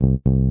Hello,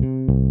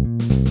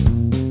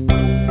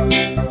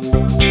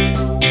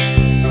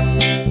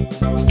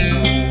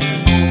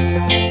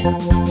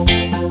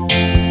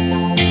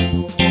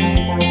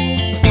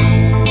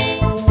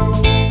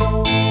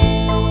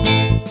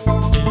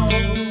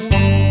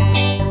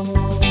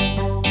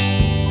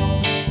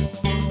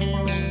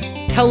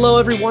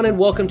 everyone, and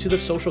welcome to the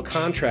Social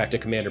Contract, a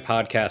Commander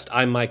podcast.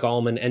 I'm Mike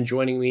Allman, and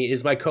joining me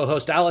is my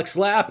co-host, Alex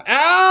Lapp.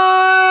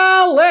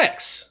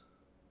 Alex!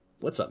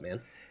 What's up, man?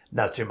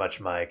 Not too much,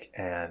 Mike.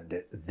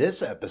 And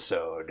this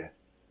episode,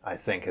 I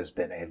think, has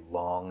been a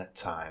long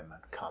time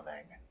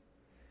coming.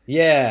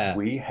 Yeah.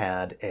 We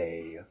had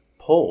a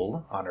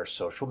poll on our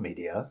social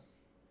media,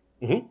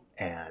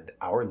 and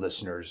our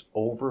listeners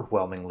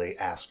overwhelmingly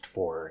asked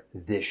for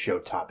this show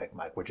topic,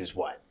 Mike, which is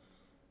what?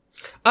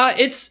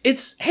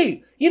 It's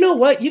hey, you know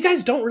what? You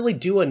guys don't really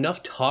do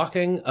enough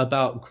talking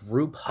about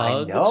group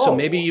hug. I know.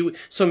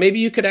 So maybe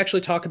you could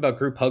actually talk about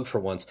group hug for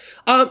once.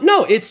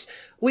 No, it's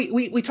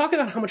we talk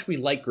about how much we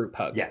like group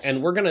hug. Yes.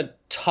 And we're gonna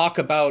talk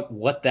about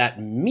what that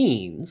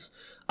means.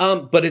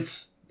 But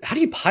it's how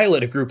do you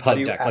pilot a group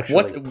hug deck? Like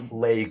what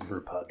play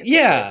group hug at the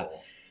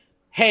table?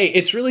 Hey,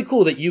 it's really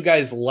cool that you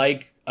guys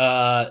like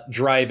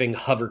driving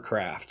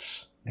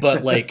hovercrafts.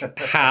 But like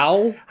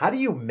how? How do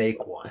you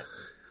make one?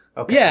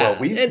 Okay, yeah, well,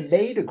 we've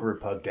made a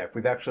group hug deck.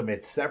 We've actually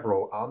made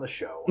several on the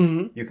show.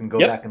 Mm-hmm. You can go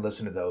back and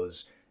listen to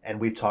those. And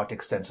we've talked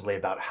extensively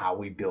about how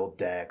we build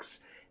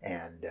decks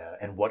and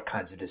what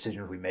kinds of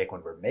decisions we make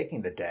when we're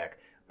making the deck.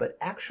 But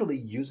actually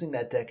using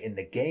that deck in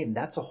the game,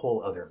 that's a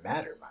whole other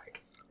matter,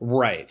 Mike.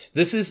 Right.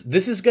 This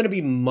is going to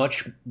be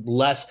much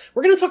less.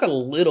 We're going to talk a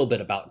little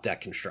bit about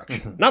deck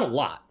construction. Not a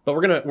lot, but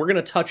we're going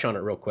to touch on it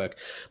real quick.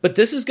 But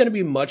this is going to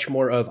be much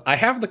more of, I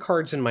have the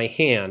cards in my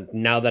hand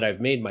now that I've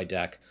made my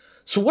deck.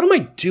 So what am I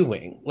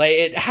doing?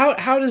 Like, how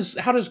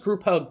does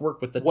group hug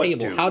work with the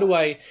table?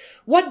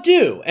 What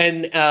do?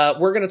 And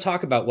we're going to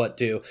talk about what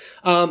do.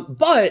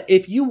 But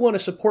if you want to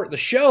support the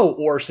show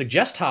or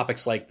suggest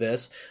topics like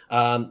this,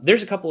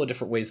 there's a couple of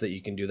different ways that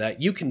you can do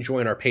that. You can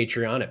join our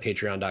Patreon at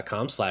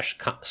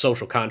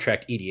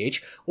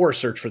patreon.com/socialcontractedh or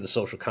search for the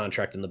Social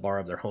Contract in the bar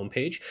of their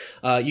homepage.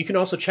 You can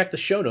also check the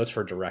show notes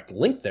for a direct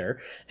link there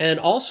and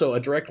also a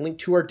direct link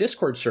to our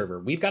Discord server.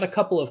 We've got a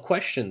couple of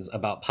questions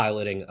about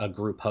piloting a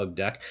group hug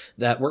deck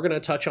that we're going to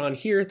touch on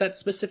here that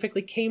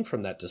specifically came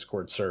from that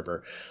Discord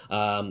server.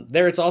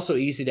 There, it's also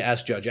easy to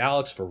ask Judge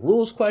Alex for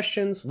rules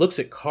questions, look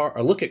at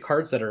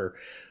cards that are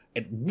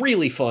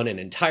really fun and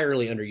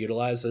entirely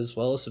underutilized, as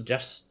well as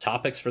suggest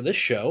topics for this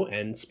show.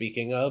 And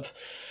speaking of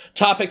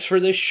topics for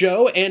this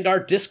show and our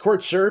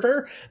Discord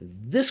server,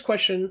 this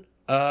question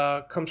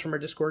comes from our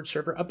Discord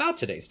server about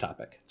today's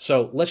topic.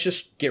 So let's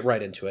just get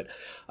right into it.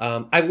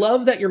 I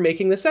love that you're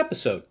making this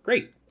episode.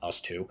 Great. Us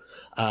too.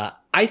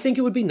 I think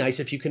it would be nice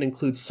if you can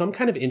include some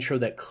kind of intro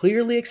that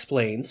clearly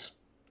explains,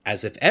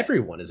 as if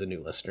everyone is a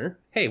new listener.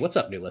 Hey, what's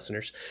up, new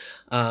listeners?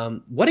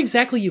 What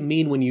exactly you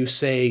mean when you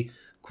say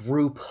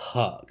group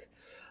hug?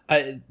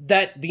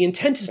 That the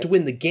intent is to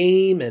win the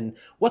game and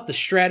what the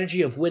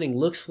strategy of winning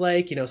looks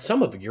like. You know,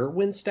 some of your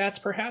win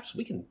stats, perhaps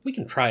we can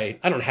try.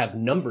 I don't have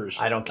numbers.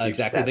 I don't keep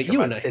exactly stats that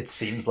you and I. It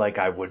seems like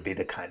I would be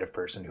the kind of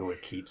person who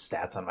would keep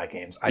stats on my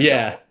games. I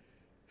don't.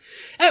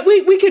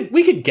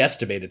 We could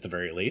guesstimate at the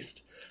very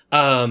least.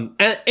 And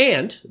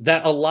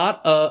that a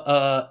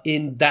lot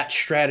in that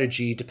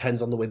strategy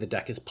depends on the way the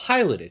deck is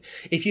piloted.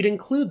 If you'd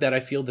include that, I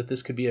feel that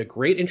this could be a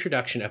great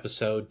introduction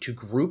episode to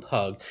group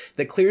hug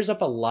that clears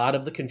up a lot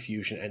of the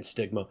confusion and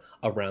stigma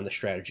around the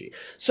strategy.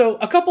 So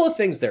a couple of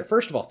things there.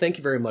 First of all, thank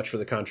you very much for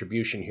the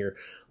contribution here.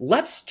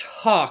 Let's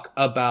talk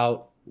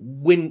about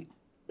when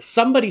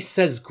somebody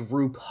says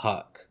group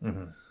hug.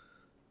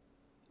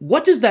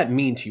 What does that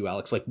mean to you,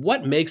 Alex? Like,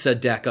 what makes a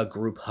deck a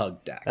group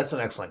hug deck? That's an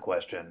excellent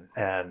question.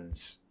 And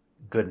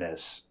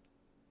goodness,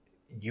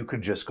 you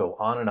could just go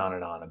on and on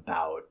and on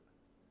about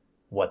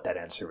what that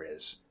answer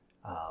is.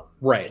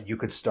 Right. And you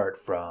could start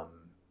from,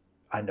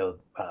 I know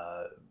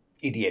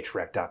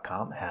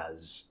EDHREC.com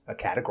has a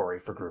category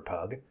for group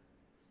hug.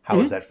 How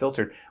is that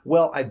filtered?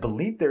 Well, I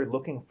believe they're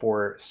looking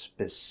for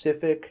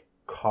specific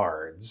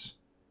cards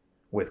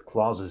with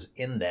clauses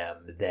in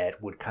them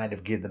that would kind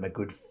of give them a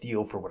good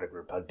feel for what a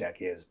group hug deck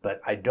is. But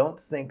I don't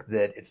think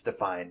that it's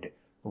defined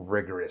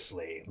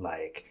rigorously,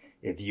 like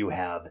if you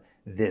have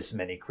this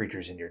many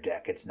creatures in your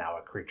deck, it's now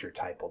a creature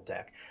typal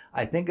deck.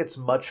 I think it's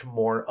much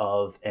more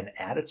of an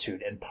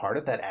attitude, and part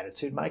of that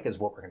attitude, Mike, is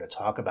what we're going to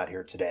talk about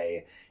here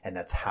today, and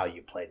that's how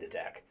you play the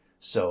deck.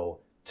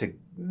 So to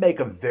make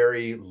a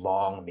very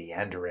long,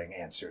 meandering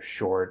answer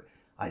short,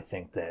 I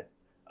think that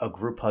a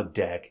group hug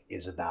deck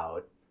is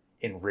about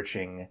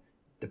enriching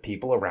the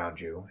people around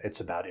you. It's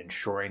about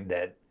ensuring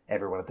that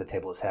everyone at the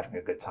table is having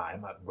a good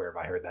time. Where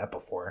have I heard that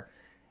before?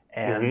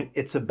 And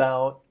it's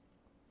about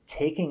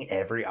taking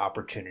every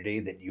opportunity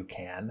that you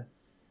can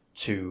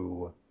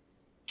to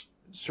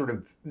sort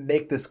of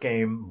make this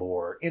game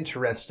more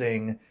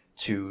interesting,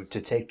 to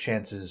take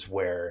chances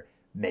where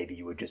maybe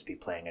you would just be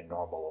playing a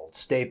normal old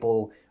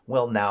staple.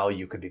 Well, now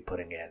you could be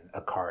putting in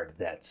a card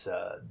that's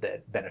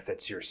that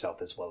benefits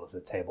yourself as well as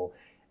the table.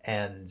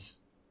 And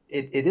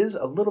it is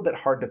a little bit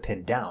hard to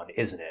pin down,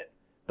 isn't it?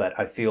 But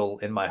I feel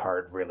in my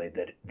heart really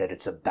that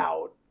it's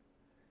about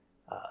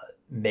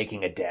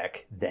making a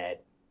deck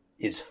that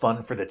is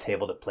fun for the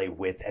table to play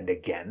with and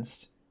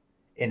against,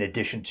 in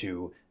addition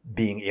to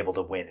being able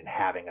to win and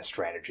having a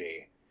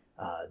strategy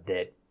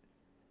that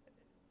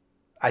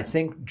I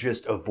think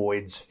just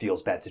avoids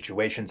feels bad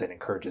situations and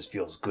encourages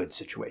feels good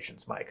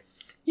situations, Mike.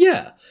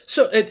 Yeah.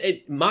 So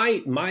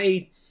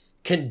my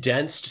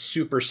condensed,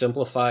 super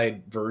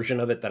simplified version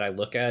of it that I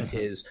look at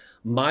is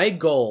my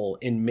goal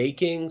in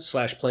making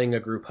 / playing a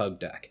group hug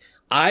deck.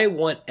 I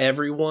want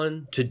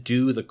everyone to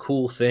do the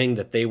cool thing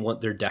that they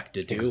want their deck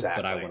to do,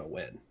 Exactly. but I want to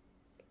win.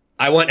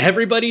 I want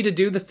everybody to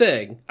do the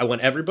thing. I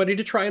want everybody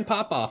to try and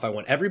pop off. I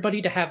want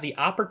everybody to have the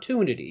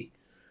opportunity,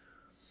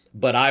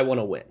 but I want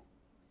to win.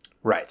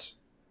 Right.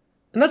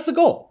 And that's the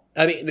goal.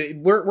 I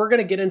mean, we're going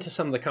to get into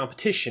some of the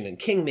competition and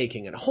king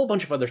making and a whole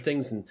bunch of other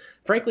things. And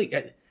frankly,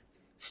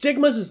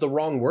 stigmas is the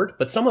wrong word,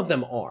 but some of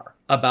them are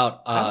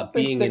about I don't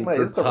think being in stigma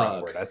group is the wrong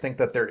hug. word. I think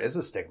that there is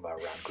a stigma around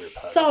group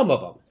hug.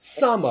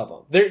 Some of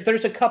them.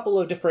 There's a couple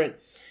of different.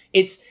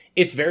 It's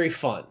very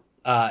fun.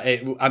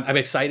 I'm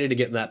excited to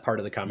get in that part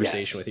of the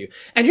conversation with you.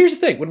 And here's the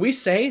thing: when we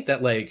say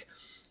that, like,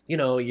 you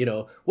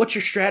know, what's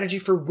your strategy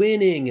for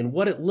winning and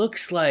what it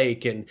looks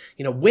like, and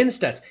win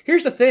stats.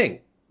 Here's the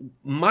thing: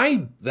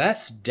 my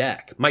best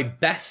deck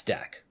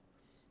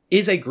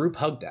is a group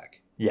hug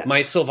deck. Yes.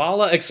 My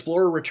Selvala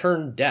Explorer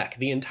Return deck.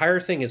 The entire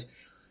thing is,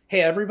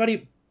 hey,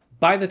 everybody,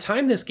 by the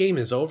time this game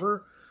is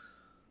over,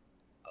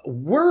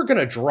 we're going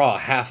to draw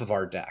half of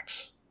our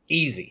decks.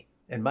 Easy.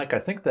 And Mike, I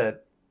think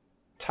that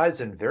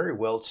ties in very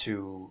well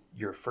to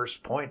your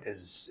first point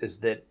is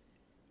that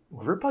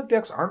group hug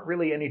decks aren't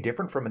really any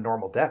different from a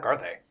normal deck, are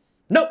they?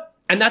 Nope.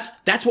 And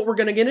that's what we're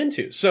going to get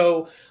into.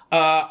 So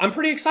I'm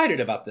pretty excited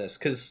about this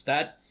because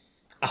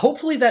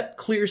hopefully that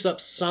clears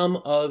up some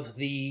of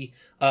the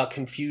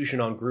confusion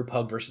on group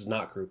hug versus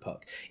not group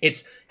hug.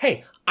 It's,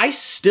 hey, I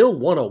still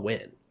want to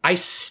win. I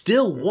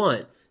still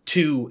want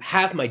to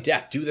have my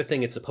deck do the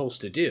thing it's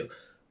supposed to do.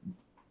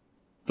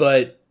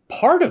 But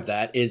part of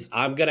that is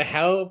I'm going to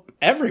help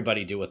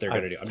everybody do what they're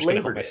going to do. I'm just going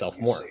to help myself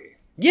more.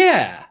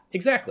 Yeah,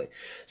 exactly.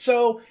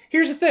 So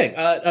here's the thing.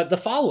 The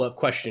follow-up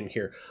question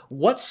here.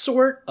 What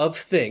sort of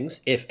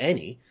things, if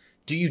any,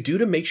 do you do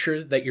to make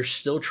sure that you're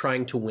still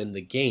trying to win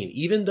the game,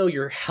 even though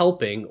you're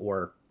helping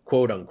or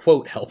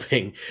quote-unquote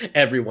helping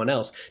everyone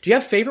else? Do you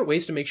have favorite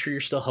ways to make sure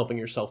you're still helping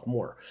yourself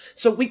more?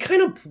 So we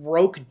kind of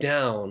broke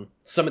down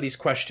some of these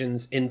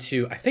questions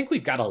into, I think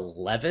we've got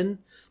 11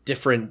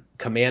 different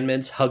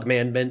commandments,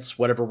 hugmandments,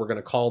 whatever we're going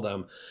to call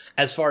them,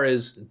 as far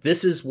as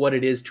this is what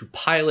it is to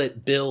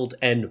pilot, build,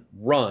 and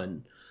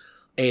run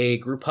a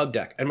group hug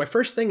deck. And my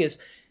first thing is,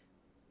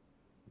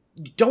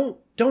 don't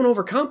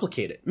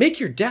overcomplicate it. Make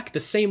your deck the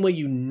same way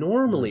you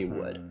normally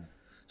would.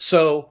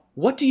 So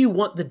what do you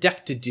want the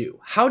deck to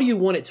do? How do you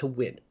want it to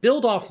win?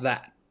 Build off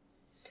that.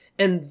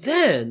 And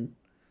then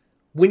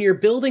when you're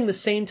building the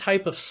same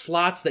type of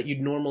slots that you'd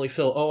normally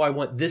fill, I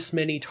want this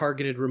many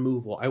targeted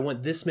removal, I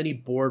want this many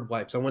board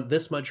wipes, I want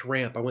this much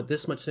ramp, I want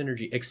this much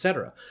synergy,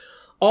 etc.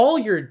 All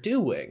you're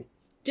doing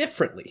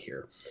differently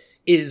here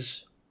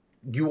is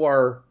you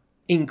are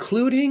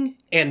including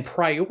and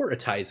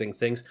prioritizing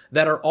things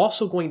that are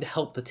also going to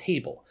help the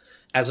table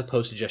as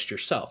opposed to just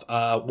yourself.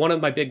 One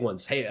of my big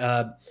ones,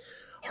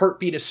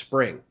 Heartbeat of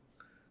Spring.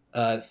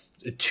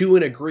 2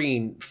 and a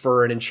green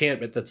for an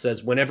enchantment that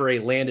says whenever a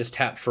land is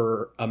tapped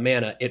for a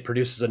mana, it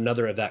produces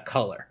another of that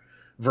color,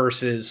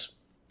 versus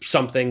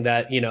something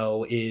that,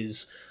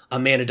 is a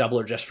mana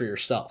doubler just for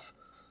yourself.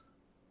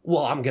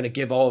 Well, I'm going to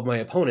give all of my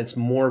opponents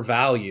more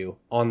value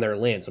on their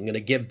lands. I'm going to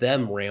give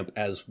them ramp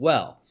as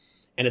well.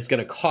 And it's going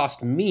to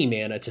cost me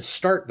mana to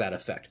start that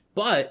effect.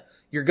 But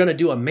you're going to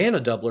do a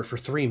mana doubler for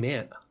 3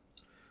 mana.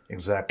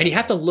 Exactly. And you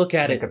have to look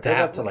at it compare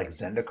that to way. like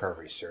Zendikar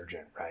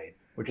Resurgent, right?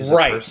 Which is a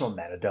personal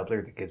mana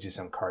doubler that gives you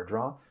some card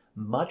draw.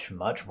 Much,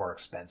 much more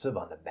expensive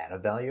on the mana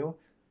value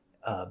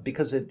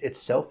because it's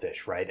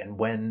selfish, right? And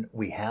when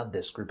we have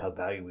this group hug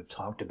value we've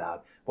talked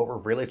about, what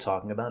we're really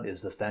talking about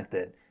is the fact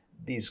that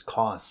these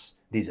costs,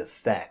 these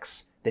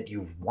effects that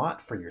you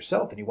want for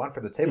yourself and you want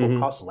for the table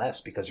cost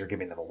less because you're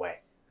giving them away.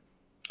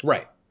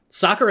 Right.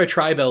 Sakura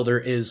Tribe Elder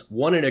is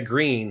 1 and a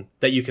green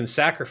that you can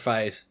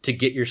sacrifice to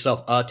get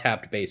yourself a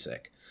tapped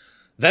basic.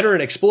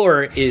 Veteran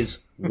Explorer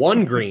is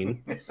 1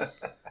 green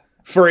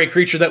for a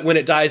creature that when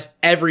it dies,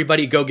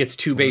 everybody gets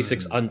 2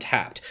 basics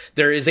untapped.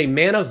 There is a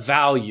mana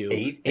value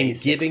in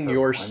giving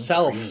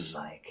yourself...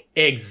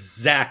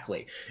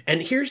 Exactly.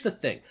 And here's the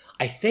thing.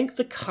 I think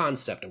the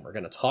concept, and we're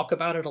going to talk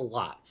about it a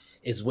lot,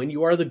 is when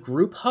you are the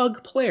group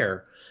hug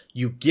player,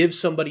 you give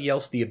somebody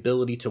else the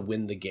ability to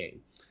win the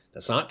game.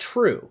 That's not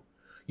true.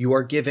 You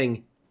are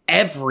giving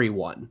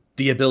everyone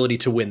the ability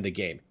to win the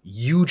game.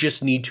 You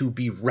just need to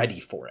be ready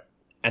for it.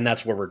 And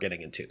that's where we're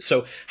getting into.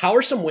 So how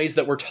are some ways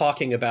that we're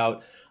talking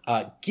about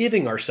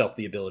giving ourselves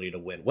the ability to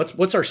win?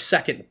 What's our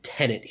second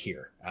tenet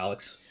here,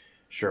 Alex?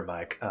 Sure,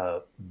 Mike.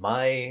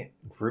 My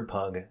group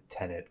hug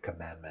tenet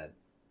commandment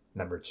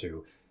number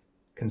 2,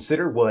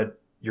 consider what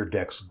your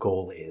deck's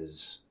goal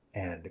is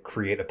and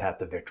create a path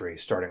to victory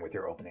starting with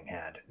your opening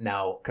hand.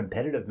 Now,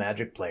 competitive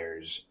Magic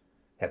players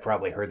have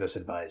probably heard this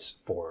advice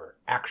for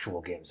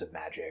actual games of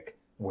Magic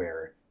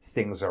where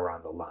things are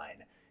on the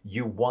line.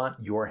 You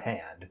want your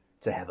hand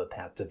to have a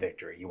path to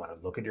victory. You want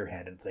to look at your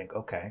hand and think,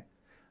 okay,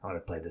 I'm going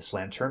to play this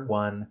land turn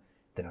 1,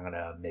 then I'm going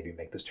to maybe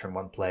make this turn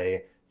 1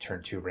 play,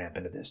 turn 2 ramp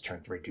into this,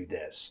 turn 3 do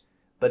this.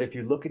 But if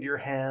you look at your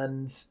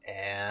hands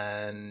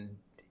and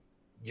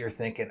you're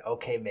thinking,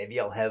 okay, maybe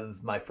I'll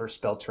have my first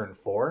spell turn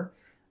 4,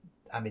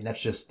 I mean,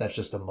 that's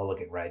just a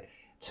mulligan, right?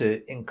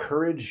 To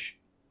encourage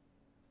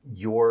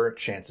your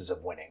chances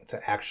of winning, to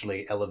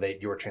actually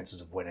elevate your chances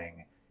of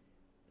winning,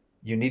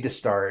 you need to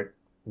start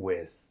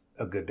with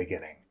a good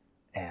beginning.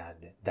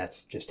 And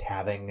that's just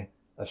having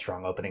a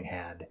strong opening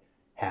hand,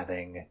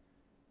 having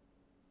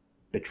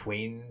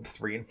between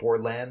 3 and 4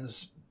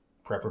 lands,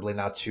 preferably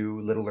not too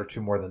little or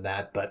too more than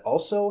that, but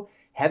also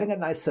having a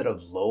nice set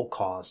of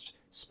low-cost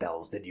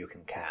spells that you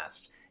can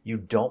cast. You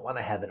don't want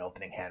to have an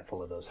opening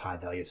handful of those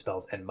high-value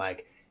spells. And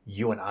Mike,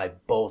 you and I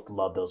both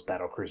love those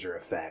Battlecruiser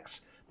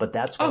effects. But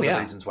that's one of the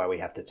reasons why we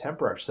have to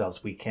temper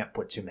ourselves. We can't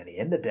put too many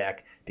in the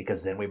deck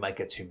because then we might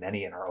get too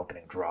many in our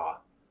opening draw.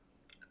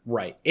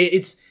 Right.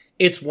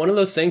 It's one of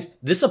those things.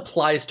 This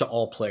applies to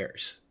all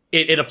players.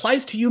 It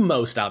applies to you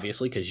most,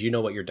 obviously, because you know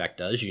what your deck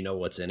does, you know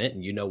what's in it,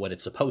 and you know what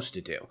it's supposed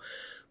to do.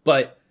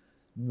 But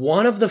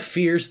one of the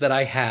fears that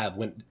I have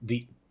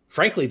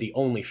frankly, the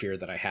only fear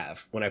that I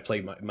have when I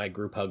play my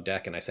Group Hug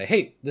deck and I say,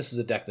 hey, this is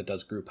a deck that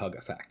does Group Hug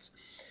effects,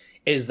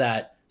 is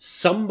that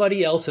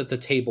somebody else at the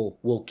table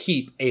will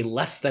keep a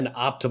less than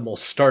optimal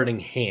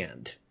starting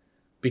hand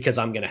because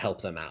I'm going to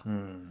help them out.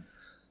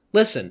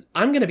 Listen,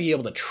 I'm going to be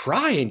able to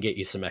try and get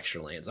you some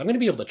extra lands. I'm going to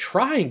be able to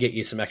try and get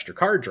you some extra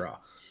card draw.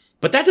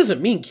 But that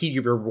doesn't mean keep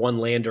your 1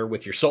 lander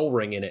with your Soul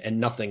Ring in it and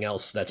nothing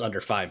else that's under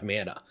 5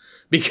 mana.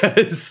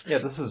 Because... yeah,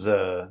 this is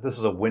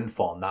a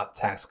windfall, not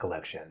tax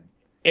collection.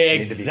 Exactly. You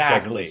need to be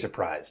pleasantly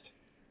surprised.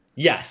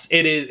 Yes,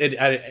 it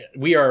is.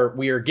 We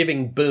are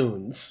giving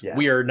boons. Yes.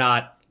 We are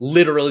not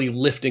literally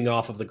lifting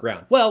off of the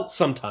ground. Well,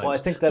 sometimes, well, I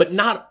think but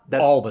not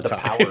all the time.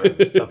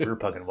 That's the power of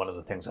Group Hug, and one of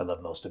the things I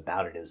love most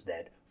about it is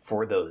that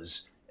for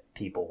those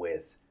people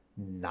with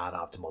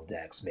non-optimal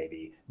decks,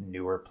 maybe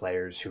newer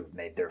players who've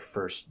made their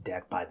first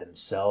deck by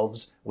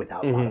themselves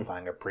without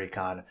modifying a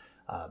precon,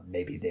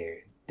 maybe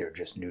they're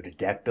just new to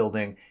deck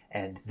building,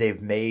 and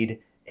they've made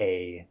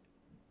a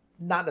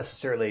not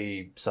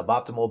necessarily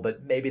suboptimal,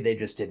 but maybe they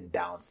just didn't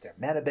balance their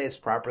mana base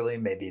properly.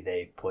 Maybe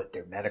they put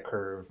their meta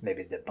curve,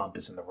 maybe the bump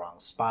is in the wrong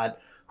spot.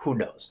 Who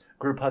knows?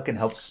 Group Hug can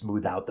help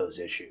smooth out those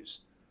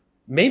issues.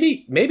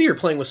 Maybe you're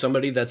playing with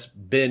somebody that's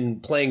been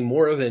playing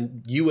more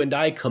than you and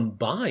I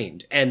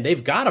combined, and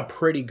they've got a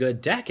pretty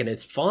good deck, and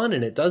it's fun,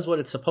 and it does what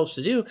it's supposed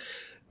to do.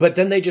 But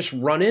then they just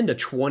run into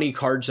 20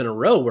 cards in a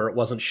row where it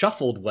wasn't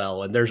shuffled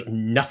well, and there's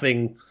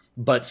nothing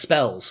but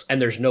spells, and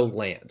there's no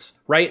lands,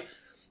 right?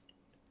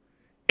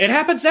 It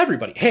happens to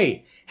everybody.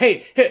 Hey,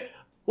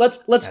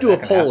 let's do a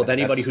poll of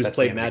anybody who's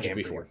played Magic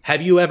before.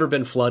 Have you ever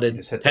been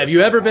flooded? Have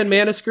you ever been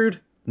mana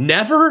screwed?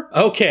 Never?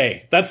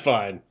 Okay, that's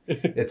fine.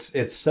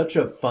 It's such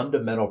a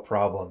fundamental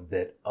problem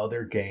that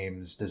other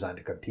games designed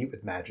to compete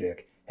with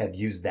Magic have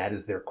used that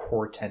as their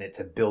core tenet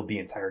to build the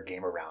entire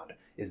game around,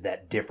 is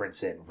that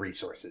difference in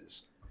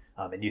resources.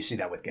 And you see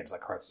that with games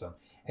like Hearthstone.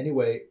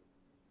 Anyway,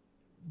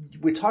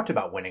 we talked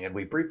about winning, and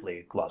we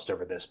briefly glossed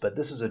over this, but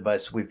this is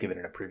advice we've given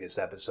in a previous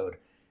episode.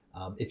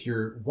 If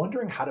you're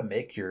wondering how to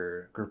make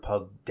your Group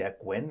Hug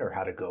deck win, or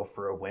how to go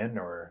for a win,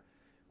 or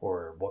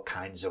what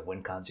kinds of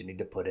win cons you need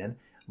to put in,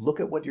 look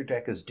at what your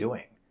deck is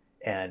doing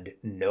and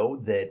know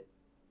that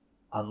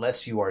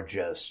unless you are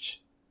just,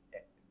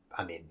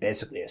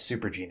 basically a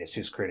super genius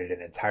who's created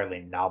an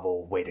entirely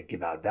novel way to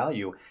give out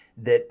value,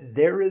 that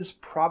there is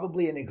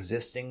probably an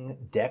existing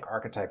deck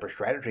archetype or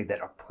strategy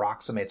that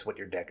approximates what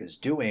your deck is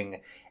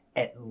doing,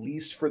 at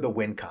least for the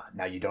win con.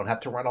 Now, you don't have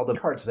to run all the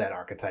cards that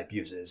archetype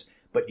uses,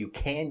 but you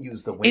can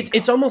use the win cons.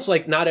 It's almost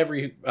like not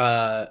every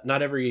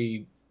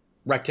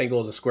rectangle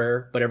is a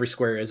square, but every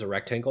square is a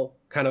rectangle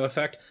kind of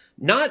effect.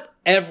 Not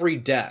every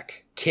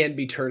deck can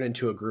be turned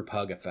into a Group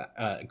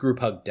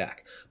Hug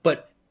deck,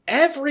 but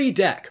every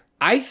deck,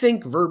 I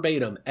think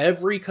verbatim,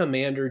 every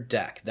Commander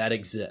deck that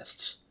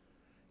exists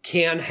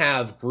can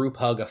have Group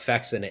Hug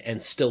effects in it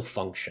and still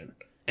function,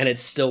 and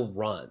it's still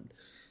run.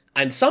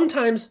 And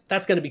sometimes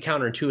that's going to be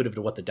counterintuitive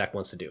to what the deck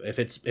wants to do. If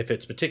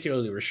it's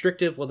particularly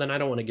restrictive, well, then I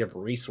don't want to give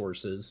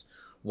resources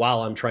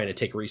while I'm trying to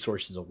take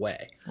resources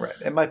away. Right.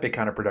 It might be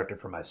counterproductive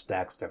for my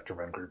stacks deck to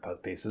run Group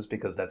Hug pieces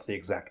because that's the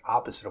exact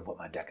opposite of what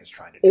my deck is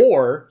trying to do.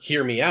 Or,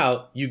 hear me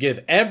out, you give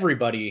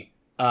everybody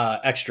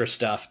extra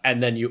stuff,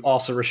 and then you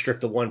also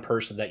restrict the one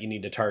person that you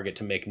need to target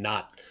to make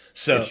not.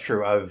 So it's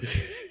true. I've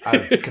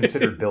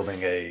considered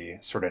building a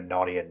sort of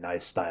naughty and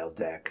nice style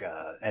deck,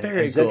 and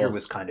Zedra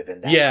was kind of in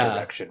that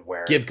direction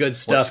where give good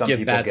stuff,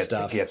 give bad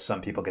stuff.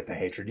 Some people get the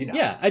hatred.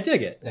 Yeah, I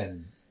dig it.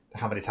 And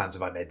how many times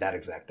have I made that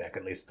exact deck?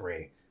 At least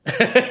 3.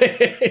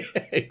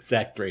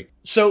 Exact 3.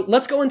 So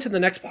let's go into the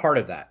next part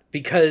of that,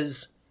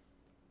 because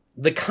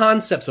the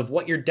concepts of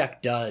what your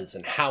deck does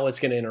and how it's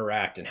going to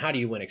interact and how do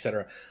you win,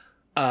 etc.,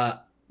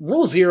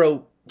 Rule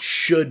Zero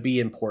should be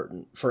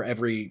important for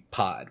every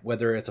pod,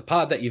 whether it's a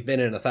pod that you've been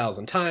in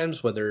 1,000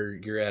 times, whether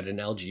you're at an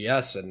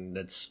LGS and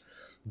it's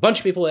a bunch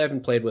of people I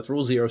haven't played with.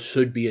 Rule Zero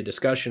should be a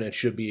discussion. It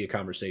should be a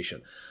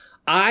conversation.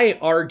 I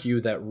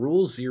argue that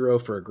Rule Zero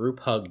for a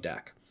group hug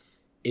deck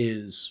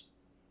is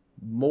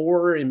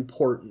more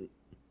important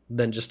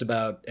than just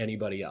about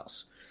anybody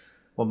else.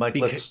 Well, Mike,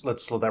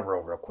 let's slow that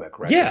roll real quick,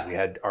 right? Yeah. We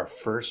had our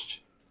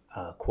first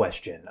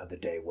question of the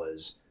day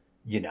was,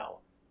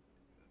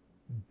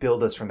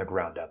 build us from the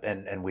ground up.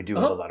 And we do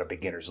have a lot of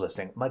beginners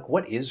listening. Mike,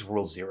 what is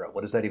Rule Zero?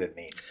 What does that even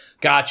mean?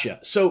 Gotcha.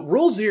 So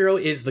Rule Zero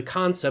is the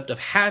concept of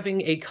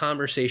having a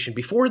conversation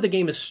before the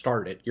game is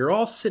started. You're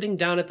all sitting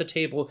down at the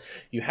table.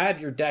 You have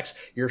your decks.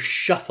 You're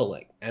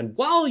shuffling. And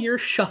while you're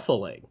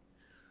shuffling,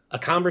 a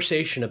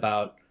conversation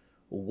about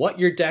what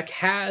your deck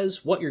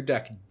has, what your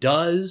deck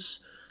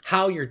does,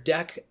 how your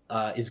deck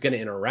is going to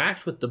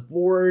interact with the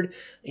board.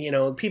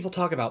 People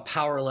talk about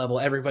power level.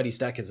 Everybody's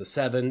deck is a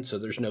 7, so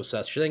there's no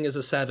such thing as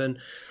a 7.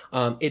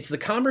 It's the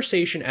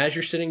conversation as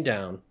you're sitting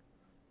down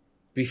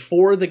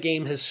before the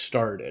game has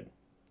started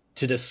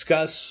to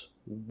discuss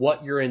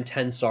what your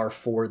intents are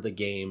for the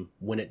game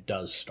when it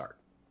does start.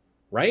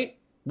 Right?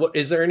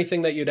 Is there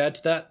anything that you'd add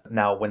to that?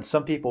 Now, when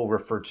some people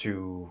refer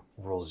to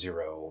Rule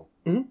Zero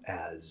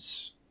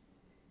as,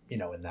 in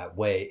that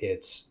way,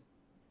 it's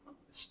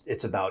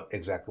about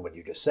exactly what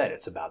you just said.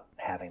 It's about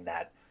having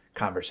that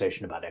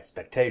conversation about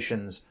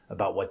expectations,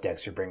 about what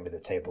decks you're bringing to the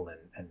table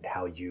and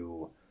how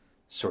you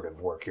sort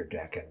of work your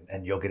deck.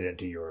 And you'll get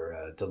into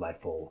your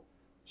delightful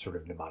sort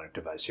of mnemonic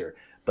device here.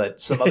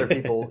 But some other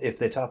people, if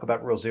they talk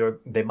about Rule Zero,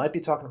 they might be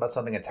talking about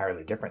something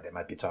entirely different. They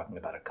might be talking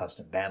about a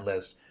custom ban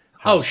list,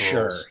 house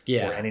rules,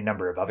 or any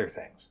number of other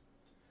things.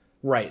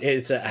 Right.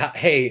 It's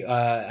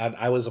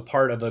I was a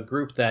part of a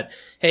group that,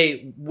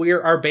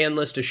 our ban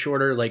list is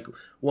shorter. Like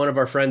one of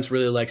our friends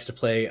really likes to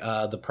play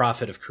the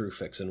Prophet of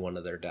Kruphix in one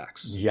of their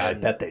decks. Yeah, I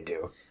bet they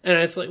do. And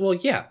it's like, well,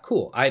 yeah,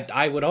 cool.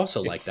 I would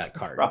also like that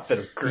card. Prophet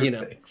of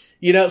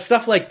Kruphix.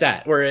 Stuff like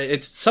that, where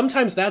it's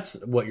sometimes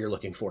that's what you're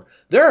looking for.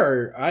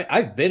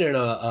 I've been in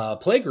a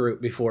play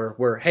group before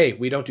where,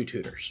 we don't do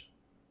tutors.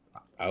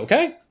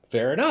 Okay,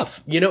 fair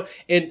enough.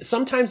 And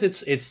sometimes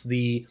it's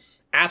the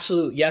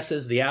absolute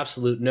yeses, the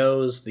absolute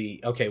no's,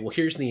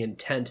 here's the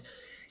intent.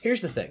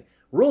 Here's the thing.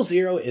 Rule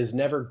Zero is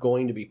never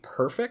going to be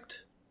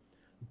perfect,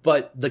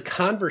 but the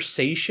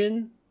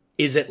conversation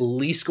is at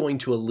least going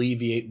to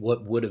alleviate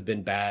what would have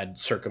been bad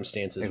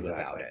circumstances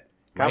without it.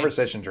 Right?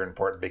 Conversations are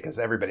important because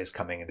everybody's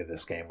coming into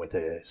this game with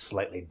a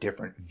slightly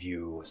different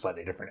view,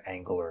 slightly different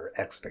angle or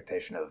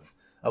expectation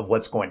of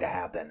what's going to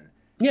happen.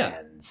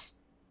 Yeah.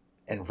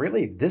 And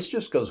really, this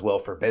just goes well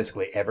for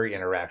basically every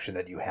interaction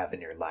that you have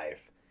in your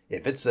life.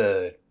 If it's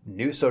a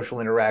new social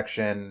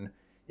interaction,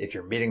 if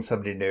you're meeting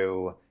somebody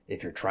new,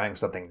 if you're trying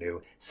something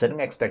new, setting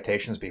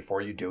expectations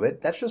before you do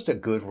it, that's just a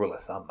good rule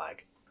of thumb,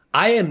 Mike.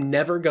 I am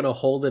never going to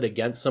hold it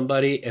against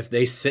somebody if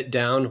they sit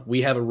down,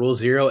 we have a Rule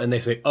Zero, and they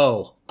say,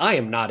 oh, I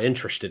am not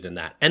interested in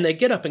that. And they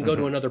get up and go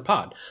to another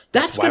pod.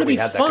 That's going to be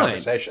fine. That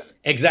conversation.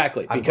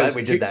 Exactly. I'm glad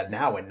we did that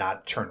now and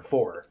not turn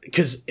 4.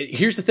 Because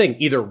here's the thing.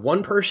 Either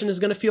one person is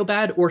going to feel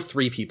bad or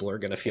 3 people are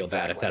going to feel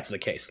bad if that's the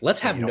case. Let's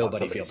have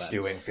nobody feel bad.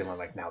 Stewing, feeling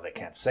like now they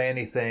can't say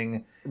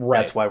anything. Right.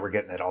 That's why we're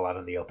getting it all out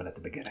in the open at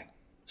the beginning.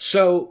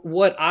 So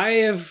what I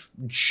have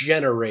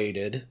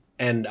generated...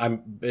 And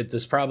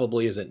this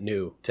probably isn't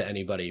new to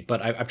anybody,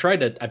 but I've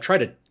tried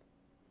to,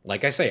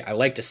 like I say, I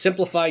like to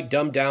simplify,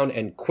 dumb down,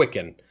 and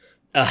quicken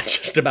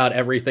just about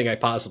everything I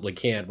possibly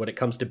can when it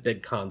comes to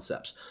big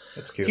concepts.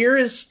 That's cute.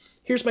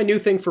 Here's my new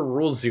thing for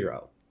Rule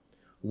Zero.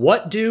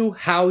 What do,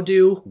 how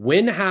do,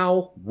 when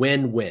how,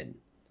 when.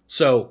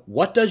 So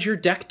what does your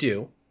deck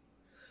do?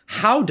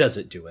 How does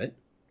it do it?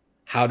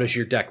 How does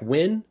your deck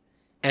win?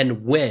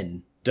 And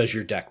when does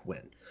your deck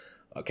win?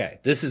 Okay,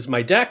 this is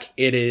my deck.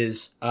 It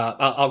is,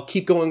 I'll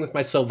keep going with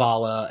my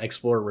Selvala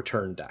Explorer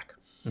Return deck.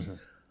 Mm-hmm.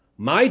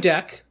 My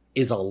deck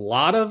is a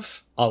lot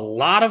of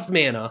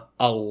mana,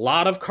 a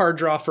lot of card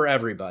draw for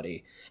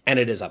everybody, and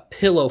it is a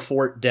pillow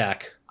fort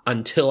deck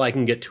until I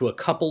can get to a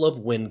couple of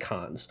win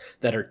cons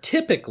that are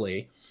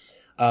typically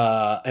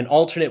an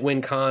alternate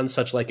win con,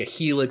 such like a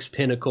Helix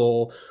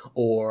Pinnacle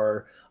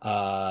or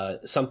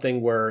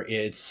something where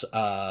it's...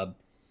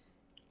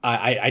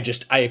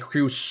 I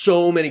accrue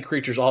so many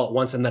creatures all at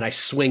once, and then I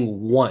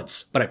swing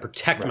once, but I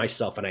protect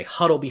myself and I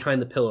huddle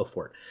behind the pillow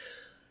fort.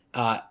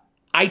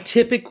 I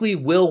typically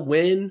will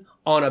win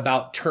on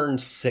about turn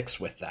 6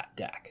 with that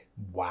deck.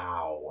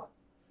 Wow.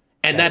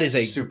 And that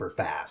is super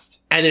fast.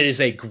 And it is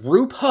a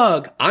group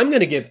hug. I'm going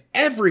to give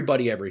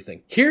everybody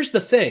everything. Here's the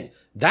thing.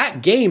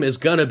 That game is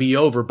going to be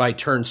over by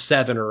turn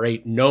 7 or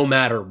 8, no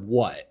matter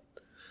what.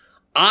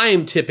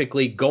 I'm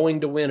typically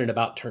going to win at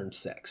about turn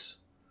 6.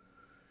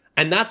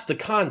 And that's the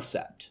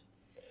concept.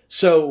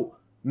 So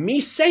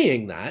me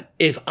saying that,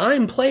 if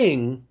I'm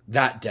playing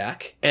that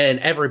deck and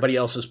everybody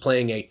else is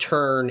playing a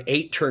turn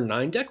 8, turn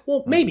 9 deck,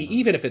 well, maybe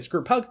even if it's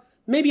group hug,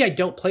 maybe I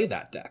don't play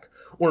that deck.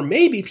 Or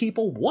maybe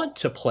people want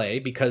to play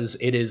because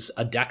it is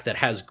a deck that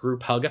has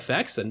group hug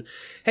effects. And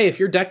hey, if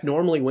your deck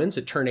normally wins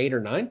at turn 8 or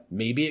 9,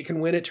 maybe it can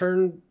win at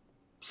turn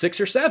 6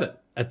 or 7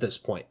 at this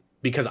point,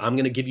 because I'm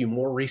going to give you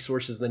more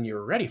resources than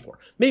you're ready for.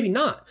 Maybe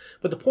not.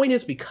 But the point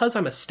is, because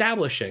I'm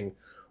establishing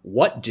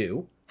what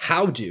do,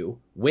 how do,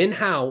 when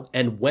how,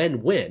 and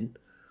when win,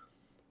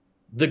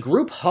 the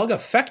group hug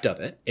effect of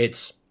it,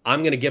 it's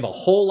I'm going to give a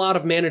whole lot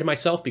of mana to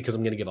myself because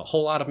I'm going to give a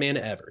whole lot of mana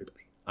to everybody.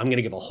 I'm going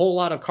to give a whole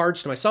lot of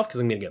cards to myself because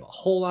I'm going to give a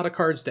whole lot of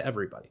cards to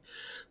everybody.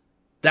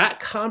 That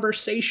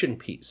conversation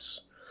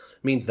piece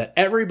means that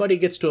everybody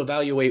gets to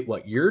evaluate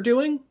what you're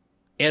doing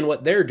and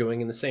what they're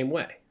doing in the same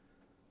way.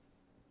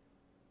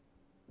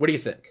 What do you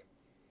think?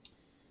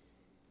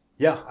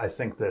 Yeah, I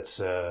think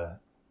that's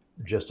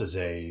just as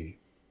a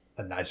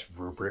nice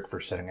rubric for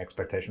setting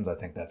expectations. I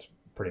think that's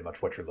pretty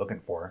much what you're looking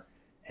for.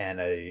 And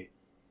I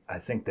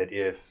think that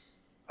if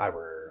I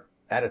were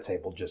at a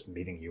table just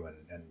meeting you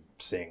and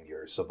seeing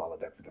your Selvala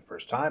deck for the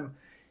first time,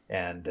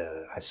 and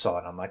I saw it,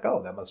 and I'm like,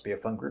 oh, that must be a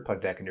fun group hug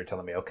deck, and you're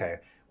telling me, okay,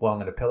 well, I'm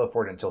going to pillow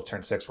for it until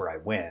turn 6 where I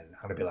win.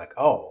 I'm going to be like,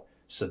 oh,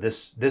 so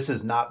this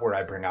is not where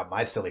I bring out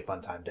my silly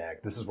fun time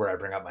deck. This is where I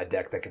bring out my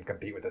deck that can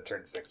compete with a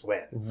turn 6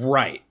 win.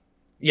 Right.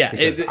 Yeah.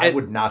 Because I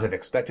would not have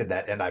expected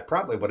that, and I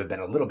probably would have been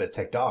a little bit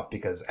ticked off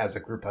because as a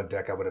group hug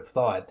deck, I would have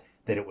thought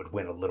that it would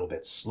win a little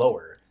bit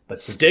slower.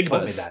 But since you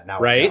told me that, now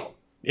right? I know.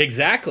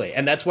 Exactly.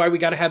 And that's why we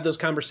got to have those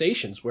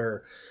conversations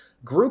where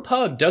group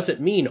hug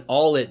doesn't mean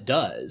all it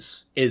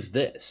does is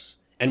this.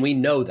 And we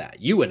know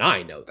that. You and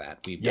I know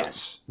that.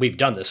 We've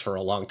done this for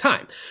a long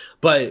time.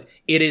 But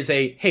it is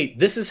hey,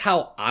 this is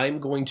how I'm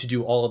going to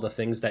do all of the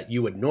things that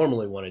you would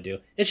normally want to do.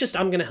 It's just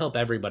I'm going to help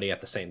everybody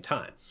at the same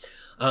time.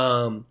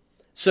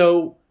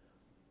 So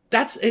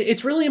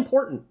it's really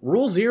important.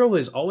 Rule 0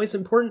 is always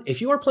important.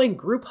 If you are playing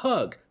group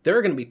hug, there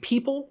are going to be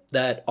people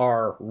that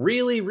are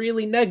really,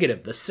 really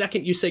negative the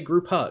second you say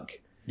group hug.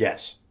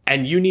 Yes.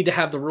 And you need to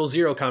have the Rule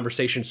 0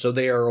 conversation so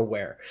they are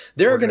aware.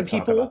 There are going to be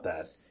people about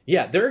that.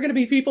 Yeah, there are going to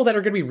be people that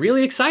are going to be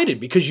really excited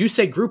because you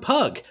say group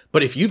hug.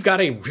 But if you've got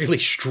a really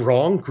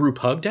strong group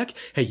hug deck,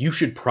 hey, you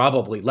should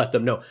probably let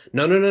them know.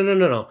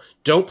 No.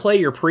 Don't play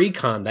your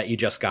pre-con that you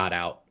just got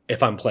out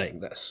if I'm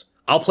playing this.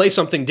 I'll play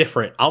something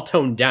different. I'll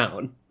tone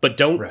down, but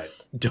don't.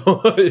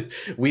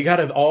 We got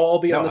to all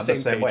be on the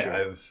same way.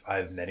 Here. I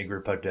have many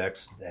group hug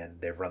decks,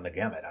 and they've run the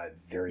gamut. I have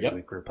very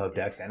weak group hug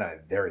decks, and I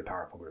have very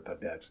powerful group hug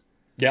decks.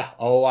 Yeah.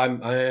 Oh, I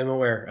am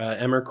aware.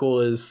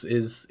 Emrakul is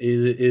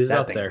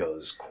up there. That thing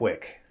goes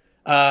quick.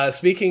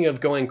 Speaking of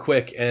going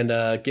quick and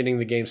getting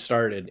the game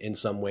started in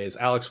some ways,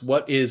 Alex,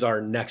 what is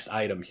our next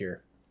item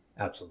here?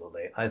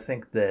 Absolutely. I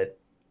think that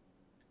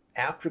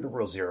after the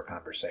Rule 0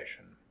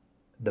 conversation,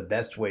 the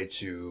best way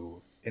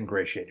to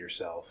ingratiate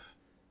yourself,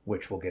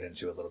 which we'll get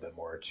into a little bit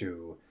more,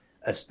 to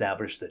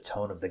establish the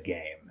tone of the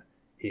game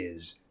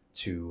is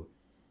to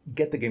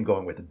get the game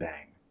going with a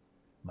bang.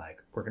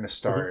 Mike, we're going to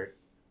start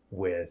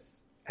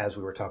with, as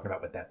we were talking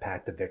about with that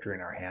Pact of Victory in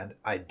our hand,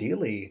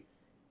 ideally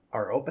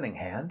our opening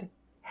hand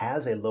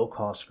has a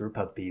low-cost group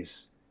hug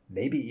piece,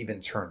 maybe even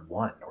turn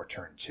 1 or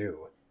turn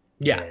 2,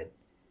 that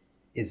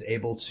is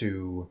able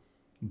to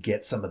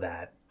get some of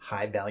that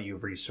high-value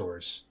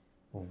resource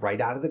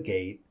right out of the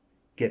gate,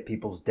 get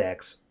people's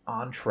decks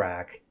on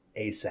track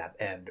ASAP.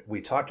 And we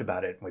talked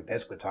about it, and we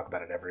basically talk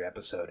about it every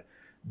episode.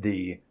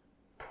 The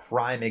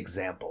prime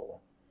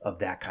example of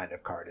that kind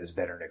of card is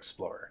Veteran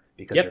Explorer,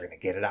 because you're going to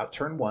get it out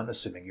turn 1,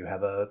 assuming you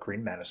have a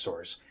green mana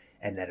source,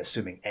 and then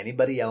assuming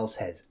anybody else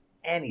has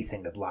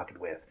anything to block it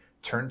with,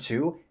 turn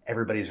 2,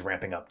 everybody's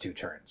ramping up 2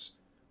 turns,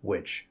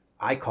 which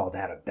I call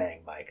that a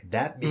bang, Mike.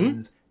 That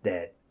means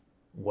that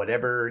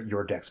whatever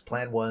your deck's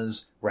plan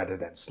was, rather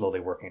than slowly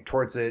working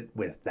towards it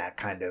with that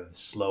kind of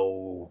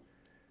slow,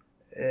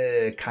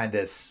 kind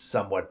of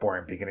somewhat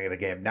boring beginning of the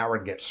game, now we're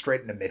going to get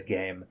straight into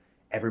mid-game.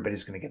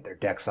 Everybody's going to get their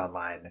decks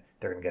online.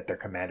 They're going to get their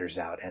commanders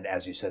out. And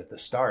as you said at the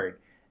start,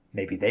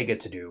 maybe they get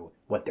to do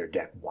what their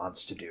deck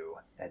wants to do.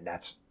 And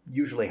that's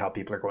usually how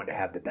people are going to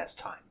have the best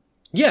time.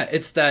 Yeah,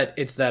 it's that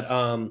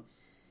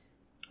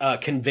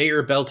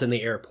conveyor belt in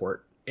the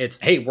airport. It's,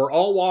 hey, we're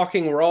all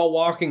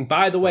walking.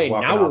 By the way,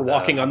 now we're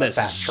walking on this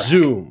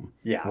Zoom.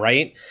 Yeah.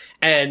 Right?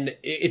 And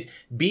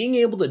being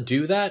able to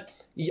do that,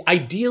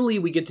 ideally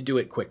we get to do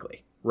it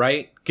quickly,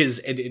 right?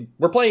 Because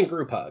we're playing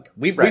group hug.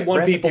 We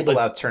want people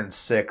out turn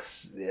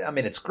 6. I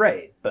mean, it's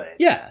great, but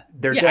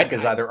their deck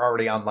is either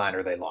already online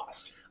or they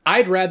lost.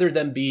 I'd rather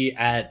them be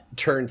at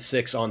turn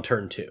 6 on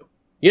turn 2.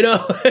 You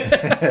know,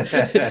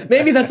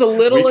 maybe that's a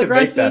little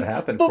aggressive,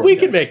 but we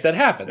can make that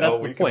happen. That's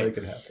the point. Make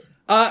it happen.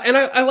 And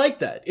I like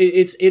that.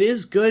 It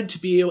is good to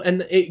be able,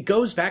 and it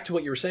goes back to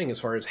what you were saying as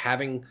far as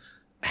having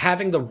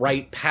the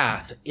right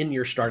path in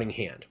your starting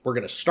hand. We're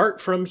going to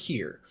start from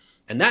here.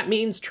 And that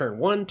means turn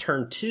 1,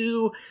 turn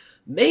 2,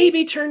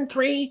 maybe turn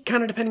 3,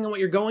 kind of depending on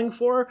what you're going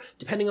for,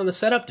 depending on the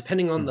setup,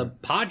 depending on the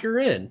pod you're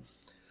in.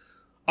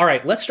 All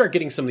right, let's start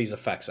getting some of these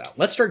effects out.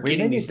 Let's start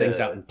getting these things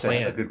out and plan.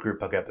 To have a good group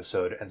hug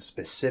episode, and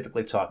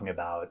specifically talking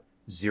about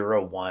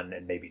 0, 1,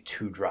 and maybe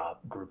 2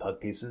 drop group hug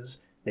pieces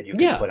that you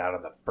can put out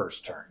on the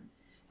first turn.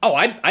 Oh,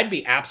 I'd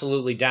be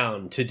absolutely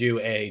down to do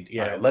a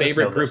Let us know,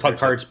 favorite group hug listeners,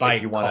 cards by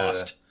if you wanna,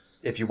 cost.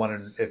 if you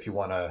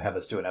want to have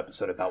us do an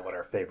episode about what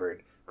our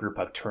favorite group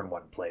hug turn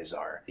one plays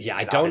are. Yeah,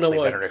 I And don't know obviously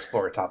what Veteran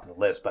Explorer top of the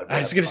list, but we I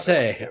have was some going to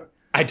other ones say. too.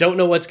 I don't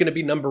know what's going to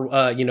be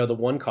number, the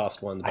one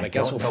cost one, but I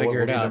guess don't we'll know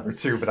figure what it will be out. number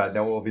 2, but I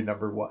know it will be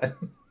number 1.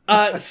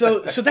 So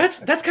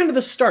that's kind of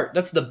the start.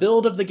 That's the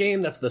build of the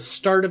game. That's the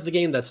start of the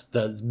game. That's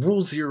the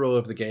rule zero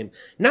of the game.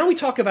 Now we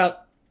talk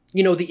about,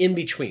 the in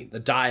between, the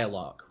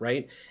dialogue,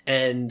 right?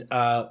 And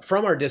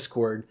from our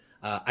Discord,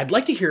 I'd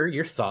like to hear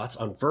your thoughts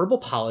on verbal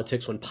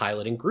politics when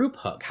piloting group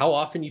hug. How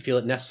often you feel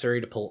it necessary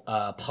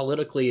to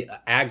politically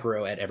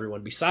aggro at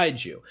everyone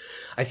besides you.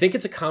 I think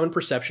it's a common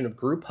perception of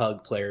group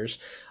hug players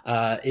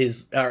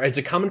is that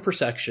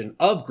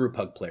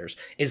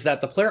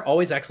the player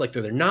always acts like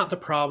they're not the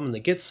problem and they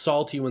get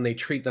salty when they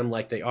treat them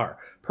like they are.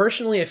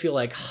 Personally, I feel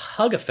like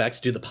hug effects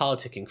do the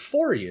politicking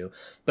for you,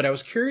 but I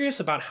was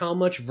curious about how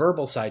much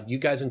verbal side you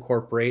guys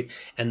incorporate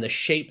and the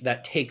shape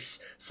that takes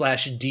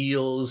 /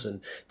 deals and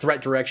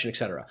threat direction,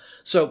 etc.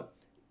 So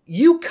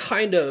we're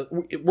going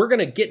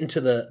to get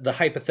into the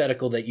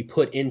hypothetical that you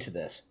put into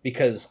this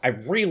because I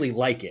really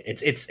like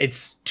it.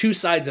 It's two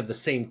sides of the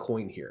same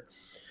coin here.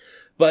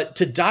 But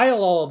to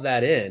dial all of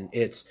that in,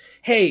 it's,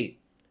 hey,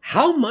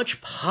 how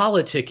much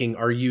politicking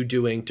are you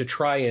doing to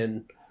try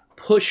and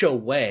push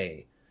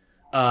away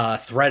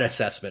threat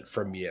assessment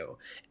from you?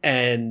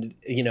 And,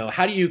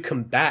 how do you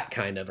combat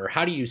or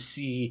how do you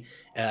see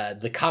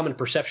the common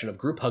perception of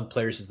group hug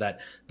players is that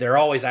they're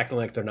always acting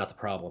like they're not the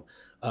problem?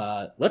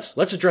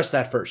 Let's address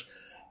that first.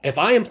 If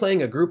I am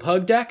playing a group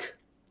hug deck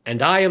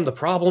and I am the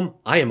problem,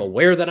 I am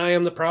aware that I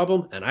am the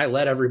problem and I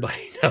let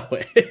everybody know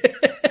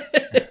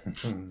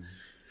it.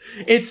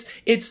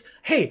 It's,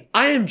 hey,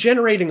 I am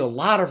generating a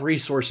lot of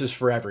resources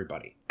for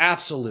everybody.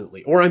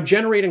 Absolutely. Or I'm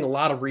generating a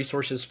lot of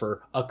resources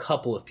for a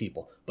couple of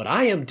people, but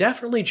I am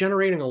definitely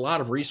generating a lot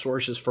of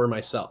resources for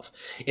myself.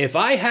 If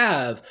I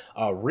have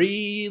a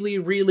really,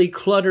 really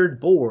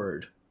cluttered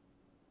board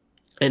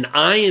and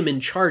I am in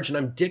charge and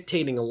I'm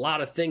dictating a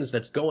lot of things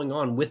that's going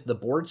on with the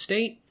board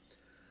state,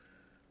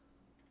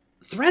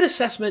 threat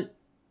assessment,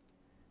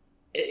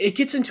 it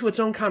gets into its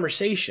own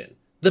conversation.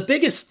 The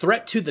biggest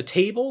threat to the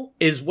table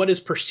is what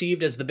is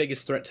perceived as the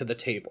biggest threat to the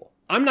table.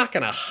 I'm not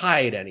going to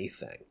hide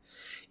anything.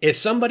 If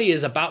somebody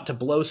is about to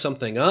blow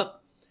something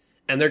up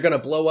and they're going to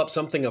blow up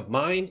something of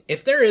mine,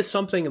 if there is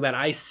something that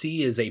I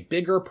see as a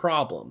bigger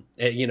problem,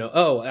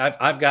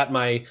 I've got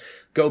my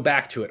go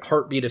back to it,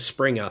 Heartbeat of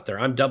Spring out there.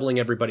 I'm doubling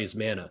everybody's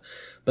mana.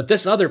 But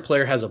this other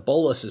player has a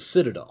Bolas's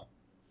Citadel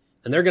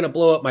and they're going to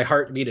blow up my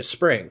Heartbeat of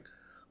Spring.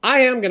 I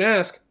am going to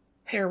ask,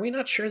 hey, are we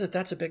not sure that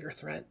that's a bigger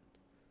threat?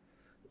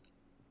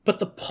 But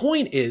the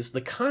point is,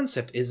 the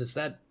concept is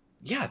that,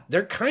 yeah,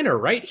 they're kind of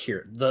right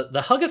here.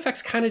 The hug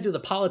effects kind of do the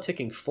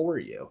politicking for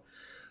you.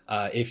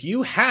 If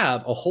you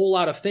have a whole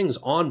lot of things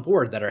on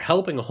board that are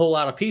helping a whole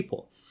lot of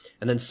people,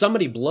 and then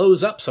somebody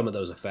blows up some of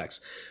those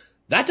effects,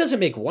 that doesn't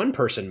make one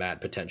person mad,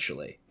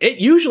 potentially. It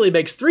usually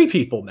makes 3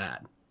 people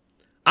mad.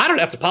 I don't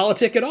have to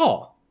politic at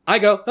all. I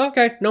go,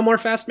 okay, no more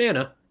fast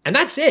mana. And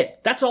that's it.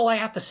 That's all I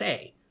have to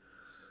say.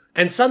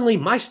 And suddenly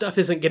my stuff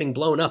isn't getting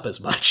blown up as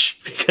much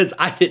because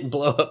I didn't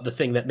blow up the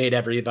thing that made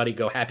everybody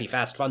go happy,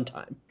 fast, fun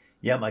time.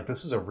 Yeah, Mike,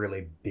 this is a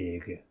really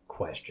big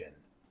question.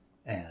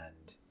 And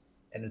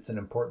it's an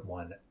important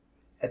one.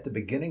 At the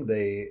beginning,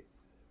 they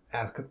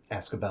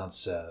ask about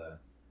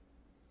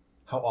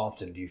how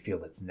often do you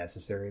feel it's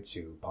necessary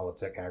to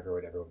politic aggro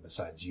at everyone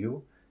besides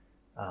you?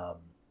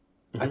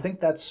 I think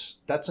that's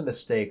a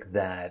mistake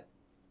that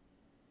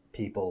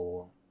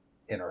people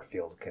in our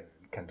field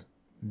can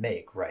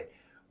make, right?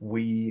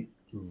 We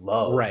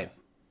love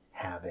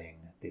having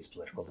these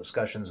political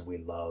discussions. We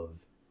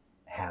love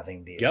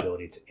having the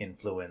ability to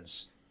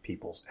influence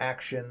people's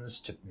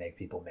actions, to make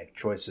people make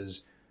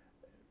choices,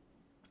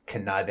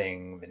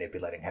 conniving,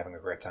 manipulating, having a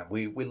great time.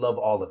 We love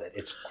all of it.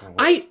 It's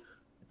great.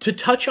 To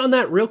touch on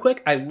that real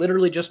quick, I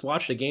literally just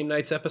watched a Game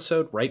Nights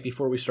episode right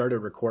before we started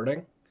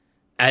recording.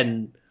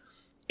 And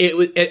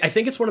I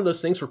think it's one of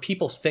those things where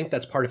people think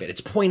that's part of it.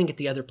 It's pointing at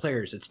the other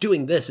players. It's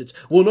doing this. It's,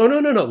 well,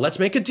 no. Let's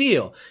make a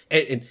deal.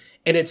 And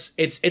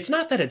it's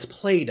not that it's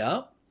played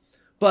up,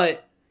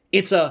 but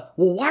it's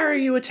why are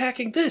you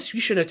attacking this? You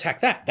should attack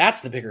that.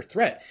 That's the bigger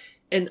threat.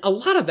 And a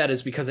lot of that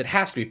is because it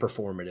has to be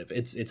performative.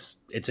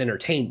 It's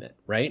entertainment,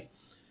 right?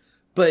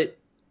 But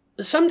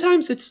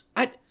sometimes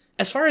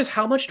as far as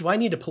how much do I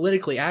need to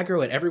politically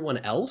aggro at everyone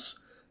else?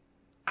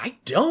 I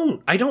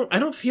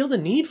don't feel the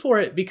need for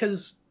it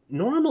because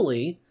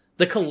normally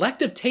the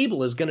collective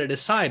table is going to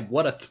decide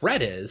what a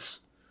threat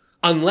is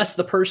unless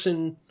the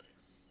person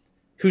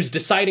who's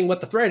deciding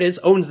what the threat is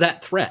owns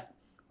that threat,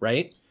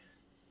 right?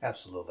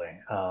 Absolutely.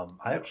 I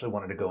actually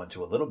wanted to go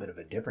into a little bit of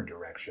a different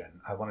direction.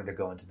 I wanted to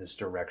go into this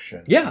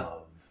direction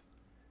of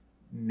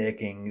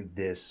making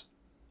this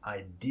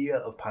idea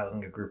of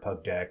piloting a group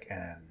hug deck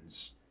and,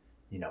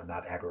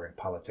 not aggroing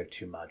politic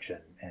too much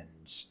and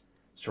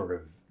sort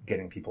of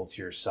getting people to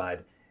your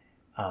side.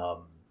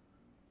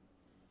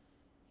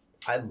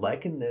 I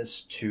liken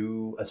this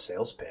to a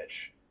sales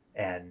pitch.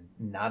 and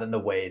not in the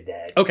way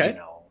that, Okay.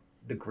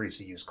 the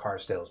greasy used car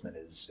salesman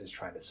is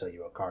trying to sell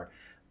you a car.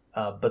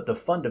 But the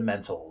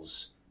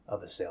fundamentals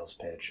of a sales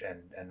pitch,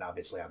 and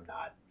obviously I'm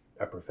not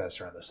a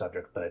professor on the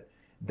subject, but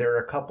there are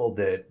a couple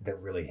that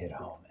really hit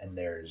home. And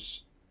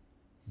there's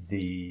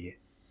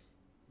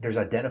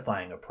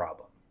identifying a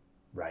problem,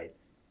 right?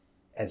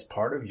 As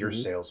part of your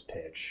sales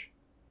pitch,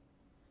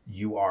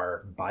 you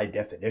are by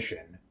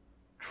definition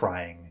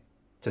trying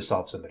to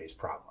solve somebody's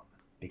problem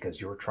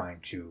because you're trying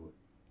to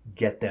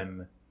get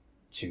them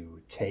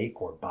to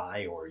take or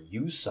buy or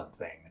use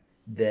something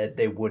that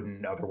they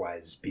wouldn't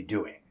otherwise be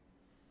doing,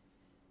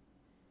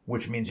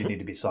 which means you need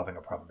to be solving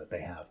a problem that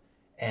they have.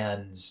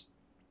 And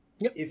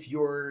if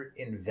you're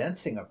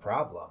inventing a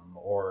problem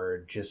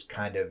or just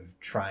kind of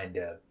trying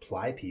to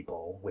ply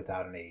people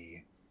without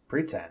any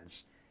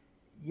pretense,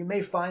 you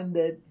may find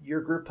that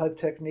your group hug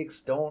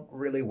techniques don't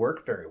really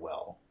work very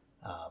well.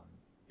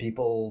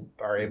 People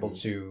are able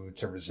to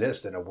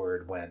resist, in a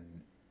word,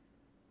 when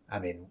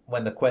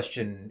the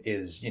question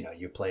is,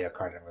 you play a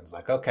card and everyone's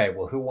like, okay,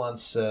 well, who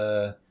wants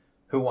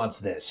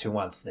this? Who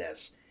wants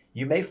this?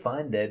 You may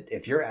find that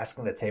if you're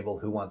asking the table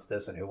who wants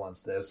this and who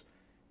wants this,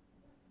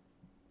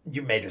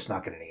 you may just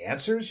not get any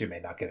answers. You may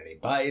not get any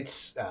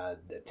bites.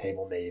 The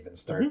table may even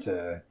start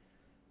to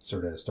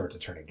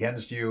turn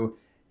against you.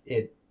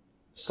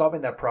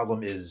 Solving that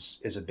problem is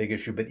a big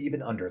issue, but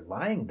even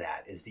underlying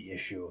that is the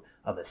issue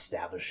of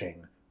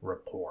establishing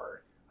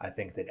rapport. I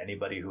think that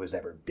anybody who has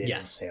ever been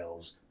in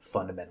sales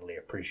fundamentally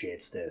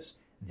appreciates this,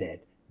 that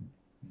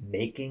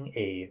making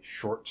a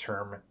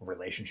short-term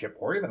relationship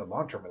or even a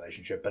long-term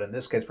relationship, but in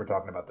this case we're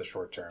talking about the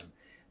short-term,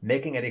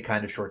 making any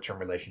kind of short-term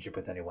relationship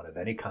with anyone of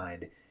any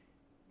kind,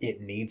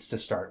 it needs to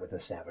start with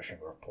establishing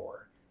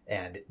rapport.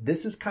 And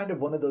this is kind of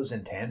one of those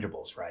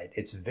intangibles, right?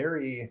 It's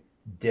very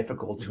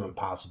difficult to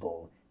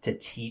impossible to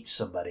teach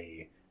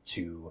somebody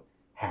to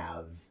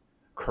have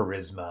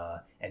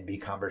charisma and be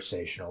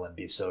conversational and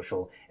be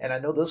social. And I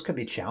know those can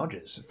be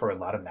challenges for a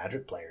lot of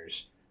Magic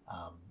players.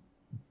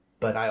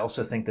 But I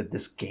also think that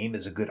this game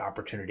is a good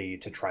opportunity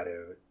to try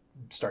to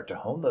start to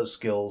hone those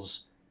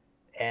skills.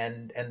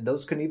 And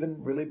those can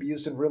even really be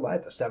used in real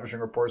life. Establishing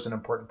rapport is an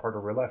important part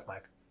of real life,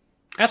 Mike.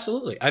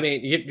 Absolutely. I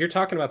mean, you're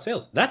talking about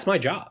sales. That's my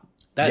job.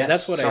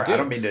 That's what I do. I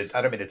don't mean to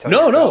tell you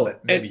your job,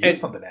 but maybe you have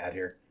something to add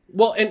here.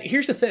 Well, and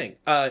here's the thing.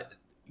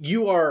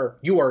 You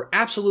are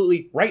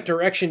absolutely right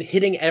direction,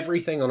 hitting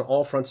everything on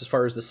all fronts as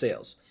far as the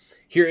sales.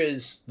 Here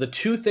is the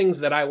two things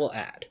that I will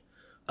add.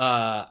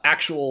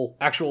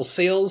 Actual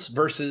sales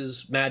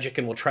versus Magic,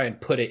 and we'll try and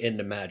put it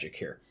into Magic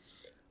here.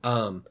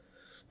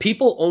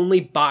 People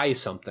only buy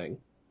something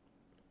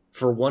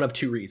for one of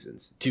two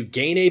reasons: to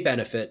gain a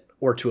benefit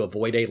or to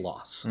avoid a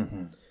loss.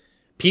 Mm-hmm.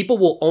 People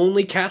will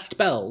only cast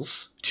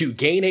spells to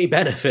gain a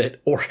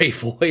benefit or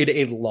avoid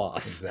a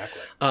loss.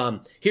 Exactly.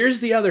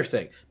 Here's the other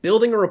thing.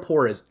 Building a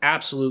rapport is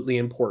absolutely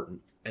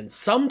important. And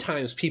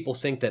sometimes people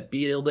think that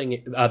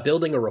building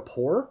a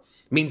rapport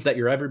means that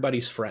you're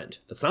everybody's friend.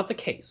 That's not the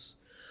case.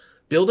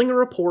 Building a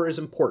rapport is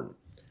important,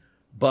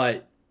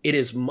 but it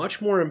is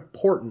much more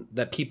important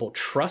that people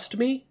trust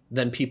me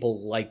than people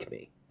like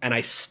me. And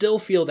I still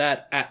feel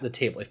that at the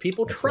table. If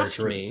people trust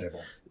me,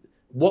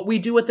 what we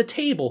do at the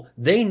table,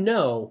 they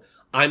know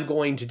I'm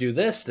going to do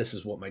this. This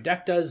is what my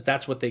deck does.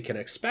 That's what they can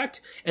expect.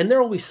 And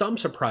there will be some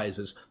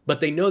surprises, but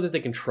they know that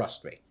they can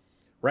trust me,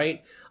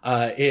 right?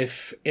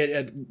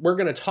 We're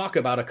going to talk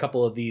about a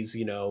couple of these,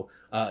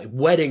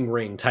 wedding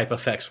ring type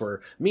effects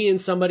where me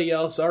and somebody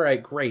else, all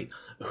right, great.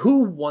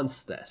 Who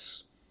wants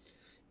this?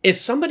 If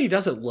somebody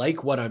doesn't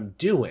like what I'm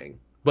doing,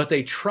 but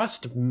they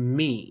trust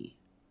me,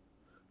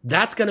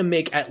 that's going to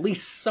make at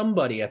least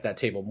somebody at that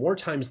table more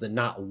times than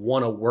not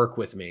want to work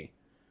with me.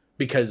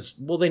 Because,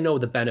 well, they know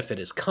the benefit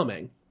is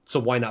coming, so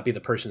why not be the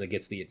person that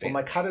gets the advantage?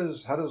 Well, Mike, how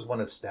does one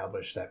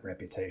establish that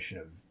reputation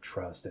of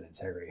trust and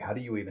integrity? How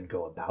do you even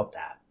go about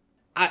that?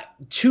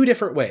 Two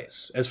different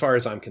ways, as far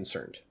as I'm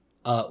concerned.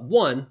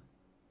 One,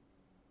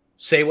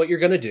 say what you're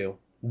going to do,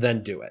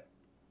 then do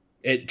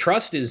it.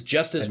 Trust is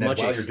just as much.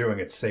 And while you're doing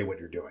it, say what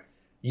you're doing.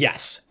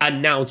 Yes,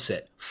 announce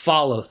it,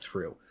 follow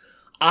through.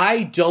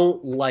 I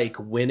don't like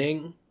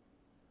winning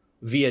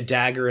via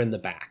dagger in the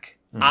back.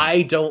 Mm-hmm.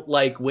 I don't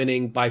like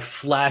winning by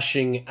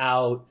flashing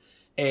out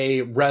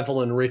a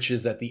revel in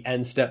riches at the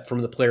end step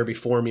from the player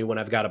before me when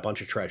I've got a bunch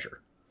of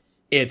treasure.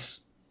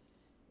 It's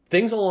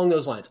things along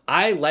those lines.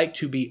 I like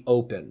to be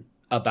open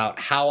about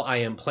how I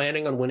am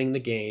planning on winning the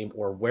game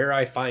or where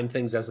I find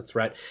things as a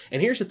threat.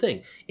 And here's the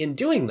thing. In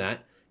doing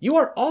that, you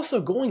are also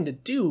going to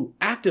do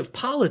active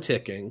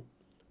politicking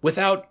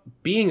without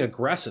being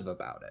aggressive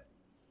about it.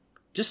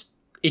 Just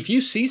if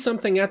you see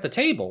something at the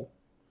table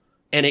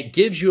and it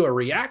gives you a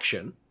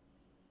reaction,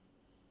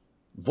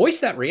 voice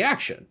that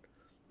reaction.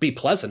 Be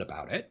pleasant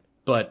about it.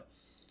 But,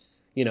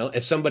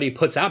 if somebody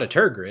puts out a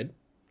Tergrid,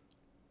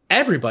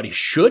 everybody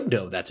should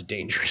know that's a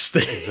dangerous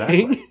thing.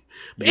 Exactly.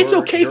 It's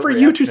okay for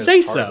you to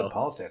say so. The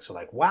politics are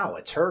like, wow,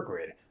 a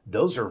Tergrid.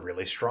 Those are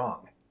really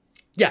strong.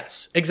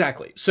 Yes,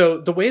 exactly. So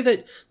the way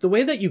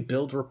that you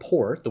build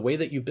rapport, the way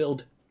that you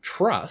build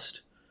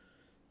trust,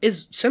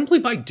 is simply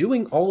by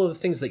doing all of the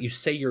things that you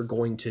say you're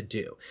going to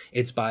do.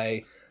 It's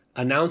by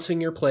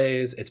announcing your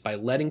plays. It's by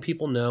letting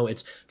people know.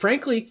 It's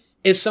frankly,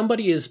 if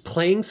somebody is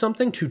playing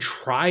something to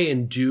try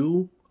and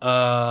do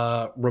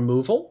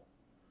removal,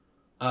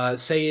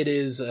 say it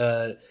is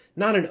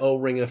not an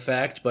O-ring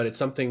effect, but it's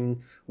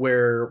something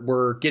where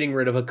we're getting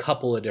rid of a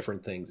couple of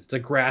different things. It's a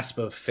grasp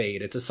of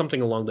fate. It's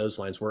something along those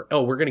lines where,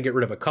 we're going to get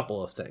rid of a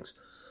couple of things.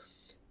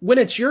 When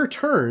it's your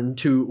turn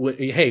to,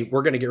 hey,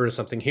 we're going to get rid of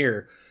something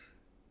here.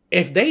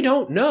 If they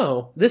don't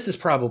know, this is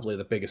probably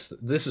the biggest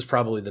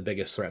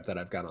threat that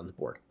I've got on the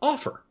board.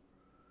 Offer.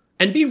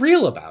 And be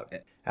real about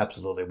it.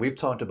 Absolutely. We've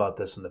talked about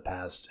this in the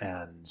past,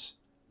 and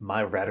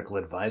my radical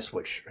advice,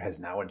 which has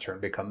now in turn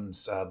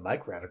becomes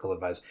Mike's radical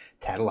advice,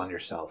 tattle on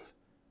yourself,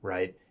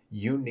 right?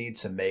 You need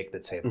to make the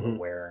table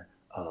aware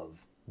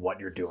of what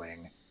you're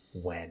doing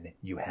when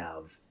you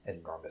have an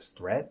enormous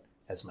threat.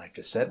 As Mike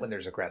just said, when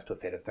there's a grasp of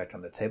fate effect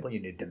on the table, you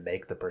need to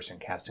make the person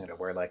casting it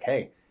aware, like,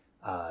 hey,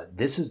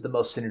 this is the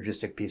most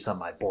synergistic piece on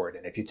my board,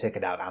 and if you take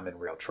it out, I'm in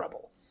real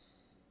trouble.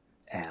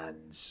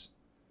 And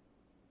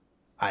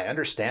I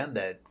understand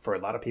that for a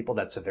lot of people,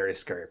 that's a very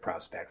scary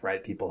prospect,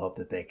 right? People hope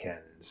that they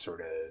can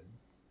sort of,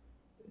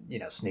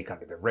 sneak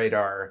under the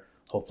radar.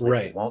 Hopefully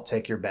they won't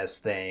take your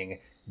best thing.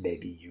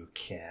 Maybe you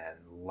can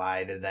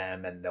lie to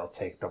them and they'll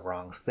take the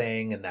wrong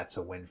thing, and that's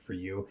a win for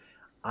you.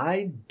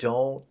 I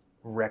don't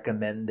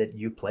recommend that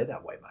you play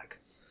that way, Mike.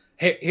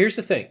 Hey, here's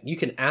the thing. You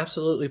can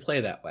absolutely play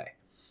that way.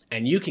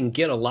 And you can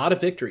get a lot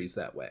of victories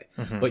that way.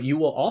 But you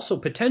will also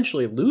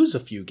potentially lose a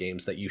few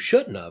games that you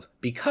shouldn't have,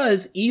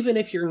 because even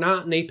if you're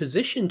not in a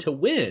position to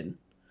win,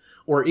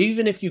 or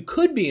even if you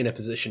could be in a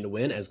position to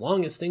win, as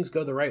long as things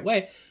go the right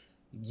way,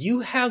 you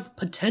have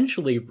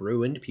potentially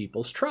ruined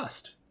people's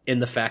trust in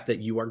the fact that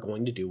you are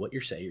going to do what you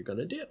say you're going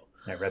to do.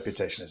 Yeah,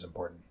 reputation is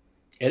important.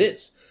 It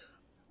is.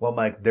 Well,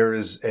 Mike, there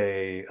is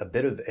a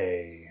bit of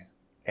a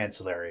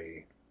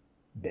ancillary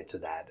bit to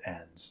that,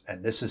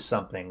 and this is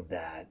something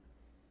that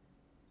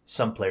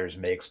some players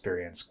may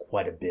experience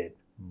quite a bit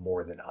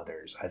more than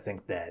others. I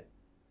think that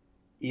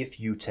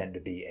if you tend to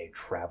be a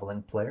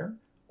traveling player,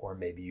 or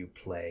maybe you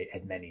play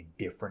at many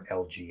different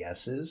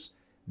LGSs,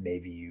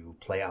 maybe you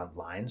play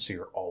online, so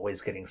you're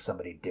always getting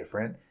somebody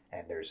different,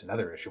 and there's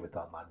another issue with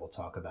online we'll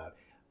talk about.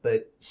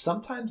 But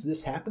sometimes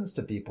this happens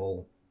to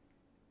people.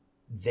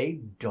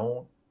 They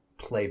don't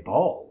play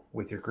ball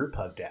with your group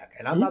hug deck.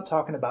 And I'm not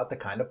talking about the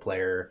kind of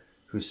player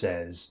who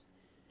says,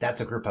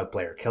 that's a group hug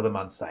player, kill them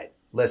on sight.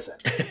 Listen,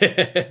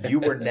 you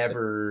were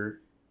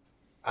never,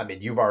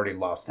 you've already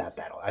lost that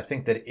battle. I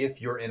think that if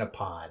you're in a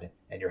pod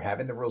and you're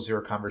having the Rule Zero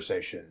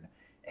conversation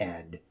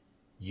and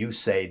you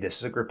say, this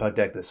is a group hug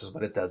deck, this is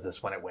what it does, this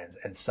is when it wins,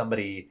 and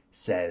somebody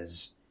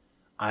says,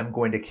 I'm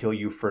going to kill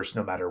you first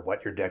no matter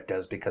what your deck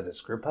does because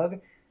it's group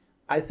hug,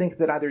 I think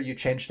that either you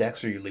change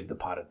decks or you leave the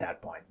pod at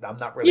that point. I'm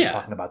not really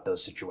talking about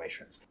those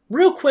situations.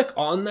 Real quick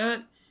on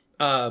that,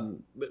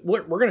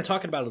 we're going to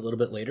talk about it a little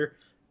bit later.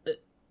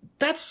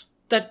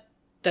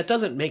 That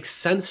doesn't make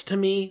sense to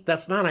me.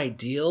 That's not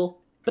ideal,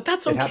 but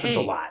that's okay. It happens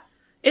a lot.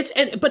 Here's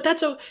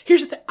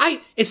the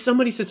thing. If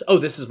somebody says, "Oh,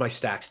 this is my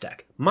stacks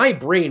deck," my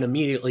brain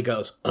immediately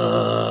goes,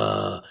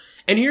 "Ugh."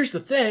 And here's the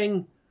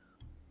thing: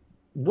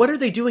 what are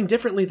they doing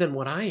differently than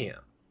what I am?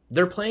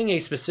 They're playing a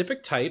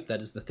specific type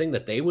that is the thing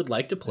that they would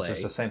like to play. It's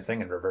just the same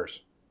thing in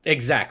reverse.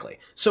 Exactly.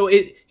 So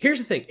here's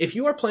the thing: if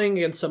you are playing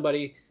against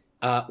somebody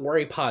or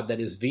a pod that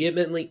is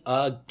vehemently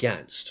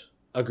against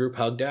a group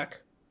hug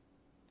deck,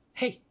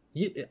 hey.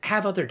 You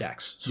have other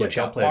decks. Switch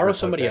out. Borrow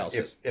somebody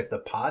else's. If the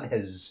pod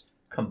has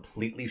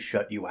completely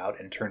shut you out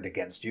and turned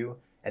against you,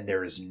 and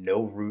there is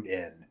no route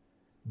in,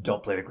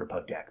 don't play the group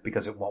hug deck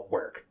because it won't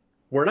work.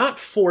 We're not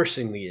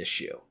forcing the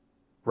issue.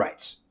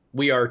 Right.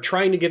 We are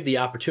trying to give the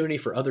opportunity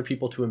for other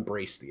people to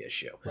embrace the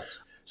issue. Right.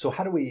 So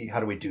how do we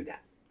do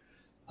that?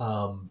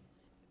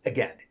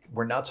 Again,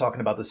 we're not talking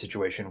about the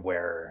situation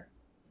where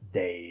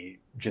they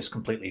just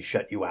completely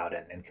shut you out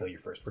and kill you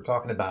first. We're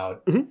talking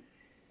about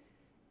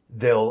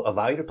they'll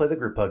allow you to play the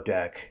group hug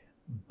deck,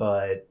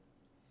 but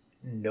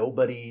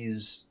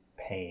nobody's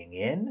paying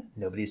in.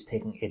 Nobody's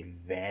taking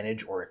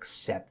advantage or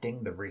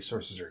accepting the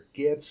resources or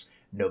gifts.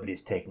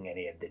 Nobody's taking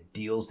any of the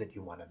deals that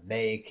you want to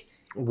make.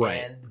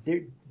 Right.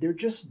 And they're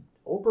just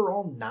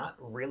overall not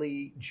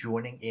really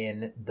joining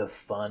in the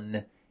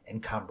fun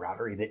and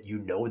camaraderie that you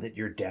know that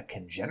your deck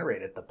can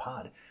generate at the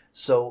pod.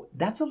 So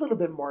that's a little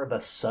bit more of a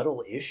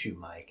subtle issue,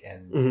 Mike.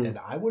 And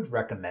I would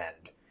recommend,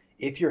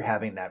 if you're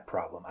having that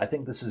problem, I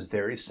think this is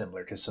very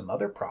similar to some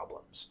other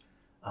problems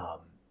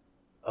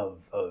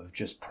of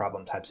just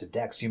problem types of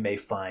decks. You may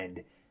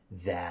find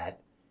that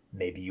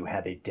maybe you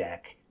have a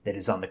deck that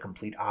is on the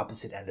complete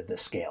opposite end of the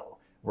scale,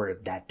 where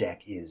that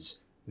deck is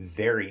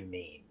very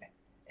mean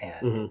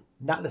and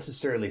not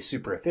necessarily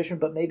super efficient,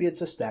 but maybe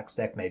it's a stacks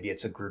deck, maybe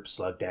it's a group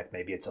slug deck,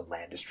 maybe it's a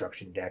land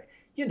destruction deck.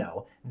 You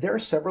know, there are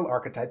several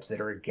archetypes that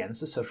are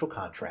against the social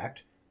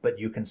contract, but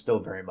you can still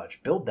very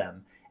much build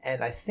them.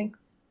 And I think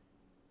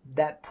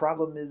that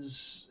problem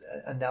is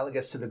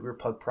analogous to the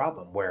group hug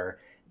problem, where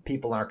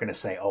people aren't going to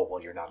say, oh,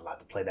 well, you're not allowed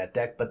to play that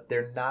deck, but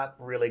they're not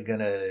really going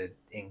to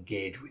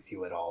engage with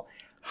you at all.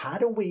 How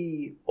do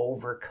we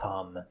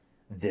overcome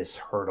this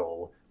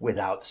hurdle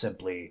without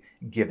simply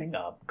giving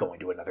up, going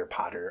to another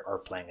pot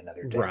or playing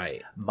another deck?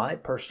 Right. My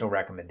personal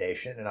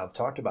recommendation, and I've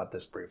talked about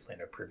this briefly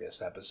in a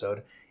previous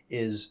episode,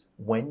 is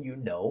when you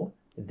know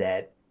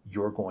that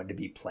you're going to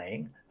be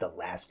playing the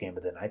last game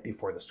of the night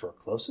before the store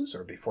closes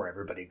or before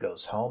everybody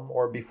goes home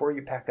or before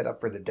you pack it up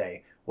for the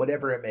day,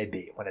 whatever it may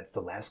be. When it's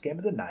the last game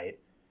of the night,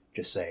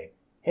 just say,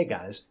 hey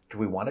guys, do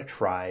we want to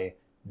try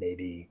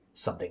maybe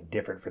something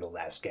different for the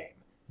last game?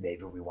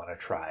 Maybe we want to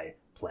try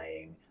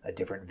playing a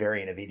different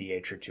variant of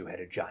EDH or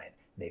Two-Headed Giant.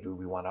 Maybe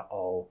we want to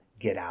all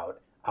get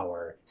out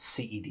our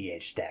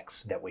CEDH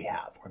decks that we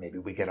have, or maybe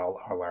we get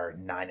all our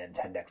 9 and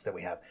 10 decks that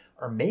we have,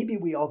 or maybe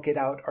we all get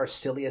out our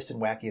silliest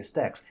and wackiest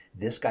decks.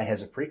 This guy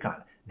has a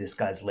precon. This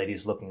guy's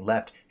Ladies Looking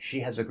Left. She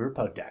has a group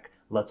hug deck.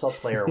 Let's all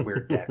play our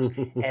weird decks.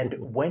 And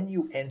when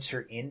you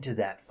enter into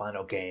that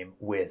final game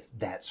with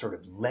that sort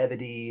of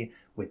levity,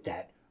 with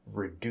that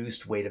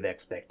reduced weight of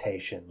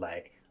expectation,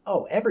 like,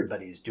 oh,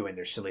 everybody's doing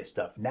their silly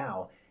stuff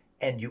now,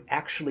 and you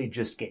actually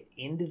just get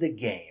into the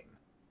game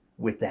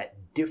with that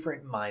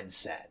different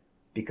mindset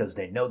because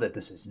they know that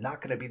this is not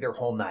going to be their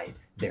whole night.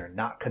 They're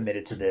not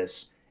committed to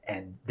this,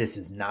 and this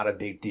is not a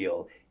big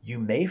deal. You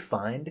may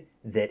find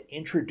that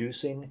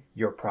introducing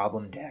your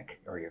problem deck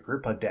or your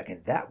group hug deck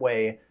in that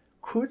way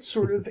could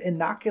sort of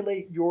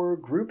inoculate your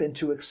group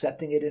into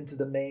accepting it into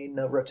the main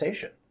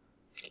rotation.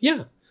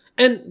 Yeah.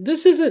 And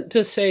this isn't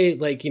to say,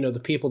 like,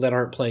 the people that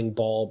aren't playing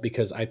ball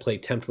because I play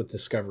Tempt with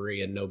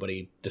Discovery and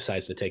nobody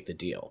decides to take the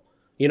deal.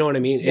 You know what I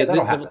mean? Yeah,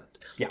 that'll happen.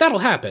 Yeah. That'll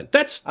happen.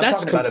 That's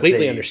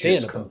completely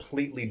understandable. Just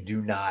completely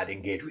do not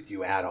engage with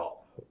you at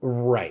all.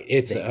 Right.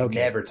 They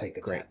never take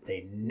the Tempt.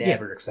 They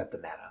never accept the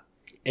mana.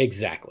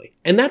 Exactly.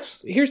 And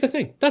here's the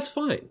thing. That's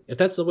fine. If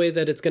that's the way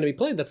that it's going to be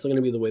played, that's going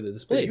to be the way that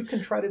it's played. But you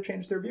can try to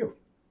change their view.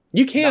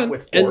 You can. Not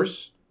with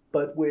force,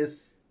 but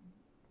with,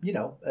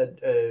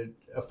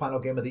 a final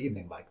game of the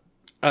evening, Mike.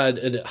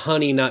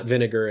 Honey, not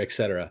vinegar,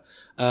 etc.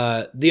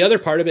 The other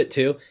part of it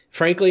too,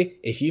 frankly,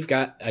 if you've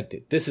got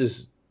this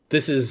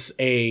is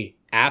a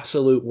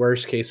absolute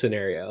worst case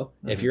scenario.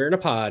 Mm-hmm. If you're in a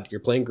pod, you're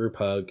playing group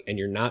hug, and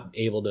you're not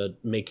able to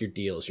make your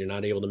deals, you're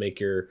not able to make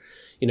your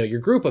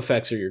group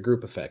effects or your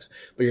group effects,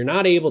 but you're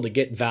not able to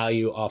get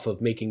value off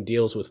of making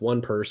deals with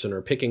one person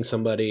or picking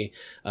somebody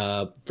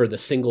for the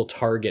single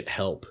target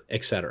help,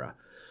 etc.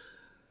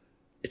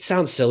 It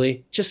sounds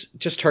silly.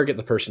 Just target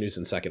the person who's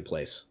in second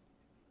place.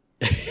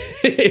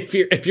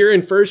 If you're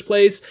in first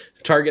place,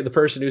 target the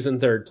person who's in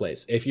third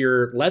place. If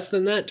you're less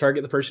than that,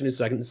 target the person who's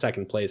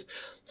second place.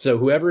 So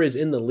whoever is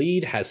in the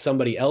lead has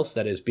somebody else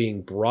that is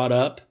being brought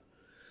up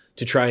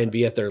to try and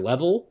be at their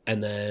level,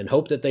 and then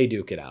hope that they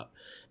duke it out.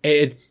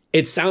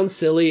 It sounds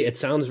silly. It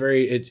sounds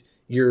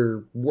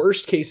your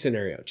worst case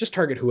scenario. Just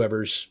target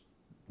whoever's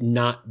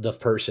not the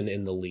person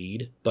in the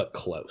lead, but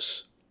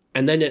close.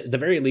 And then at the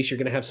very least, you're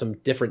going to have some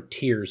different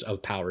tiers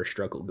of power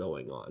struggle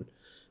going on,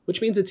 which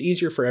means it's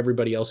easier for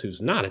everybody else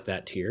who's not at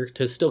that tier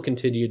to still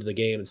continue to the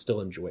game and still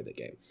enjoy the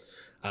game.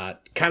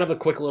 Kind of a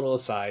quick little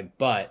aside,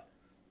 but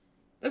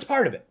that's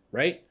part of it,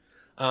 right?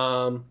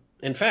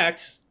 In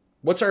fact,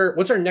 what's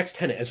our next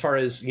tenet as far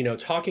as,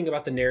 talking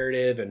about the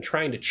narrative and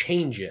trying to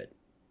change it?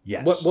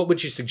 Yes. What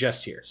would you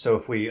suggest here? So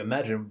if we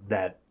imagine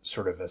that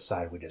sort of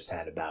aside we just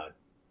had about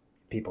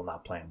people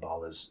not playing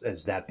ball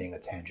as that being a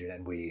tangent,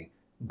 and we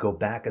go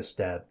back a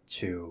step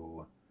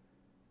to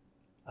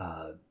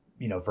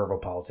verbal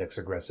politics,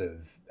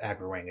 aggressive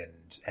aggroing,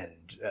 and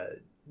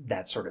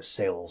that sort of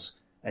sales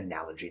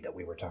analogy that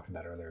we were talking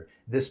about earlier.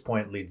 This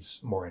point leads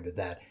more into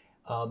that.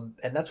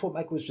 And that's what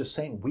Mike was just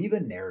saying. Weave a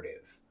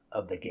narrative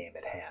of the game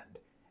at hand.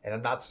 And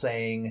I'm not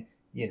saying,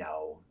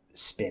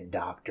 spin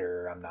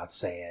doctor. I'm not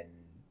saying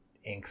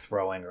ink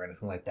throwing or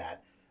anything like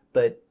that.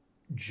 But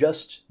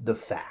just the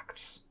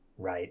facts,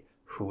 right?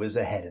 Who is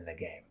ahead in the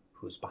game?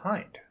 Who's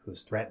behind?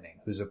 Who's threatening?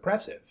 Who's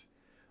oppressive?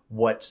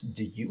 What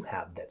do you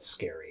have that's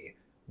scary?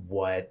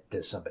 What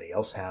does somebody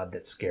else have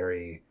that's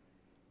scary?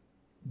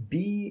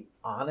 Be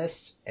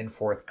honest and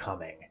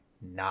forthcoming,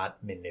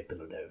 not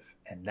manipulative.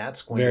 And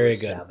that's going to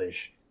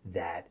establish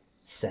that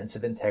sense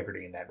of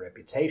integrity and that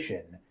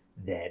reputation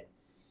that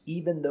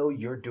even though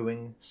you're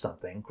doing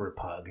something, group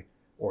hug,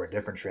 or a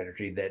different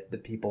strategy that the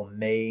people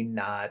may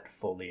not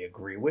fully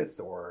agree with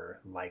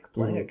or like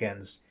playing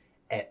against,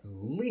 at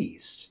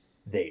least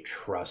they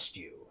trust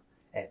you.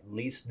 At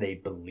least they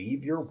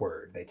believe your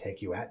word. They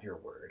take you at your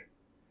word.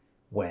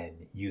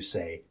 When you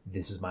say,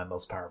 this is my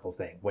most powerful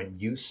thing. When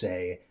you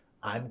say,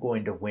 I'm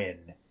going to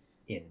win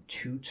in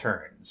 2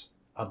 turns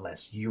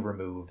unless you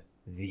remove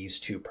these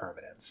 2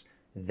 permanents.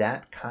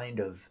 That kind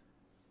of,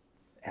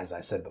 as I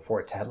said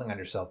before, tattling on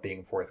yourself,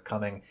 being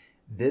forthcoming,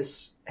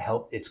 it's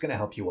going to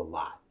help you a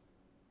lot.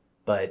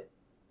 But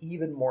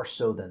even more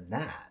so than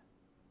that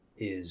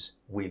is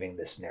weaving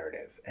this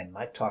narrative. And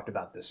Mike talked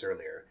about this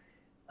earlier.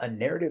 A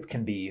narrative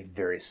can be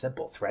very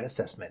simple. Threat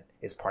assessment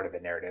is part of a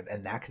narrative,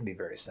 and that can be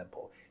very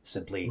simple.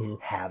 Simply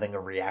having a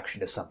reaction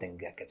to something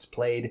that gets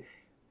played,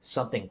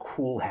 something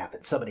cool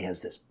happens. Somebody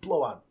has this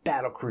blowout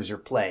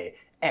battlecruiser play.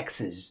 X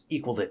is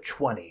equal to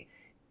 20.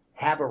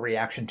 Have a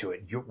reaction to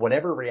it.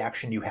 Whatever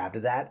reaction you have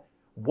to that,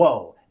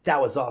 whoa, that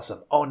was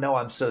awesome. Oh no,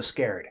 I'm so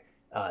scared.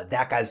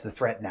 That guy's the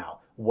threat now.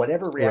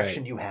 Whatever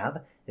reaction you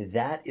have,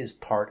 that is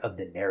part of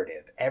the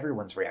narrative.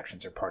 Everyone's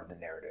reactions are part of the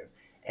narrative.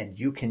 And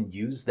you can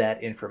use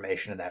that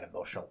information and that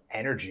emotional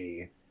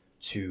energy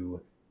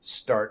to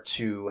start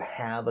to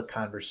have a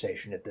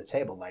conversation at the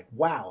table. Like,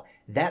 wow,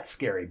 that's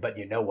scary. But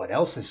you know what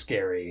else is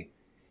scary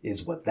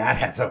is what that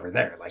has over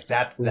there. Like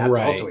that's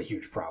also a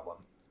huge problem.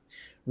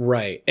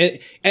 Right. And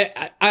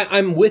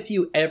I'm with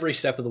you every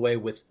step of the way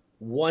with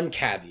one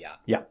caveat.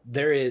 Yeah.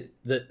 There is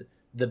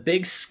the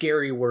big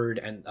scary word,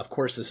 and of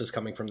course this is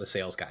coming from the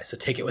sales guy, so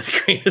take it with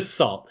a grain of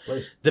salt.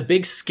 Right. The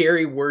big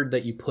scary word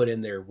that you put in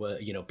there was,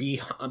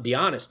 be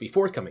honest, be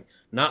forthcoming,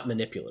 not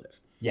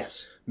manipulative.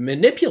 Yes.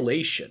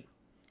 Manipulation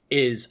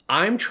is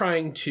I'm not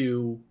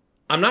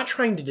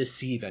trying to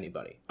deceive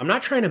anybody. I'm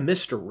not trying to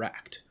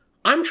misdirect.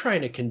 I'm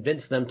trying to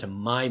convince them to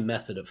my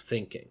method of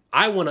thinking.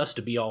 I want us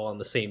to be all on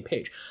the same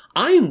page.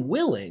 I am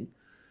willing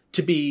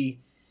to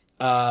be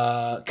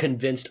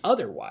convinced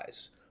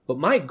otherwise. But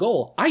my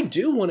goal, I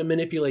do want to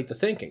manipulate the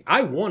thinking.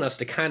 I want us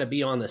to kind of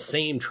be on the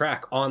same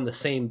track, on the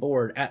same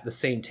board, at the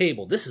same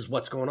table. This is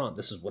what's going on.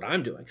 This is what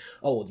I'm doing.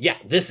 Oh, yeah,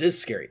 this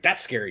is scary.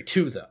 That's scary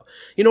too, though.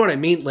 You know what I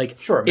mean? Like,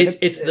 sure,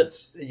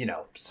 it's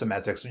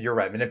semantics. You're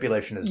right.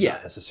 Manipulation is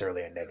not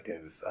necessarily a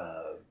negative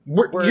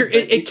word.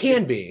 It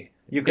can be.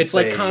 It's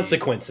say, like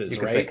consequences,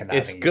 right?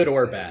 It's good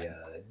or bad.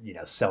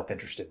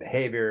 Self-interested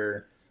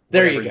behavior.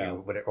 There you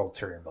go.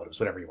 Ulterior motives,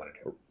 whatever you want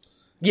to do.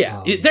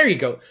 Yeah, there you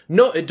go.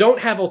 No, don't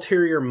have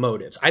ulterior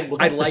motives. I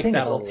like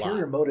that a lot.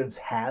 Ulterior motives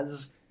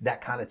has that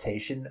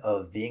connotation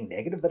of being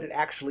negative, but it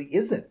actually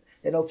isn't.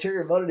 An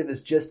ulterior motive is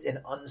just an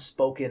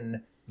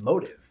unspoken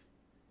motive.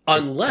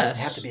 It doesn't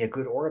have to be a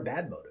good or a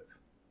bad motive.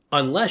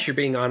 Unless you're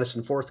being honest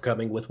and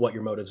forthcoming with what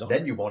your motives are.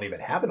 Then you won't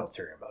even have an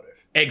ulterior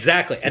motive.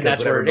 Exactly, and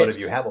that's where it is. Whatever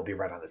motive you have will be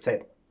right on the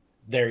table.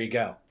 There you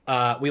go.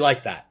 We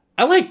like that.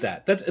 I like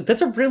that.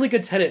 That's a really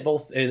good tenet,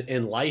 both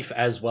in life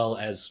as well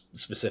as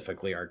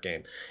specifically our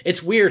game.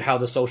 It's weird how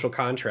the social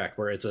contract,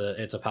 where it's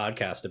a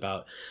podcast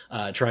about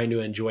trying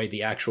to enjoy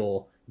the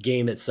actual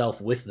game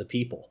itself with the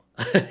people,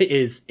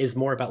 is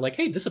more about like,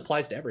 hey, this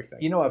applies to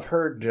everything. I've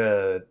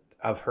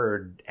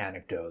heard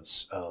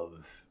anecdotes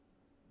of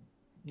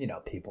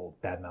people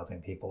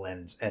bad-mouthing people,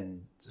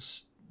 and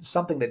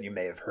something that you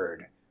may have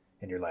heard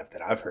in your life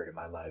that I've heard in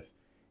my life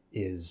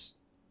is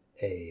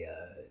a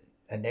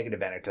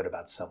negative anecdote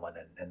about someone,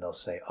 and they'll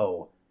say,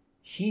 oh,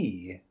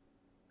 he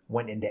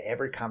went into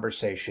every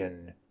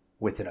conversation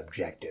with an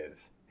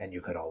objective, and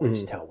you could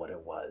always tell what it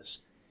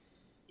was.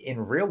 In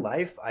real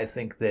life, I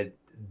think that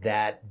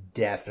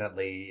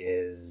definitely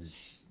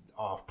is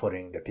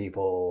off-putting to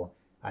people.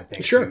 I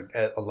think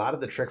a lot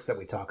of the tricks that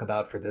we talk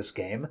about for this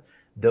game,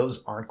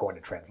 those aren't going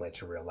to translate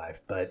to real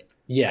life. But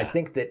I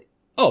think that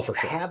for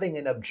sure, having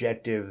an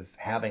objective,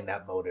 having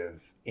that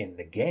motive in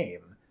the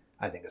game,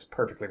 I think is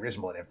perfectly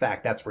reasonable. And in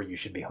fact, that's where you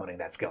should be honing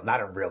that skill,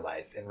 not in real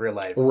life. In real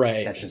life,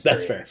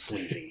 that's fair.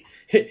 Sleazy.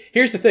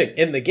 Here's the thing.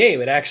 In the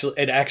game, it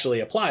actually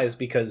applies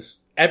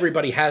because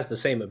everybody has the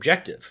same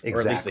objective. Exactly.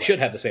 Or at least they should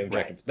have the same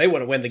objective. Right. They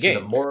want to win the game.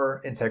 So the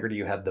more integrity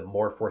you have, the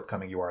more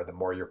forthcoming you are, the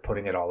more you're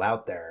putting it all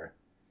out there,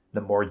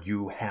 the more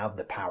you have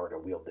the power to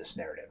wield this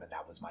narrative. And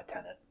that was my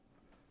tenet.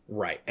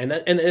 Right. And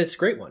it's a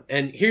great one.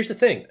 And here's the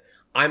thing.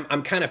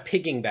 I'm kind of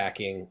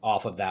piggybacking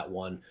off of that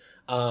one.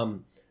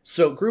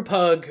 So group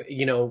hug,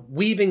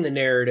 weaving the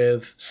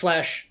narrative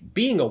 /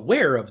 being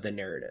aware of the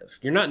narrative.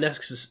 You're not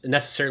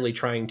necessarily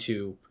trying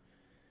to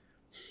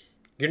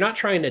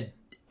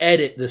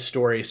edit the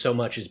story so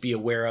much as be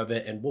aware of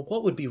it. And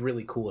what would be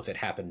really cool if it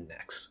happened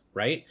next,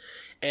 right?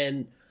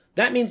 And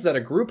that means that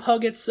a group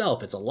hug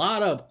itself, it's a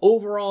lot of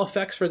overall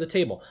effects for the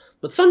table.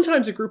 But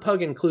sometimes a group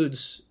hug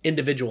includes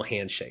individual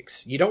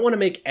handshakes. You don't want to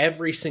make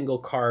every single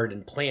card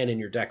and plan in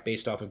your deck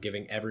based off of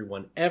giving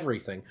everyone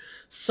everything.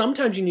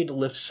 Sometimes you need to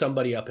lift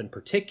somebody up in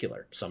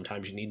particular.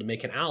 Sometimes you need to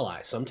make an ally.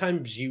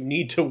 Sometimes you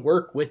need to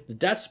work with the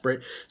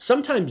desperate.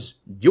 Sometimes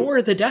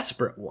you're the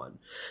desperate one.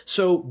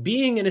 So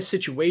being in a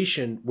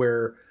situation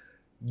where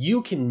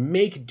you can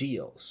make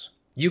deals,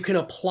 you can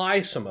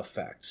apply some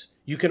effects,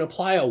 you can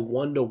apply a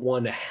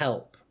one-to-one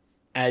help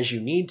as you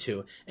need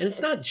to. And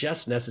it's not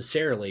just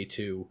necessarily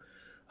to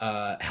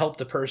help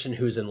the person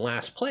who's in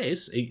last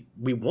place.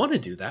 We want to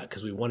do that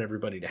because we want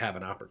everybody to have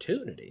an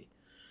opportunity.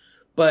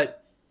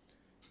 But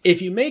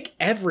if you make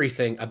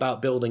everything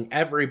about building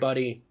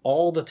everybody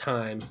all the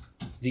time,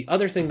 the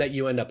other thing that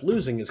you end up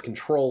losing is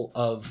control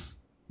of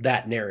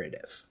that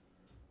narrative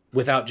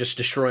without just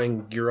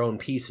destroying your own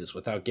pieces,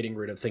 without getting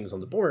rid of things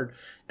on the board.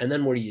 And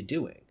then what are you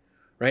doing?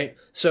 Right?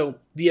 So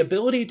the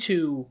ability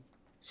to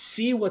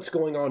see what's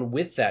going on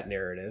with that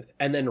narrative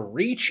and then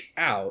reach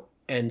out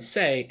and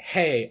say,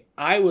 hey,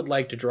 I would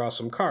like to draw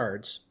some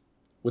cards.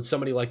 Would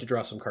somebody like to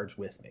draw some cards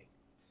with me?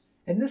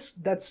 And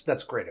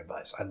that's great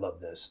advice. I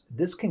love this.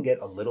 This can get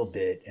a little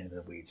bit into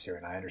the weeds here.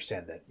 And I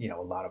understand that, a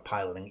lot of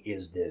piloting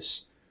is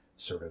this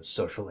sort of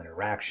social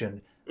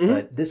interaction.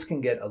 But this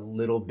can get a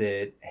little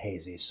bit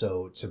hazy.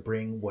 So to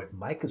bring what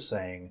Mike is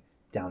saying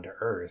down to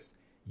earth,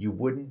 you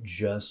wouldn't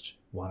just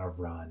want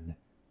to run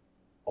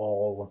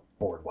all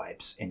board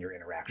wipes in your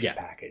interaction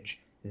package.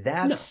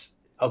 That's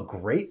a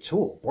great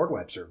tool. Board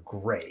wipes are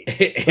great.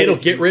 It'll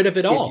get rid of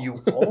it all. If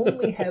you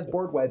only have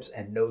board wipes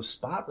and no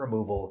spot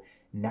removal,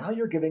 now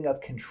you're giving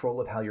up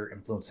control of how you're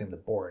influencing the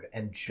board.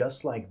 And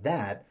just like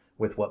that,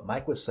 with what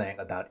Mike was saying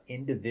about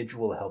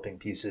individual helping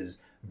pieces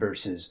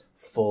versus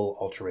full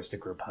altruistic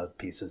group hug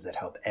pieces that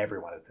help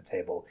everyone at the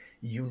table,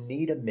 you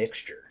need a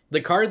mixture.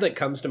 The card that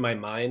comes to my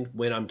mind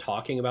when I'm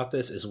talking about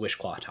this is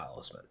Wishclaw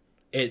Talisman.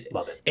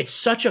 Love it. It's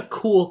such a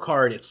cool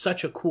card. It's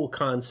such a cool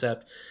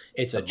concept.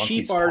 It's a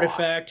cheap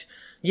artifact.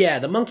 Yeah,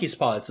 the monkey's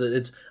paw.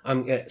 It's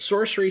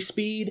sorcery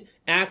speed,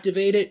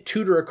 activate it,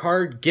 tutor a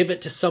card, give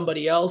it to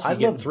somebody else. You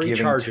get 3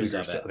 charges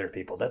of it to other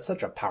people. That's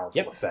such a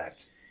powerful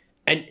effect.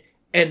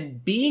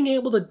 And being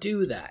able to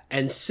do that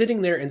and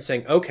sitting there and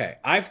saying, okay,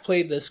 I've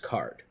played this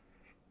card.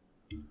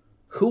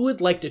 Who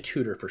would like to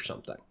tutor for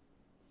something?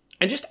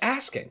 And just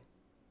asking.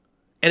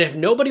 And if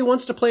nobody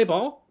wants to play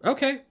ball,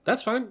 okay,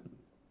 that's fine.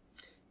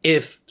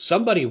 If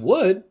somebody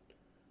would,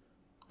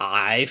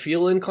 I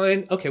feel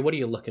inclined, okay, what are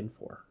you looking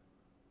for?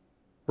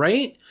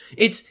 Right?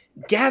 It's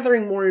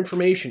gathering more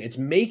information. It's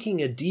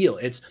making a deal.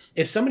 It's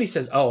if somebody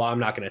says, oh, I'm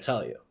not going to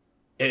tell you.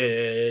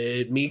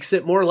 It makes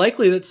it more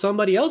likely that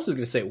somebody else is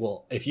going to say,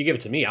 well, if you give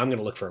it to me, I'm going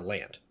to look for a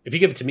land. If you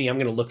give it to me, I'm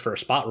going to look for a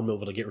spot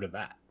removal to get rid of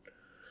that.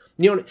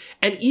 You know,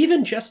 and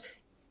even just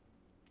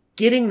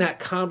getting that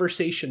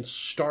conversation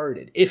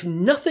started, if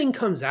nothing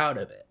comes out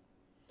of it,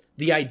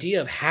 the idea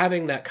of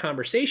having that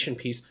conversation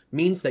piece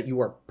means that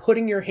you are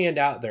putting your hand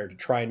out there to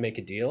try and make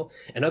a deal,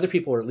 and other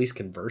people are at least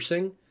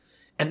conversing,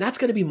 and that's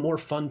going to be more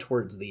fun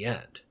towards the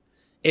end.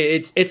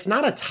 It's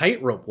not a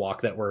tightrope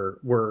walk that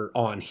we're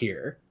on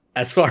here,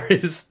 as far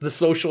as the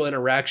social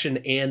interaction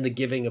and the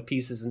giving of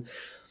pieces. And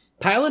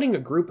piloting a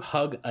group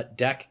hug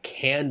deck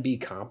can be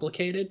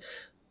complicated,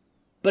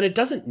 but it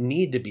doesn't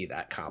need to be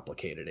that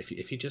complicated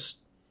if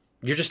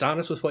you're just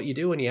honest with what you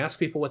do and you ask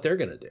people what they're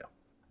going to do.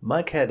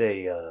 Mike had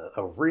a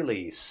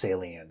really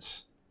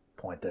salient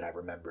point that I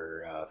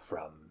remember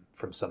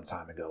from some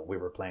time ago. We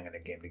were playing in a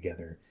game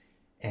together,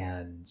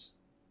 and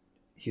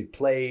he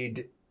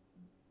played,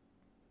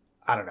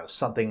 I don't know,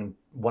 something.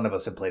 One of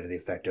us had played to the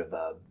effect of,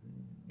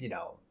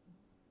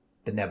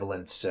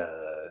 benevolence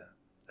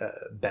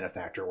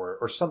benefactor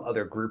or some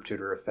other group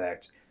tutor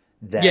effect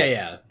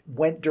that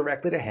went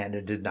directly to hand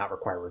and did not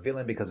require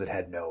revealing because it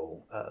had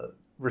no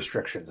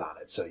restrictions on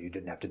it, so you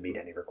didn't have to meet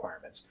any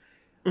requirements.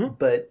 Mm-hmm.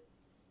 But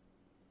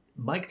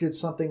Mike did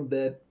something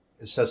that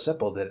is so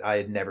simple that I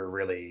had never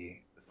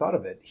really thought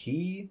of it.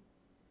 He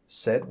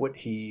said what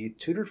he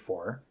tutored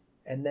for,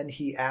 and then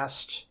he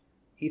asked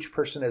each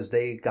person as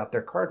they got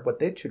their card what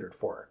they tutored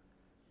for.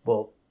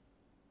 Well,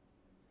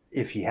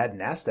 if he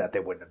hadn't asked that,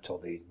 they wouldn't have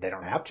told you. They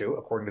don't have to.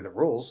 According to the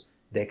rules,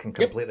 they can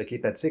completely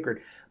keep that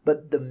secret.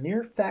 But the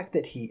mere fact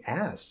that he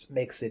asked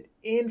makes it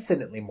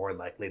infinitely more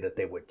likely that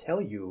they would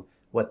tell you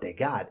what they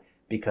got,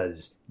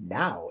 because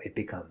now it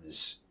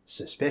becomes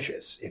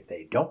suspicious if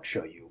they don't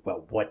show you,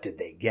 well, what did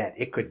they get?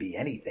 It could be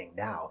anything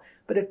now.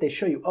 But if they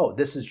show you, oh,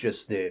 this is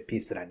just the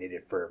piece that I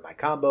needed for my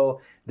combo,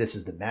 this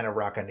is the mana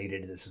rock I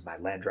needed, this is my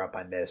land drop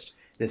I missed,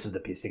 this is the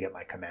piece to get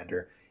my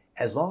commander.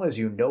 As long as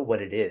you know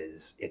what it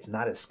is, it's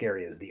not as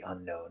scary as the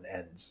unknown.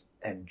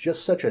 And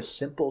just such a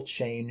simple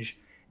change,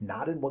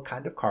 not in what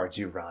kind of cards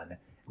you run,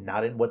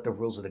 not in what the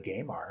rules of the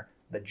game are,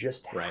 but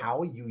just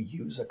how you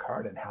use a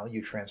card and how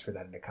you transfer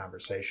that into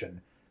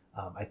conversation,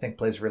 I think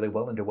plays really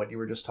well into what you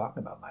were just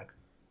talking about, Mike.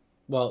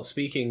 Well,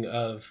 speaking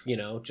of,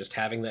 just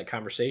having that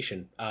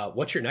conversation,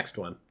 what's your next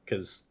one?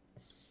 Because,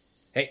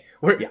 hey,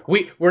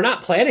 we're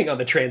not planning on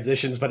the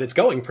transitions, but it's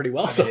going pretty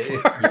well so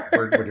far.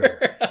 We're doing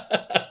it.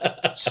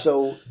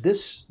 So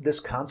this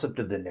concept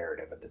of the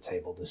narrative at the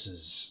table, this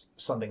is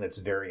something that's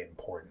very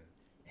important,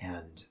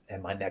 and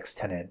my next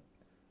tenet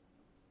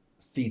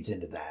feeds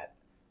into that.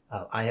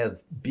 I have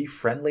be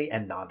friendly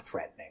and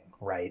non-threatening,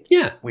 right?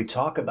 Yeah. We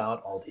talk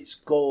about all these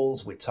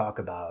goals. We talk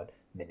about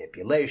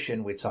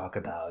manipulation. We talk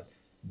about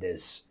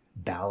this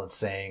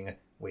balancing.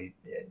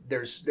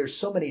 There's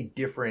so many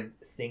different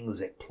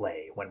things at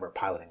play when we're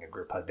piloting a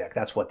group hug deck.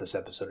 That's what this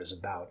episode is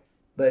about.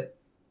 But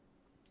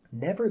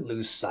never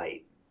lose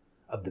sight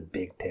of the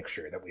big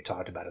picture that we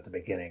talked about at the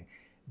beginning.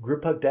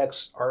 Group hug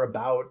decks are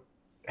about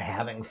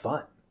having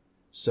fun.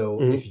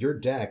 So if your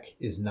deck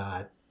is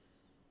not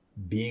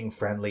being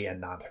friendly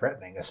and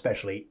non-threatening,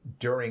 especially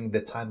during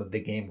the time of the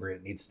game where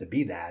it needs to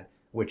be that,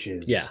 which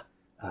is,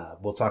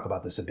 we'll talk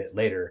about this a bit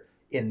later,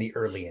 in the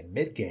early and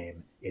mid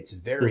game, it's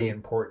very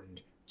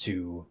important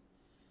to,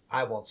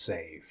 I won't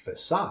say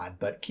facade,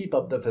 but keep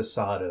up the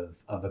facade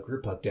of a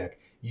group hug deck.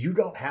 You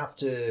don't have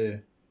to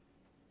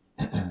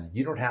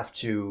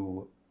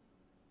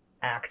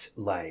act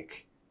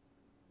like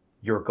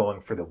you're going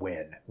for the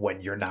win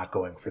when you're not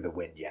going for the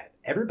win yet.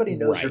 Everybody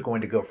knows you're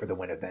going to go for the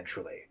win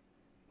eventually,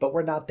 but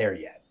we're not there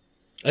yet.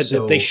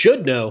 So, they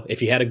should know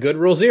if you had a good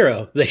roll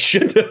zero. They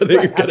should know that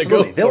you're going to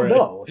go for it. They'll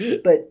know,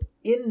 but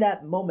in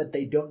that moment,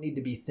 they don't need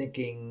to be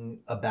thinking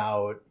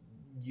about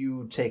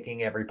you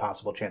taking every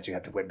possible chance you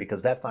have to win,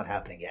 because that's not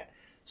happening yet.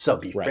 So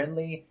be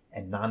friendly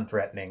and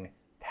non-threatening,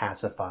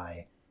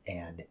 pacify,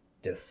 and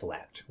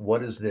deflect.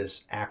 What does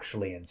this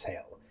actually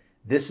entail?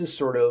 This is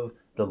sort of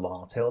the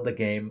long tail of the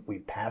game.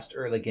 We've passed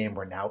early game.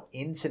 We're now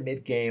into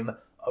mid-game,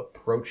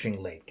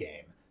 approaching late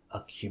game.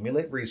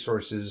 Accumulate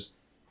resources,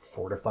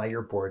 fortify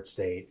your board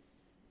state,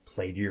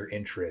 play to your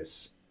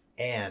interests,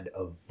 and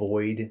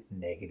avoid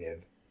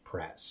negative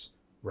press,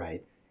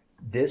 right?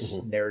 This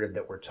narrative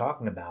that we're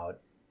talking about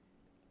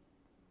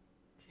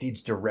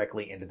feeds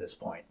directly into this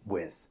point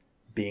with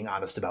being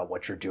honest about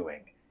what you're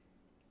doing.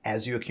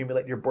 As you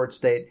accumulate your board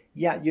state,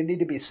 yeah, you need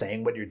to be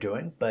saying what you're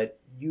doing, but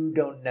you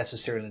don't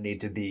necessarily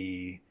need to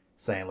be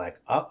saying like,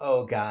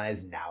 uh-oh,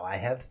 guys, now I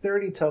have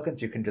 30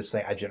 tokens. You can just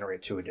say, I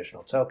generate 2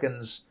 additional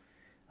tokens,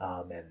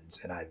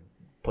 and I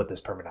put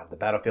this permanent on the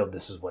battlefield.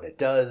 This is what it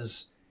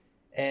does.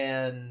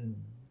 And,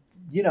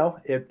 you know,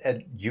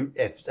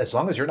 if as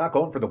long as you're not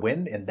going for the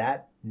win in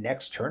that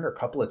next turn or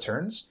couple of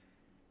turns,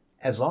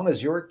 as long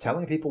as you're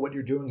telling people what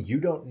you're doing, you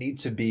don't need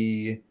to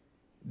be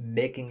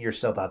making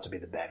yourself out to be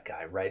the bad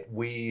guy, right?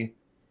 We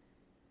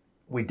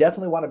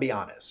definitely want to be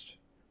honest.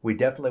 We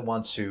definitely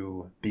want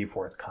to be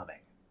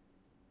forthcoming.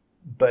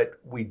 But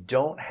we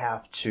don't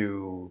have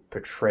to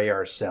portray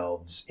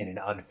ourselves in an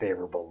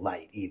unfavorable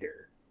light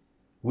either.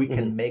 We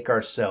can make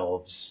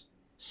ourselves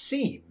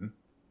seem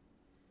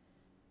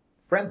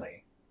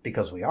friendly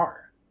because we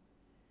are.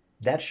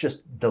 That's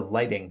just the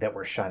lighting that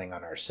we're shining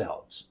on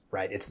ourselves,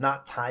 right? It's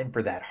not time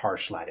for that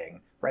harsh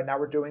lighting. Right now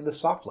we're doing the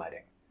soft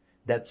lighting.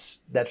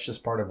 That's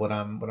just part of what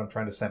I'm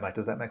trying to say, Mike.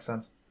 Does that make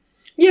sense?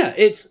 Yeah,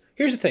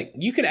 here's the thing.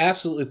 You could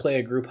absolutely play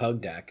a group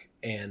hug deck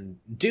and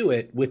do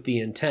it with the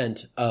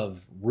intent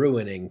of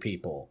ruining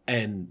people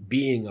and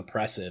being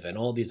oppressive and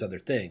all these other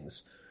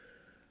things.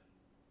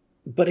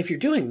 But if you're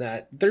doing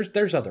that,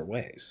 there's other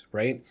ways,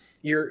 right?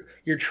 You're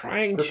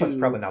trying group to. Hug's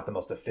probably not the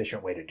most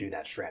efficient way to do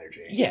that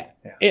strategy. Yeah.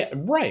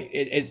 Right.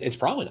 It's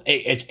probably not.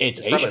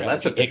 It's probably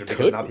less efficient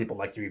because now people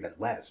like you even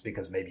less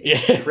because maybe you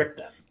trick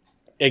them.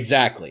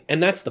 Exactly,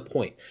 and that's the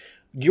point.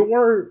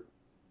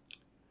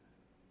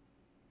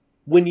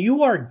 When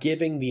you are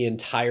giving the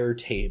entire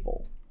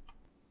table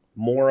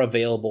more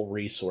available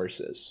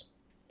resources,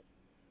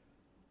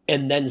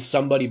 and then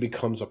somebody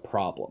becomes a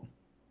problem,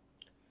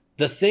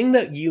 the thing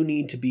that you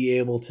need to be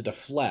able to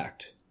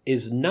deflect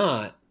is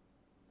not,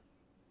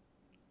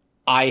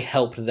 I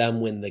helped them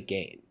win the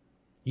game.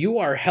 You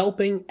are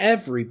helping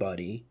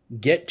everybody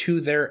get to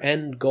their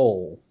end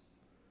goal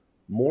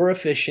more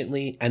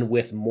efficiently and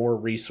with more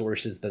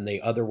resources than they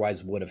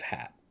otherwise would have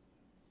had.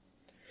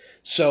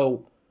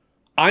 So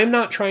I'm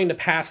not trying to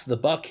pass the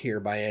buck here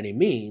by any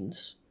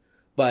means,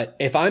 but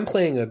if I'm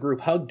playing a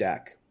group hug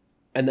deck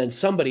and then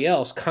somebody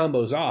else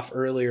combos off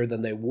earlier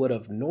than they would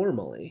have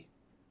normally,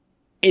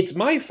 it's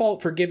my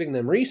fault for giving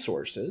them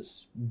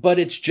resources, but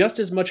it's just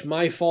as much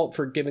my fault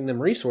for giving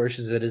them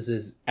resources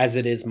as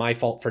it is my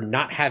fault for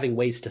not having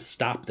ways to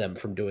stop them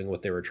from doing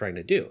what they were trying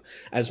to do,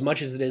 as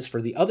much as it is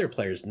for the other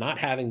players not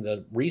having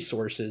the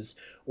resources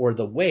or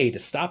the way to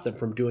stop them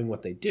from doing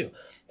what they do.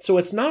 So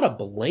it's not a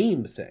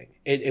blame thing.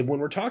 When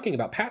we're talking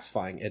about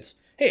pacifying, it's,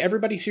 hey,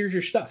 everybody, here's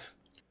your stuff.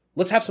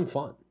 Let's have some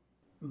fun.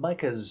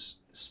 Mike has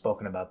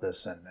spoken about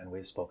this, and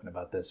we've spoken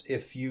about this.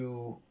 If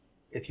you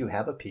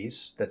have a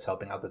piece that's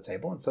helping out the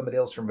table and somebody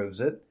else removes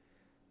it,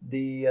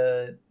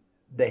 the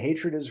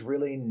hatred is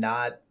really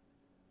not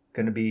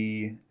going to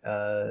be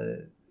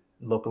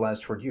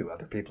localized toward you.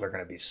 Other people are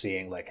going to be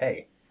seeing like,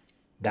 hey,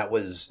 that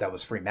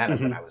was free mana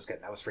that I was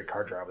getting. That was free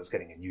card draw I was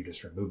getting, and you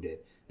just removed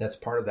it. That's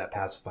part of that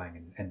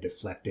pacifying and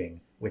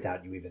deflecting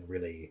without you even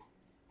really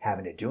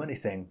having to do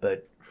anything.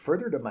 But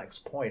further to Mike's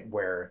point,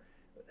 where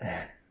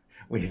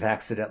we've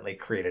accidentally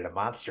created a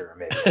monster, or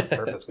maybe on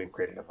purpose we've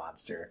created a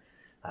monster.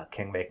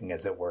 King-making,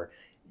 as it were,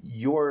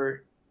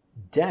 your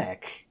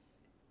deck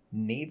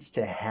needs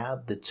to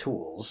have the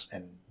tools,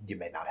 and you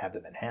may not have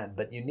them in hand,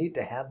 but you need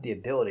to have the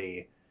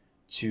ability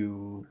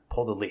to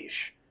pull the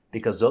leash,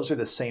 because those are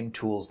the same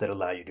tools that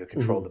allow you to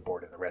control the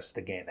board in the rest of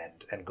the game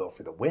and go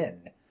for the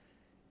win.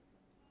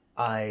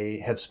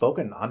 I have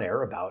spoken on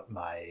air about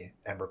my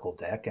Emrakul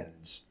deck,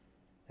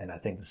 and I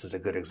think this is a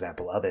good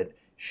example of it.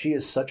 She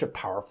is such a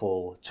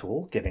powerful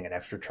tool, giving an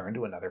extra turn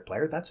to another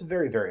player. That's a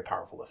very, very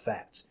powerful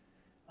effect.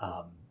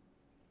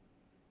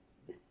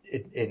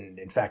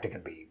 In fact, it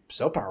can be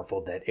so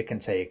powerful that it can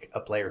take a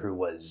player who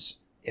was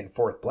in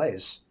fourth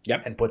place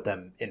and put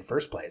them in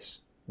first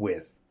place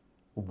with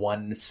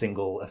one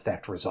single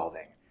effect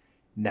resolving.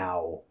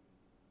 Now,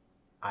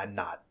 I'm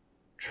not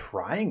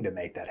trying to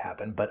make that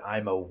happen, but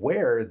I'm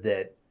aware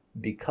that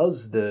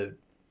because the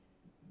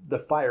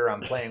fire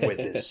I'm playing with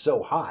is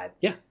so hot,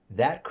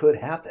 that could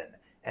happen.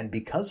 And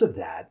because of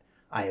that,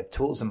 I have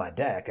tools in my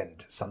deck,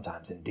 and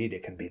sometimes indeed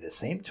it can be the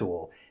same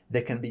tool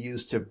that can be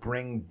used to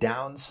bring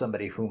down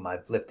somebody whom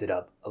I've lifted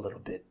up a little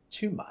bit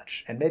too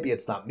much. And maybe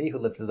it's not me who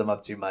lifted them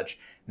up too much.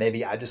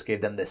 Maybe I just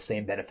gave them the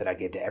same benefit I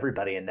gave to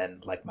everybody, and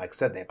then, like Mike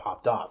said, they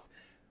popped off.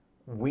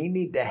 We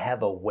need to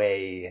have a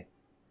way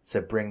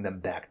to bring them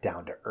back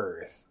down to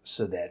earth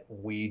so that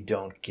we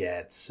don't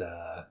get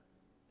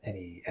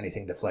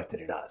anything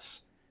deflected at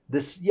us.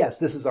 This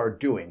is our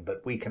doing,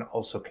 but we can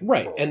also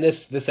control. Right, and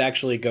this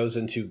actually goes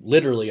into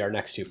literally our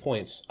next 2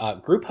 points.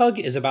 Group hug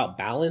is about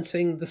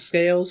balancing the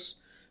scales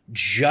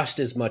just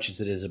as much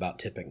as it is about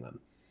tipping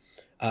them.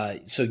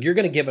 So you're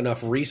going to give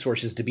enough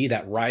resources to be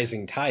that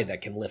rising tide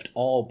that can lift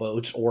all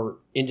boats or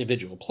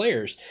individual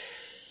players.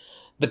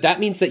 But that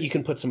means that you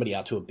can put somebody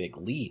out to a big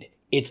lead.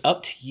 It's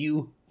up to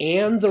you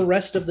and the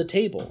rest of the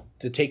table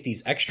to take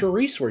these extra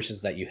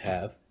resources that you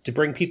have to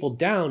bring people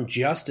down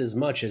just as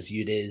much as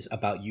it is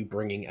about you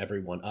bringing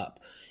everyone up.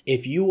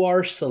 If you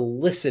are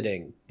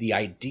soliciting the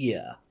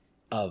idea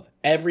of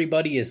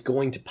everybody is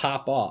going to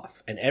pop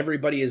off and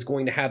everybody is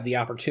going to have the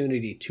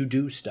opportunity to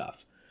do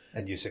stuff,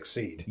 and you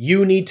succeed,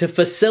 you need to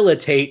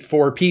facilitate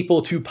for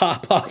people to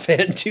pop off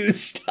and do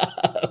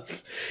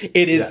stuff.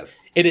 It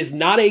is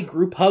not a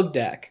group hug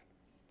deck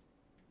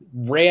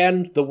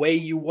ran the way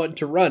you want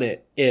to run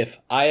it. If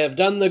I have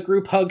done the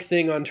group hug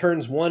thing on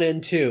turns 1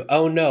 and 2,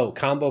 oh no,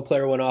 combo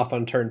player went off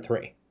on turn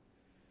 3.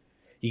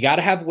 You got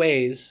to have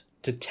ways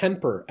to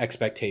temper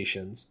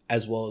expectations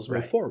as well as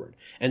move forward.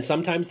 And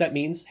sometimes that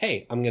means,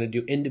 hey, I'm going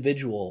to do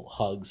individual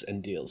hugs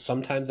and deals.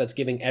 Sometimes that's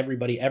giving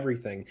everybody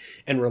everything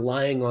and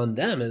relying on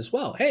them as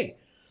well. Hey,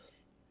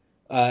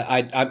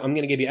 I'm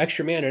going to give you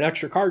extra mana and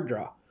extra card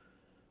draw.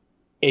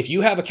 If you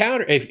have a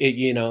counter,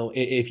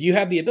 if you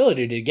have the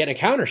ability to get a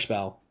counter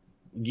spell,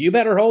 you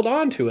better hold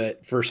on to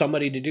it for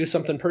somebody to do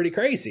something pretty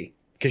crazy,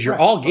 because you're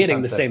all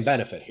getting the same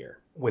benefit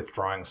here.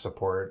 Withdrawing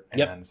support,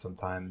 and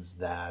sometimes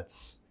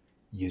that's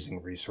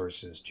using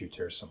resources to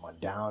tear someone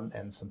down,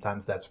 and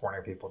sometimes that's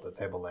warning people at the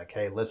table like,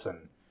 hey,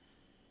 listen,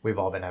 we've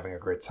all been having a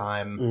great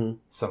time. Mm-hmm.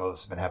 Some of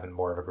us have been having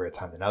more of a great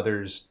time than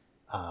others.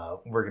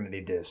 We're going to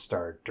need to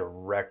start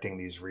directing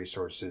these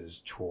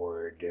resources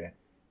toward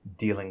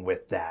dealing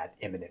with that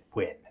imminent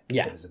win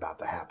that is about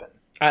to happen.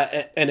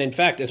 And in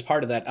fact, as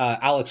part of that,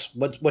 Alex,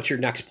 what's your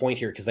next point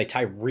here? Because they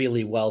tie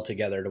really well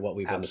together to what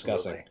we've been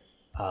discussing.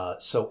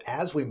 So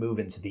as we move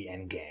into the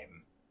end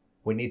game,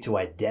 we need to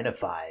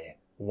identify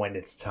when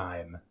it's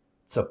time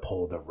to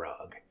pull the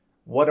rug.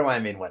 What do I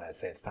mean when I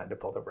say it's time to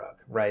pull the rug,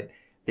 right?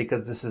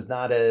 Because this is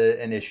not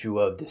an issue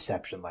of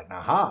deception like,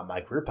 aha,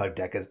 my group hug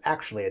deck is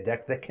actually a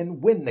deck that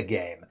can win the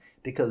game.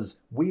 Because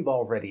we've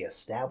already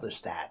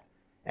established that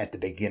at the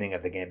beginning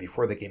of the game.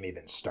 Before the game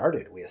even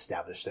started, we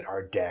established that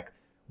our deck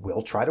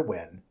will try to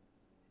win,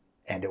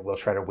 and it will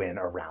try to win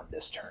around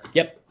this turn.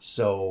 Yep.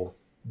 So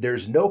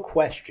there's no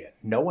question,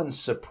 no one's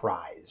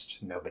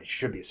surprised, nobody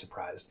should be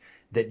surprised,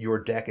 that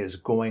your deck is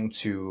going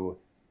to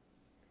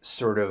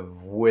sort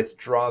of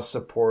withdraw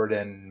support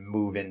and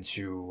move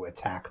into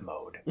attack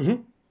mode.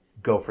 Mm-hmm.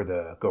 Go for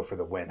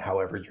the win,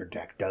 however your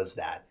deck does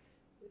that.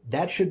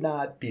 That should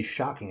not be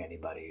shocking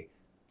anybody,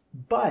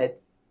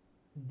 but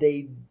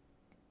they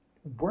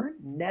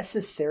weren't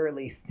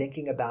necessarily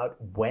thinking about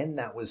when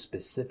that was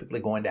specifically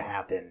going to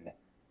happen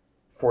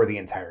for the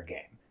entire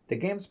game. The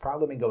game's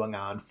probably been going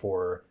on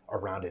for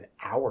around an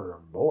hour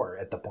or more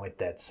at the point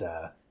that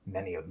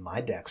many of my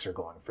decks are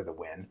going for the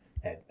win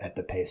at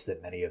the pace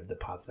that many of the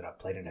pots that I've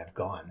played in have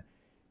gone.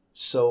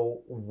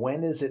 So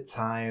when is it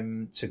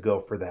time to go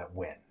for that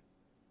win?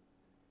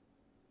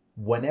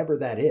 Whenever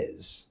that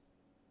is,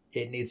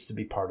 it needs to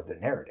be part of the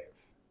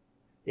narrative.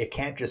 It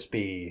can't just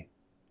be,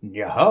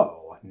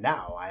 yo-ho,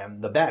 now I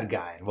am the bad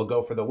guy and we'll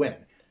go for the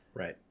win.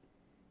 Right.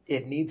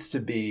 It needs to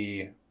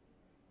be,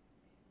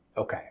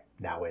 okay,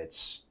 now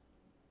it's,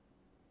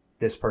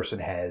 this person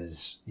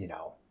has,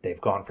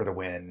 they've gone for the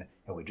win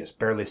and we just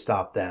barely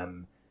stopped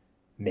them.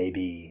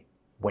 Maybe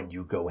when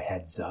you go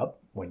heads up,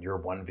 when you're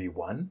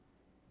 1v1,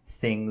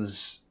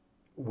 things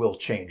will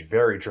change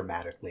very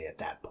dramatically at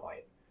that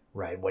point,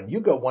 right? When you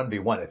go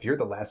 1v1, if you're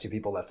the last 2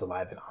 people left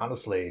alive, and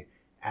honestly,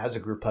 as a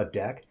group hug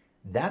deck,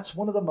 that's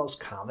one of the most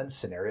common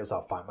scenarios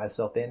I'll find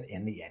myself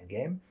in the end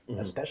game,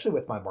 especially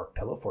with my more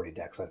Pillow 40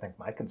 decks. I think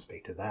Mike can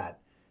speak to that.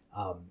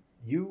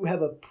 You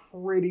have a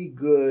pretty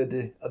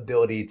good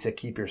ability to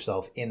keep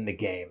yourself in the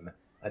game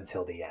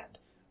until the end.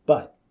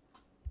 But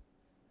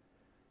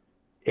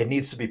it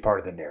needs to be part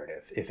of the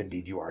narrative if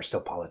indeed you are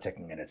still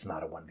politicking and it's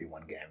not a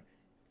 1v1 game.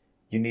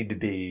 You need to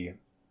be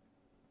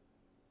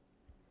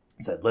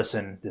said,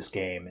 listen, this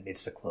game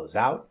needs to close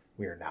out.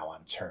 We are now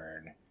on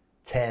turn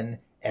 10.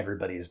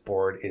 Everybody's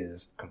board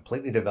is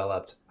completely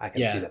developed. I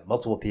can see that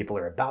multiple people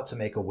are about to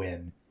make a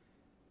win.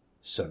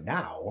 So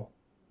now,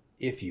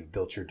 if you've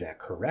built your deck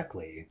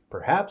correctly,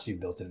 perhaps you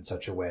built it in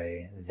such a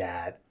way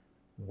that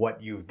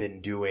what you've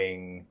been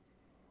doing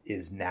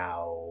is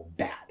now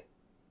bad.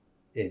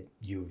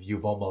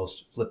 You've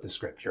almost flipped the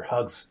script. Your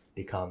hugs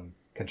become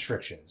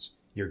constrictions.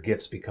 Your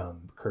gifts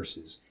become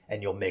curses.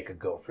 And you'll make a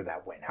go for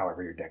that win.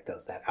 However your deck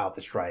does that. Alpha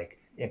Strike,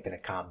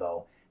 Infinite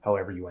Combo,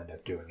 however you end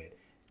up doing it.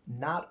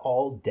 Not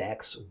all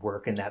decks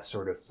work in that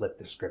sort of flip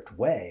the script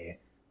way,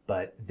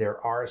 but there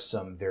are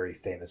some very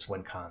famous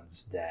win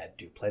cons that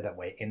do play that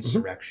way.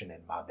 Insurrection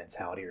and Mob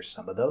Mentality are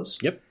some of those.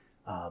 Yep.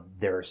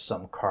 There are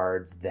some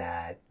cards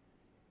that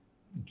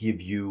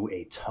give you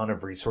a ton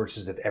of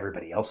resources if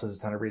everybody else has a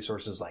ton of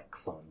resources, like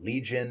Clone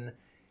Legion.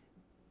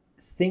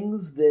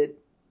 Things that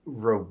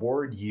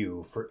reward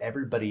you for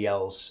everybody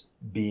else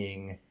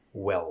being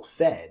well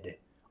fed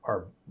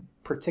are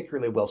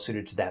particularly well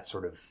suited to that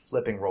sort of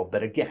flipping role.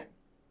 But again,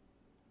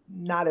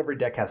 not every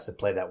deck has to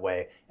play that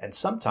way. And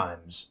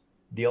sometimes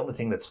the only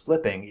thing that's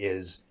flipping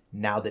is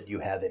now that you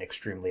have an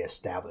extremely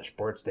established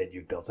board state,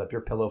 you've built up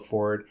your pillow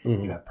fort,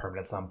 you have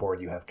permanents on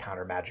board, you have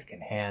counter magic in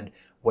hand,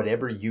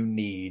 whatever you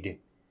need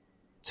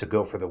to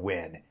go for the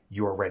win,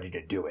 you are ready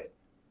to do it.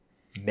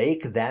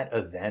 Make that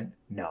event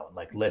known.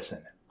 Like,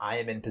 listen, I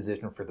am in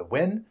position for the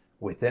win.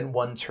 Within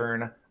one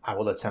turn, I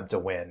will attempt to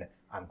win.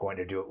 I'm going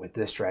to do it with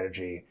this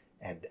strategy.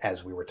 And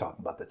as we were talking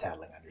about the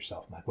tattling on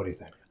yourself, Mike, what do you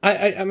think?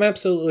 I'm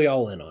absolutely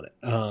all in on it.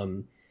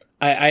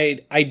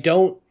 I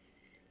don't.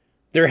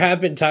 There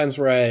have been times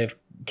where I've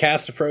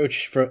cast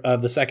Approach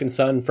of the Second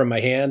Sun from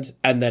my hand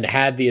and then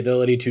had the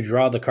ability to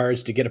draw the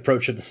cards to get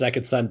Approach of the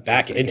Second Sun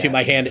back into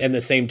my hand in the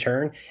same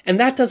turn. And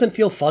that doesn't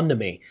feel fun to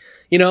me.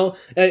 You know,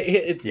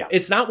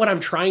 it's not what I'm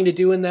trying to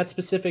do in that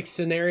specific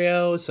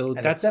scenario. So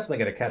that's definitely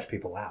going to catch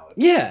people out.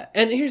 Yeah.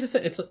 And here's the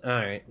thing. It's all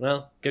right.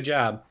 Well, good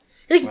job.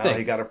 Here's the thing.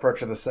 He got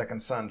Approach of the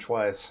Second Sun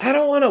twice. I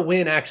don't want to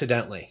win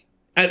accidentally.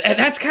 And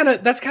that's kind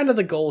of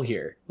the goal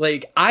here.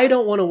 Like, I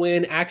don't want to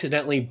win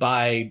accidentally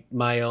by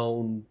my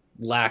own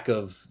lack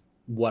of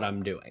what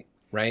I'm doing,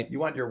 right? You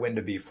want your win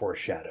to be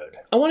foreshadowed.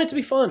 I want it to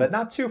be fun. But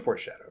not too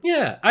foreshadowed.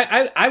 Yeah.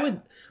 I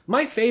would,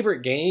 my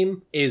favorite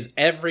game is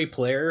every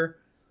player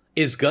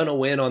is going to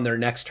win on their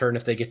next turn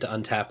if they get to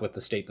untap with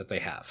the state that they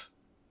have.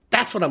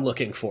 That's what I'm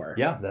looking for.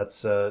 Yeah,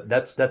 that's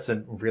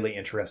a really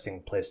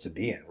interesting place to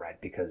be in, right?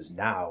 Because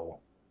now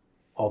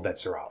all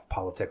bets are off.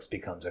 Politics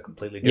becomes a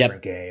completely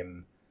different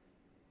game.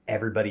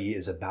 Everybody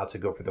is about to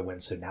go for the win,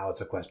 so now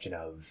it's a question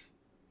of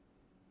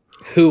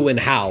who and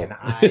how. Can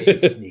I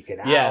sneak it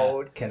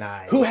out? Can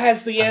I? Who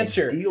has the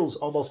answer? Deals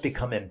almost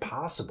become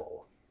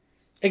impossible.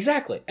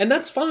 Exactly, and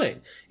that's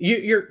fine.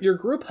 You're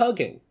group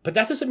hugging, but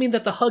that doesn't mean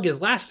that the hug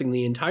is lasting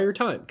the entire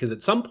time, because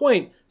at some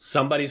point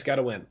somebody's got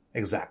to win.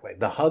 Exactly,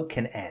 the hug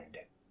can end.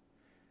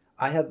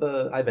 I have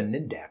a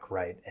Nin deck,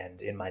 right?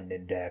 And in my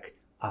Nin deck,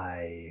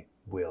 I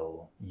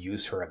will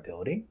use her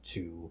ability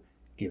to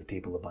give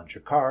people a bunch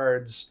of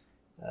cards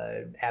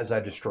as I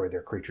destroy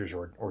their creatures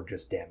or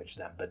just damage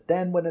them. But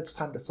then when it's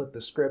time to flip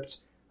the script,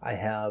 I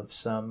have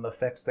some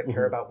effects that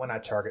care about when I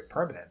target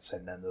permanents,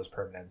 and then those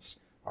permanents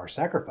are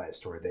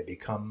sacrificed or they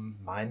become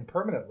mine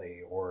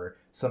permanently or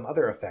some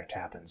other effect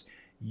happens.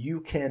 You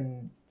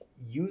can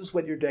use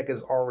what your deck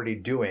is already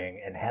doing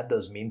and have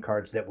those meme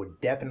cards that would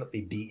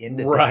definitely be in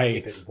the deck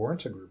if it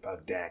weren't a group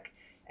hug deck,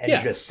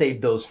 and just save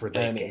those for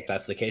that game. If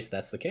that's the case,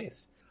 that's the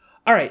case.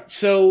 All right,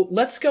 so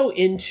let's go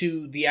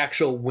into the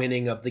actual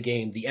winning of the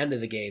game, the end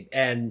of the game.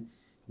 And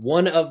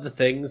one of the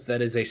things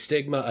that is a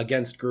stigma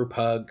against group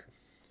hug,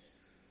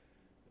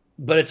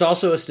 but it's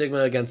also a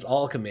stigma against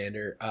all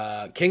Commander,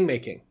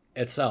 kingmaking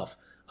itself.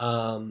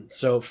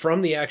 So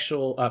from the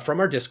actual, from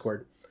our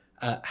Discord,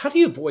 how do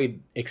you avoid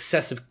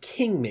excessive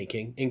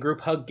kingmaking in group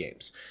hug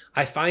games?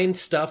 I find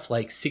stuff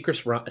like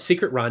Secret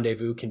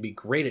Rendezvous can be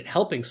great at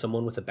helping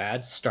someone with a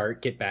bad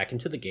start get back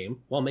into the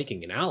game while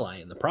making an ally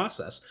in the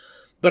process.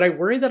 But I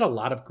worry that a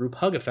lot of group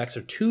hug effects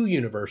are too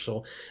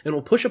universal and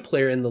will push a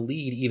player in the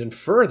lead even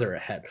further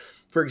ahead.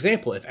 For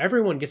example, if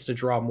everyone gets to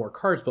draw more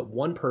cards, but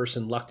one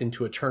person lucked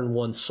into a turn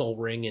 1 Soul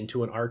Ring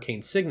into an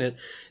Arcane Signet,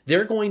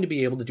 they're going to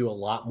be able to do a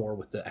lot more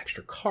with the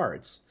extra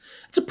cards.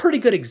 It's a pretty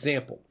good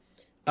example.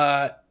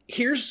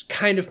 Here's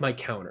kind of my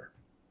counter.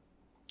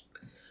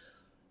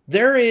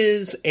 There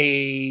is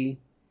a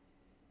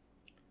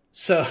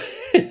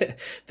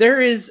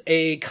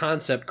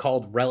concept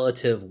called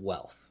relative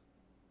wealth.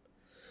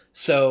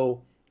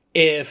 So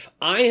if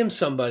I am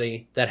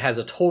somebody that has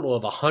a total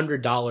of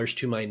 $100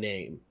 to my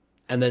name,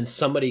 and then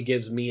somebody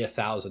gives me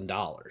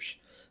 $1,000,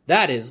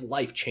 that is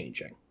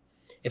life-changing.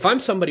 If I'm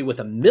somebody with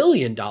 $1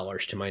 million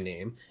to my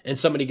name, and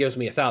somebody gives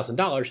me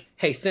 $1,000,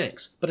 hey,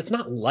 thanks. But it's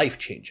not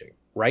life-changing,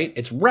 right?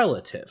 It's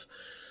relative.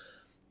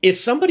 If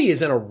somebody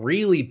is in a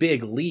really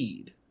big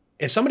lead,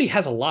 if somebody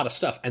has a lot of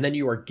stuff, and then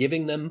you are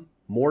giving them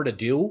more to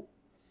do,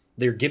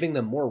 they're giving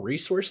them more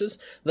resources,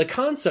 the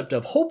concept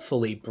of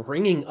hopefully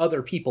bringing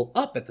other people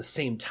up at the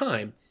same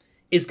time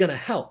is going to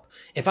help.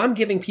 If I'm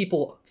giving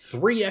people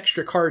 3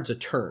 extra cards a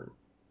turn,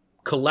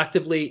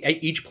 collectively,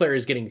 each player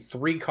is getting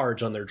 3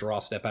 cards on their draw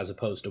step as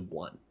opposed to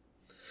 1.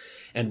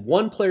 And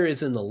one player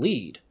is in the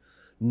lead.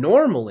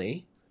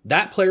 Normally,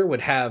 that player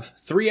would have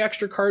 3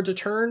 extra cards a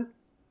turn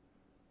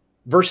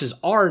versus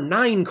our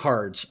 9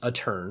 cards a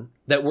turn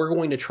that we're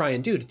going to try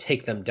and do to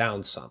take them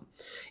down some.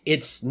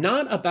 It's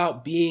not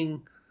about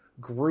being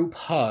group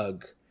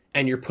hug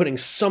and you're putting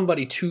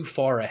somebody too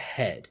far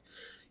ahead.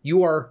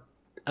 You are,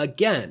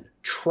 again,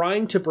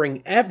 trying to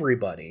bring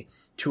everybody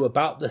to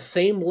about the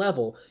same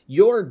level.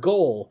 Your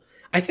goal,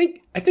 I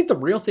think the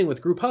real thing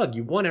with group hug,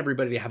 you want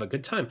everybody to have a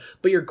good time,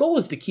 but your goal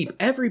is to keep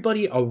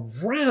everybody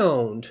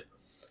around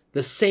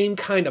the same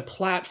kind of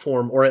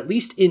platform, or at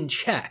least in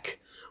check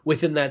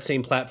within that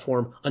same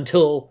platform,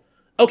 until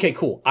okay,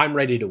 cool, I'm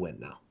ready to win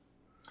now.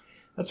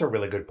 That's a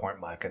really good point,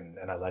 Mike, and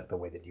I like the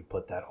way that you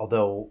put that.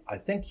 Although I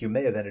think you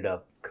may have ended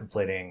up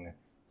conflating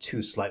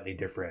two slightly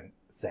different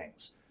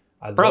things.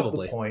 I love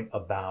the point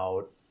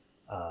about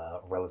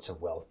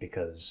relative wealth,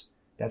 because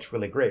that's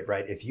really great,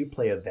 right? If you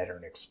play a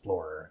veteran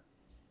explorer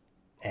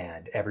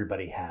and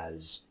everybody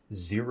has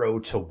 0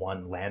 to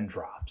 1 land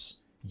drops,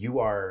 you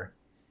are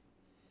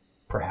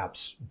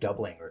perhaps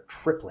doubling or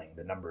tripling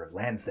the number of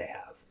lands they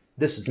have.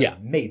 This is a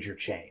major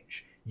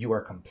change. You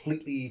are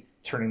completely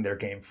turning their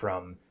game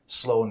from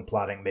slow and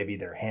plodding, maybe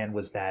their hand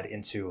was bad,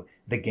 into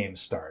the game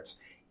starts.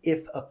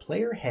 If a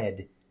player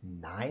had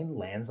 9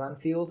 lands on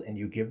field and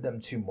you give them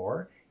 2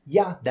 more,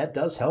 yeah, that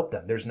does help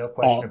them. There's no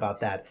question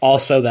about that.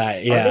 Also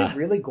that, yeah. Are they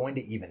really going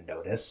to even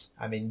notice?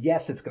 I mean,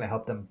 yes, it's going to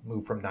help them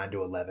move from 9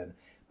 to 11,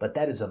 but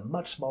that is a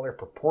much smaller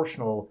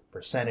proportional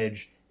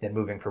percentage than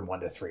moving from 1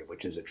 to 3,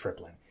 which is a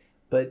tripling.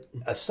 But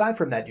aside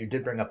from that, you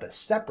did bring up a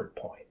separate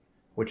point,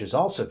 which is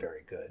also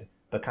very good,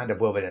 but kind of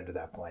woven into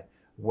that point,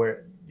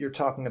 where you're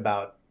talking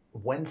about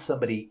when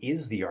somebody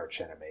is the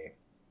archenemy,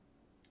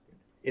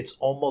 it's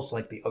almost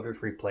like the other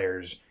 3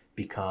 players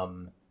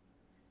become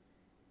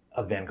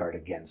a vanguard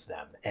against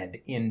them. And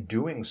in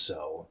doing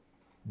so,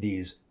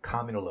 these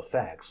communal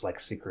effects, like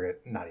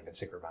not even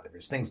secret rendezvous,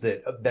 things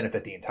that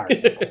benefit the entire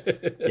table.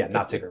 Yeah,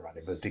 not secret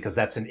rendezvous, because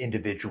that's an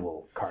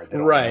individual card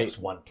that only helps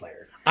one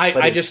player.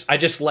 I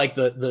just like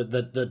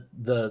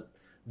the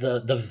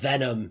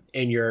venom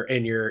in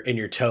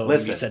your tone.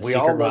 Listen, when you said we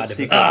secret all love rendezvous.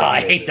 secret I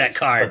rendezvous, hate that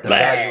card. But the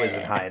value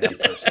isn't high enough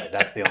personally.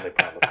 That's the only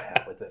problem I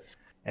have with it.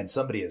 And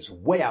somebody is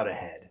way out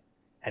ahead,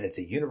 and it's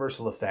a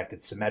universal effect.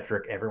 It's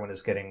symmetric. Everyone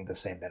is getting the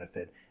same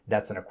benefit.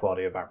 That's an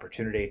equality of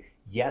opportunity.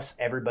 Yes,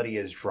 everybody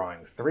is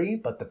drawing 3,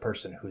 but the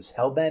person who's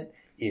hellbent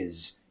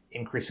is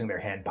increasing their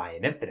hand by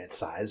an infinite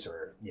size,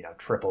 or,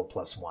 triple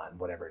plus 1,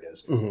 whatever it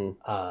is.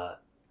 Mm-hmm.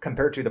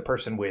 Compared to the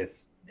person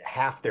with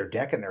half their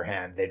deck in their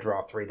hand, they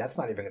draw 3. That's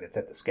not even going to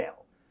tip the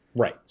scale.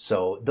 Right.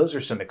 So those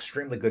are some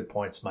extremely good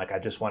points, Mike. I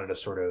just wanted to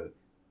sort of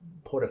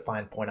put a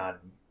fine point on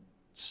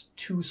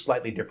 2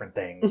 slightly different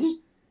things.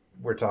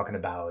 Mm-hmm. We're talking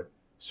about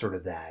sort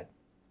of that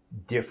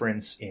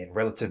difference in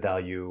relative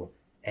value,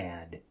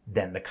 and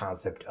then the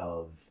concept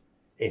of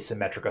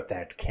asymmetric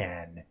effect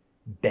can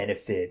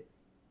benefit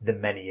the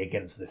many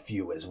against the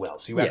few as well.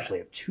 So you actually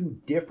have 2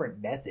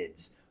 different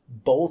methods,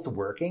 both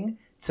working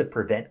to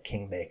prevent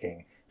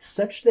kingmaking,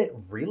 such that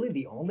really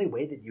the only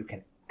way that you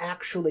can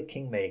actually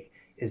kingmake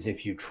is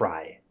if you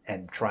try.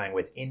 And trying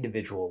with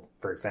individual,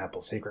 for example,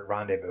 secret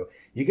rendezvous.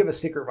 You give a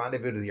secret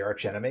rendezvous to the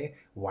archenemy,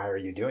 why are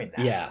you doing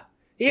that? Yeah.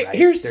 Right?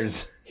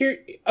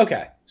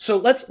 Okay. So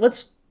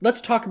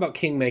let's talk about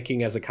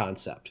kingmaking as a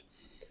concept.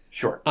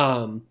 Sure.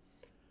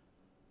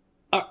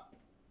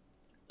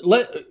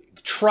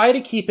 Try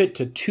to keep it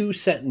to 2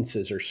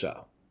 sentences or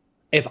so.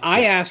 If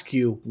I ask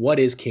you what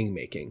is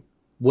kingmaking,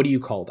 what do you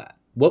call that?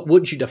 What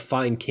would you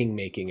define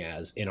kingmaking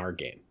as in our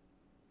game?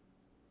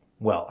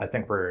 Well, I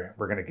think we're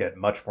going to get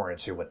much more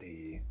into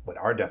what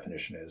our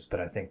definition is,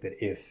 but I think that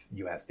if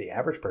you ask the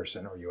average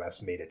person, or you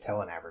ask me to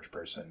tell an average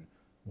person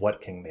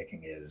what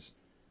kingmaking is,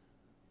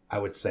 I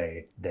would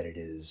say that it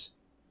is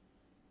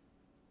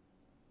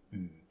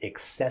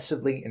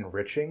excessively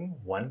enriching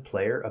one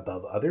player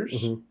above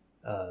others,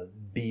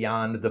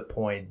 beyond the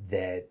point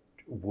that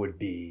would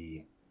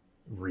be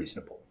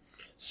reasonable.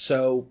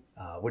 So,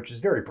 which is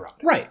very broad,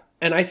 right?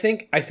 And I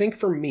think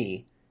for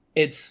me,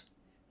 it's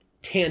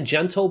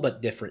tangential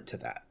but different to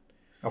that.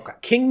 Okay.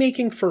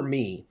 Kingmaking for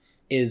me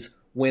is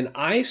when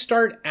I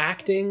start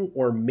acting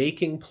or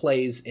making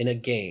plays in a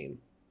game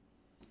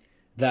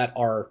that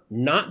are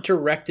not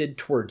directed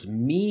towards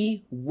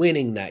me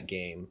winning that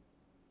game,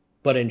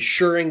 but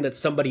ensuring that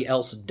somebody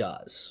else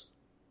does.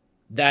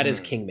 That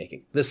is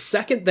kingmaking. The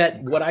second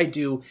that what I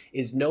do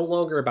is no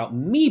longer about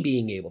me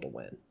being able to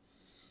win,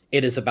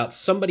 it is about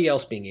somebody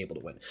else being able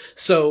to win.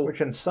 So,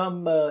 which in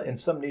some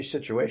niche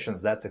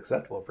situations that's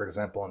acceptable. For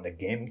example, in the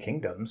game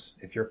Kingdoms,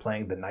 if you're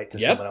playing the knight to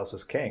someone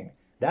else's king,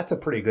 that's a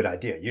pretty good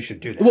idea. You should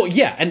do that. Well,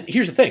 yeah, and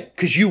here's the thing,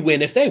 because you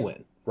win if they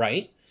win,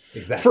 right?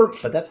 Exactly.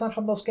 But that's not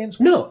how most games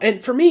work. No,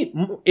 and for me,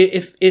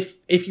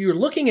 if you're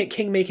looking at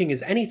kingmaking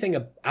as anything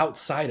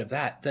outside of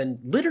that, then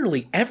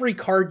literally every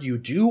card you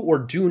do or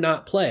do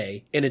not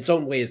play in its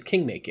own way is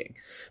kingmaking.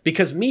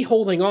 Because me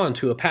holding on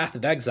to a Path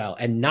of Exile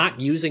and not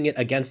using it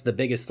against the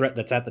biggest threat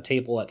that's at the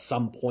table at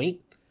some point,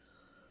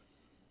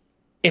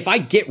 if I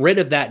get rid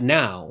of that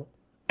now,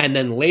 and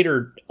then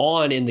later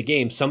on in the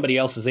game, somebody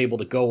else is able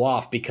to go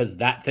off because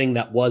that thing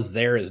that was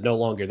there is no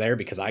longer there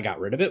because I got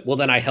rid of it. Well,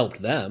 then I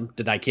helped them.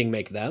 Did I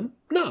kingmake them?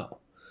 No.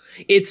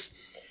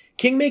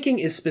 Kingmaking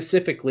is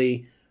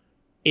specifically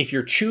if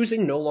you're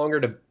choosing no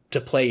longer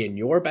to play in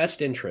your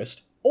best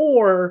interest,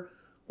 or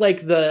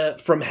like the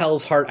from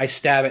Hell's Heart, I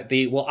stab at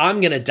thee. Well, I'm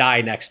going to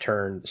die next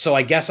turn, so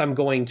I guess I'm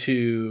going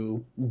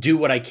to do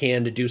what I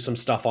can to do some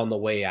stuff on the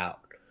way out.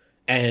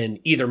 And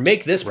either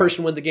make this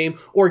person win the game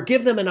or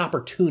give them an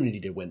opportunity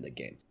to win the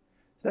game.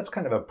 That's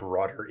kind of a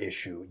broader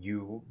issue.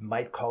 You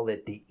might call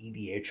it the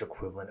EDH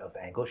equivalent of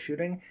angle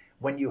shooting.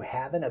 When you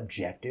have an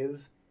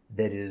objective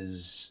that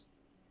is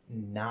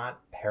not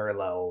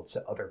parallel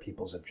to other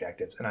people's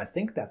objectives. And I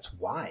think that's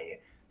why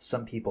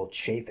some people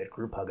chafe at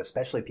Group Hug,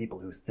 especially people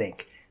who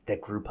think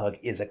that Group Hug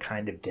is a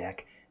kind of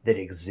deck that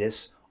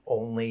exists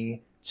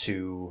only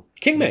to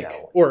king make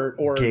or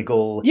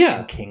giggle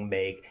and king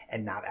make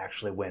and not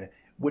actually win.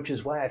 Which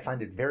is why I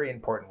find it very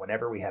important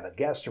whenever we have a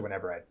guest or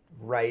whenever I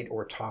write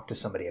or talk to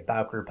somebody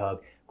about Group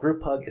Hug.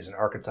 Group Hug is an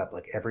archetype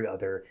like every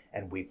other,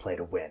 and we play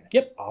to win.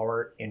 Yep.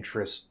 Our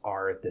interests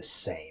are the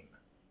same.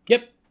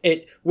 Yep.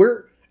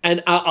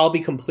 And I'll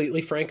be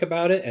completely frank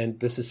about it, and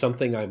this is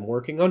something I'm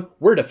working on.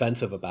 We're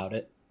defensive about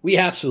it. We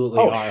absolutely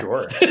are. Oh,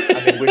 sure.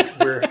 I mean, we're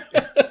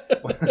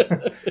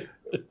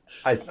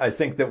I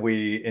think that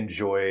we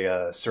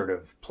enjoy sort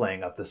of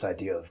playing up this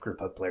idea of Group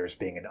Hug players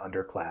being an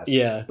underclass.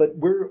 Yeah. But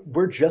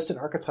we're just an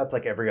archetype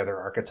like every other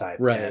archetype.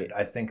 Right. And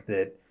I think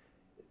that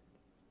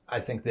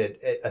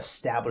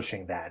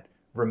establishing that,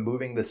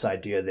 removing this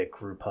idea that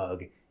Group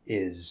Hug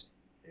is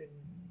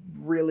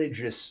really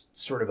just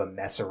sort of a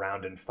mess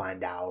around and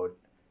find out,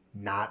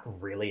 not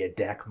really a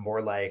deck,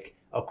 more like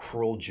a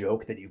cruel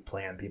joke that you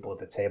play on people at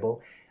the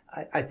table.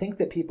 I think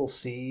that people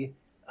see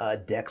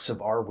decks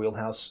of our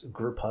wheelhouse,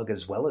 Group Hug,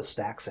 as well as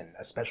stacks and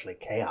especially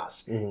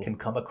Chaos, can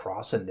come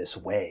across in this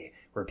way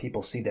where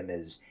people see them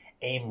as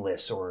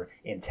aimless or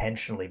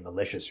intentionally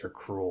malicious or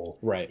cruel,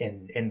 right?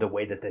 In the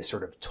way that they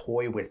sort of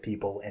toy with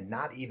people and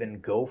not even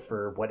go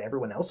for what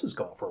everyone else is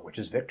going for, which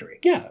is victory.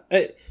 Yeah.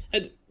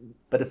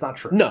 But it's not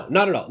true. No,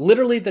 not at all.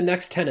 Literally the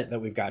next tenet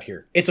that we've got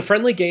here. It's a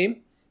friendly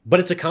game, but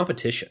it's a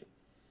competition.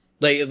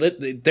 Like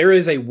there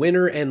is a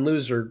winner and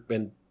loser.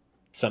 In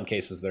some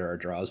cases there are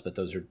draws, but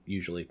those are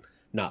usually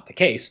not the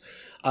case.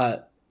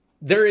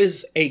 There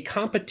is a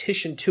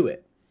competition to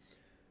it.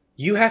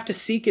 You have to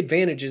seek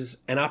advantages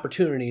and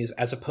opportunities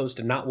as opposed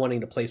to not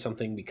wanting to play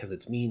something because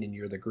it's mean and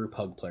you're the Group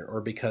Hug player,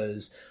 or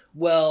because,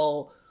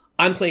 well,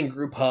 I'm playing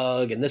Group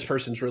Hug and this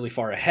person's really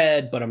far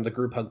ahead, but I'm the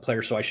Group Hug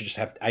player, so I just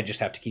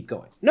have to keep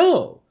going.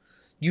 No.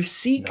 You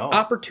seek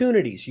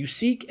opportunities. You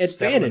seek advantages.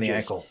 Stab him in the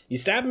ankle. You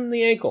stab him in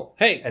the ankle.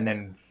 Hey. And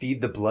then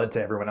feed the blood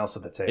to everyone else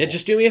at the table. And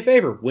just do me a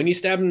favor. When you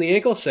stab him in the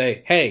ankle,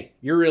 say, hey,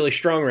 you're really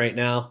strong right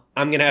now.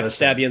 I'm going to have to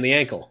stab you in the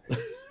ankle.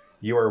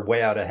 You are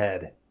way out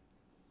ahead.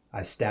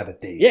 I stab at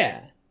thee.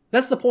 Yeah.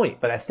 That's the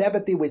point. But I stab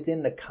at thee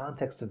within the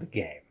context of the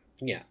game.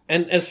 Yeah.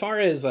 And as far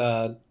as,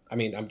 I'm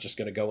just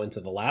going to go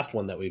into the last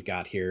one that we've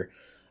got here.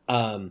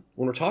 When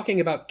we're talking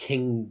about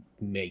king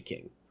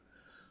making,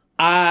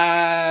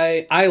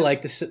 I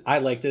like to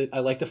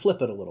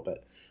flip it a little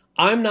bit.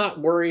 I'm not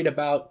worried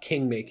about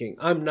king making.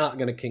 I'm not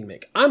going to king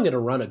make. I'm going to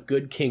run a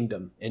good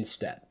kingdom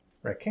instead.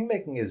 Right. King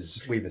making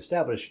is, we've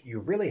established,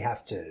 you really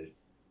have to,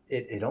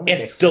 it only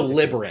it's makes sense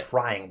deliberate. If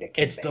you're trying to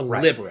king It's make,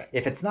 deliberate. Right?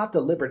 If it's not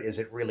deliberate, is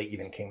it really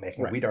even king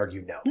making? Right. We'd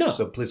argue no. No.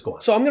 So please go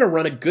on. So I'm going to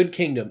run a good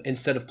kingdom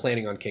instead of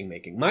planning on king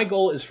making. My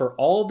goal is for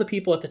all of the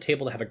people at the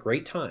table to have a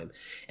great time.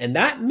 And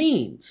that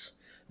means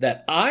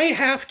that I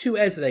have to,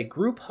 as a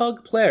Group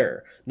Hug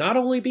player, not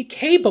only be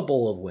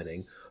capable of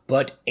winning,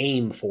 but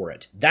aim for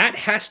it. That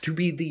has to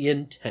be the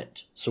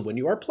intent. So when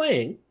you are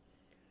playing,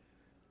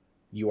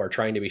 you are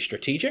trying to be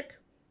strategic.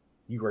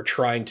 You are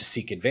trying to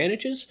seek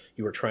advantages.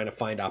 You are trying to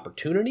find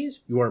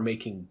opportunities. You are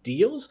making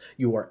deals.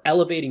 You are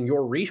elevating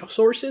your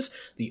resources.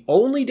 The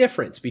only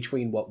difference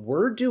between what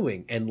we're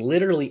doing and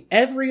literally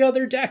every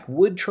other deck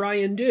would try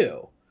and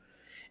do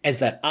is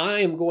that I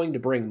am going to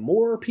bring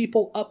more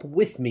people up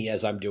with me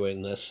as I'm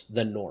doing this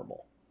than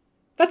normal.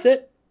 That's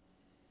it.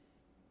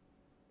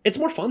 It's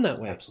more fun that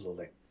way.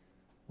 Absolutely.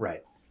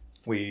 Right.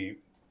 We'll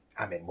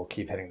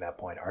keep hitting that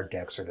point. Our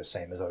decks are the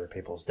same as other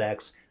people's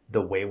decks.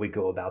 The way we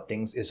go about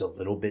things is a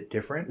little bit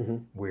different. Mm-hmm.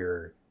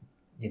 We're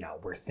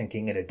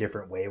thinking in a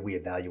different way. We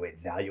evaluate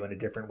value in a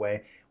different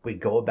way. We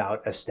go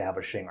about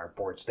establishing our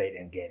board state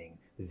and gaining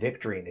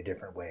victory in a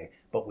different way,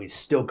 but we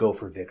still go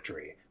for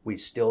victory. We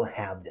still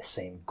have the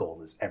same goal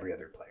as every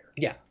other player.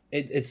 Yeah,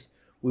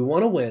 we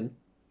want to win,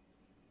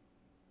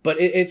 but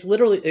it's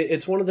literally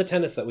one of the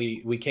tenets that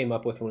we came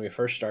up with when we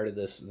first started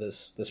this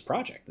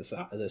project,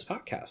 this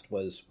podcast,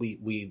 was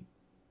we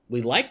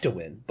like to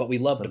win, but we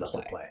love to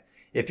play.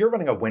 If you're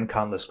running a win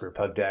conless Group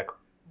Hug deck,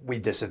 we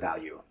disavow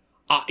you.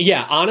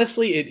 Yeah,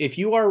 honestly, if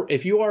you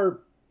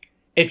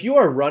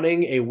are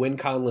running a win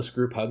conless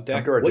Group Hug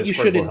deck, what you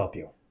should will help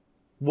you.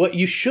 What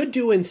you should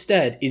do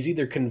instead is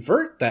either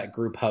convert that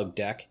Group Hug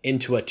deck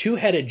into a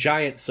two-headed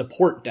giant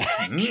support deck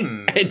and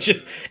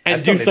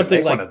do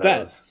something like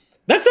that.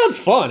 That sounds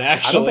fun,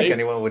 actually. I don't think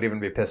anyone would even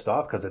be pissed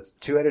off because it's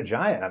two-headed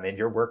giant. I mean,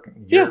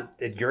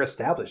 you're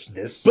established.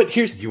 But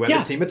you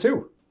have a team of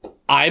two.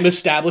 I'm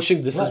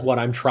establishing this is what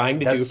I'm trying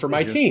to do for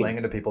my just team. Playing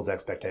into people's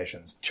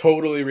expectations.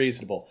 Totally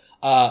reasonable.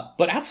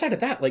 But outside of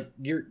that, like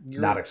you're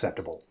not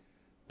acceptable.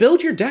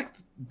 Build your deck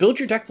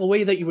the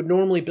way that you would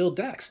normally build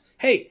decks.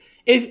 Hey,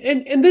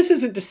 and this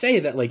isn't to say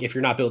that like if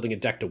you're not building a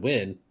deck to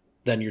win,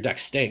 then your deck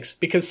stinks.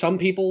 Because some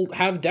people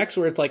have decks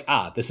where it's like,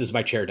 this is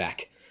my chair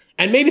deck.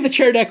 And maybe the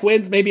chair deck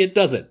wins, maybe it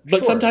doesn't.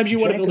 But sometimes you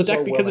want to build a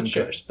deck because it's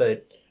chairs.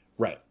 But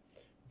right.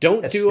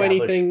 Don't do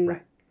anything.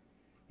 Right.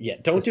 Yeah,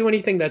 don't do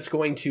anything that's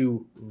going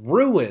to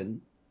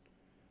ruin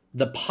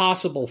the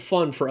possible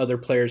fun for other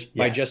players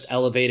by just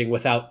elevating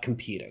without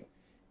competing.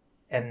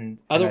 And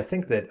I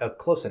think that a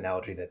close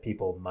analogy that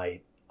people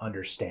might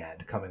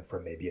understand coming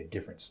from maybe a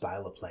different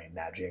style of playing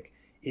Magic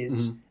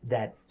is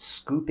that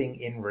scooping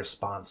in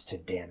response to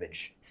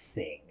damage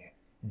thing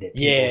that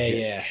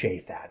people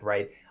chafe at,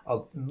 right?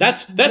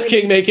 That's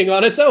king making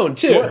on its own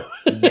too. Sure.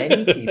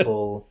 Many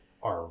people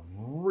are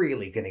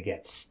really going to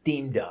get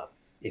steamed up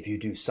if you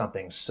do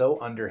something so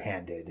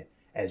underhanded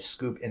as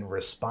scoop in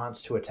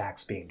response to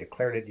attacks being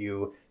declared at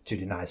you to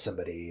deny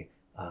somebody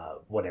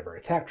whatever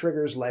attack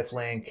triggers,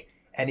 lifelink,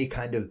 any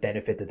kind of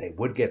benefit that they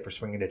would get for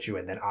swinging at you.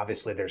 And then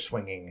obviously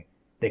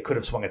they could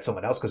have swung at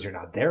someone else because you're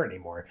not there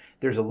anymore.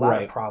 There's a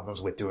lot of problems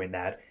with doing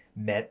that.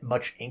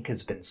 Much ink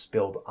has been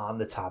spilled on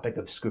the topic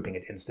of scooping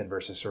at instant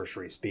versus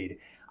sorcery speed.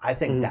 I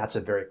think that's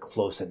a very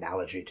close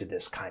analogy to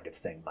this kind of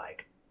thing,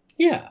 Mike.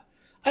 Yeah.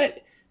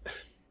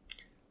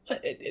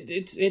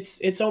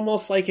 It's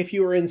almost like if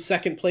you were in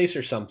second place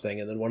or something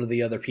and then one of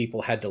the other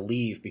people had to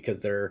leave because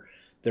their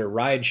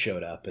ride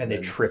showed up and they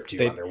tripped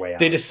you on their way out.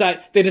 They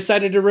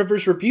decided to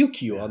reverse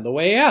rebuke you on the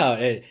way out.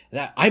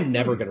 I'm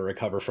never going to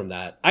recover from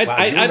that.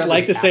 I'd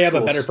like to say I'm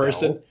a better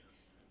person.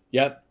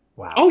 Yep.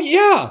 Wow. Oh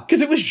yeah,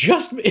 because it was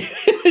just me.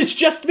 It was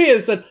just me.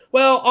 And said,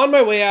 "Well, on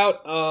my way out,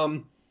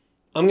 I'm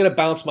going to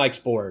bounce Mike's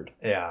board."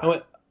 Yeah. I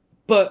went,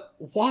 but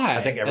why?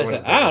 I think everyone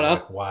is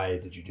like, why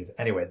did you do that?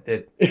 Anyway,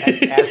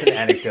 as an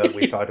anecdote,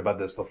 we talked about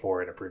this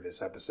before in a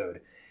previous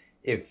episode.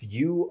 If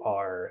you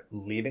are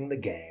leaving the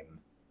game,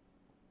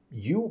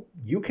 you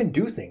can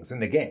do things in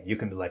the game. You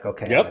can be like,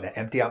 okay, I'm going to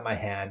empty out my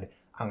hand.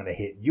 I'm going to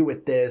hit you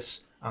with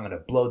this. I'm going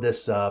to blow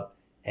this up.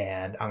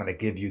 And I'm going to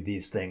give you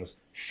these things.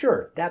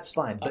 Sure, that's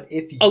fine. But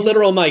if a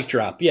literal mic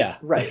drop, yeah.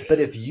 Right. But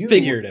if you...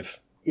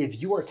 Figurative.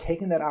 If you are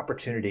taking that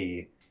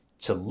opportunity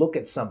to look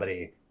at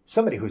somebody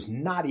who's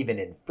not even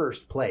in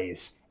first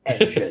place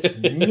and just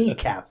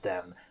kneecap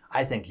them,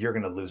 I think you're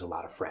going to lose a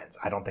lot of friends.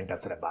 I don't think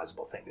that's an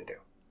advisable thing to do.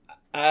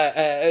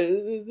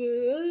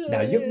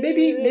 Now, you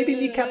maybe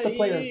kneecap the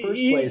player in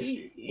first place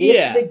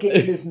if the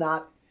game is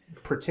not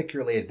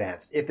particularly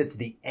advanced. If it's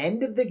the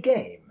end of the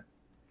game,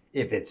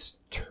 if it's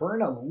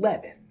turn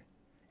 11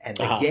 and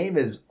the game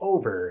is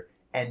over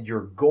and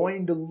you're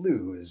going to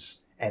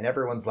lose and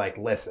everyone's like,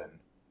 listen,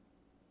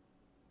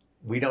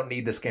 we don't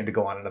need this game to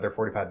go on another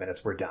 45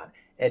 minutes. We're done.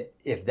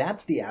 If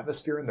that's the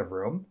atmosphere in the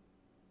room,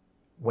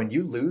 when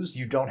you lose,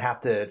 you don't have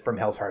to, from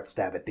Hell's Heart,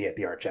 stab at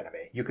the arch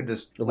enemy. You can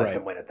just let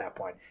them win at that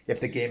point. If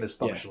the game is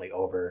functionally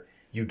over,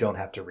 you don't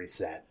have to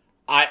reset.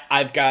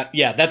 I've got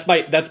that's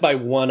my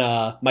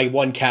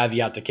one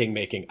caveat to king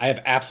making. I have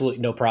absolutely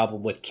no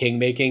problem with king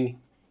making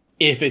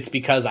if it's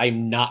because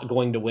I'm not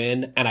going to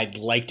win and I'd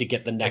like to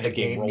get the next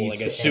game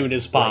rolling as soon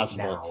as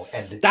possible.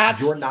 Right now. And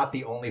you're not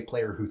the only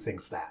player who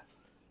thinks that.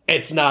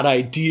 It's not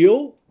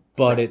ideal,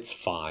 but it's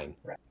fine.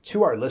 Right.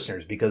 To our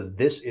listeners, because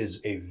this is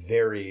a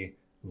very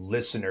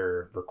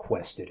listener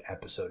requested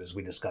episode, as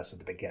we discussed at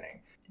the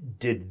beginning,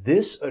 did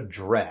this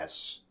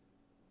address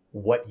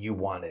what you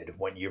wanted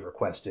when you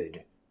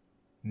requested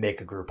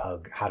make a group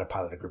hug, how to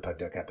pilot a group hug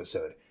deck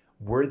episode?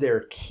 Were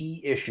there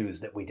key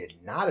issues that we did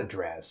not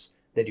address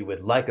that you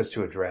would like us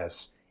to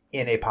address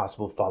in a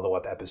possible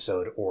follow-up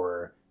episode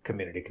or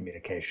community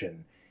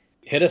communication?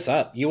 Hit us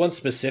up. You want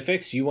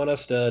specifics? You want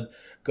us to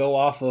go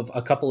off of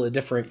a couple of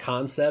different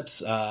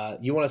concepts?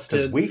 You want us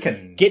to we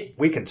can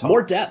talk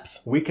more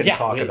depth. We can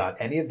talk about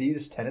any of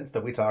these tenets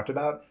that we talked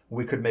about.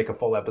 We could make a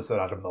full episode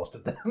out of most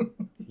of them.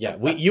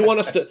 You want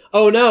us to?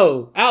 Oh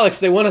no,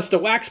 Alex! They want us to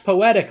wax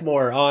poetic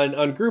more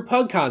on group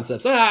hug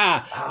concepts.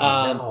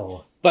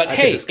 No. But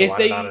hey,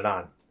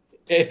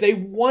 if they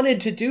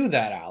wanted to do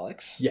that,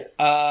 Alex, yes.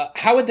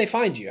 How would they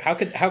find you? How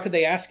could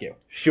they ask you?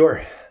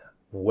 Sure.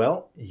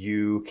 Well,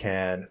 you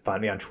can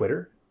find me on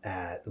Twitter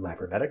at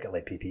Lappermedic,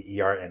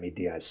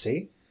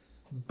 LAPPERMEDIC.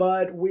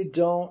 But we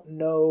don't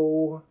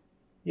know,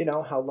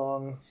 how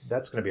long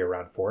that's going to be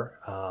around for.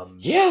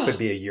 Could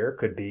be a year,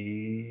 could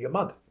be a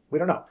month. We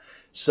don't know.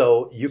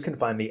 So you can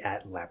find me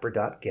at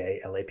lapper.gay,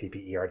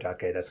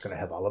 LAPPER.gay. That's going to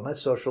have all of my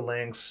social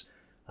links.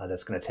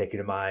 That's going to take you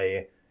to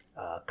my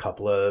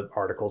couple of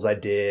articles I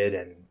did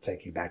and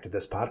take you back to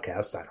this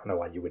podcast. I don't know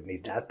why you would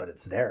need that, but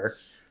it's there.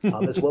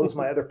 As well as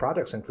my other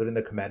products, including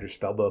the Commander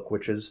Spellbook,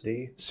 which is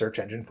the search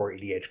engine for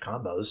EDH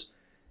combos.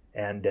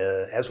 And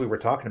as we were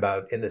talking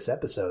about in this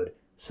episode,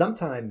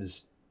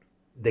 sometimes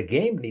the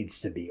game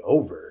needs to be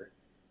over.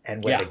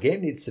 And when the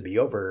game needs to be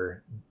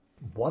over,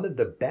 one of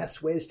the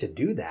best ways to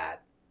do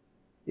that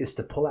is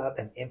to pull out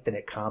an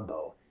infinite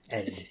combo.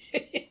 And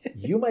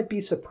you might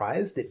be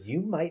surprised that you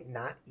might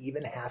not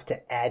even have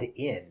to add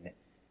in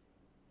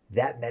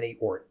that many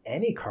or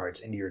any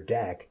cards into your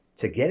deck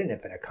to get an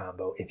infinite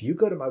combo. If you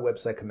go to my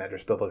website,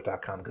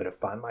 commanderspellbook.com, go to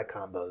find my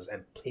combos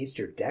and paste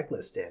your deck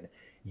list in,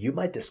 you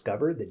might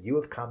discover that you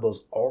have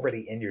combos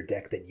already in your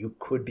deck that you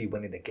could be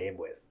winning the game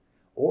with,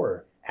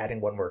 or adding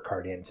one more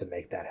card in to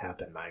make that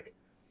happen, Mike.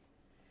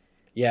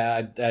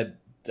 Yeah,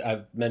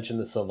 I've mentioned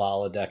the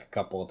Selvala deck a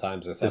couple of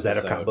times this episode.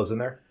 Does that have combos in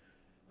there?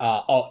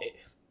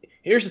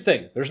 Here's the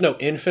thing: there's no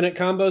infinite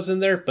combos in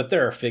there, but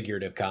there are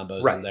figurative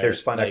combos in there.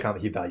 There's finite combo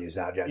he values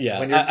out. Yeah,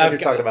 when you're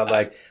talking about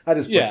like I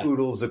just put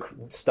oodles of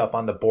stuff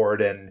on the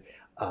board and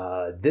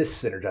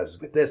this synergizes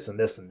with this and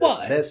this and this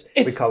and this.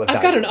 We call it.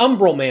 I've got an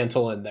Umbral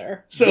Mantle in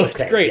there, so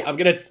it's great. Yeah.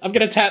 I'm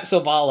gonna tap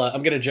Selvala.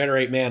 I'm gonna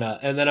generate mana,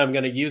 and then I'm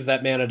gonna use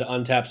that mana to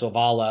untap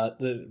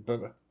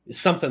Selvala.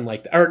 Something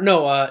like that, or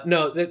no,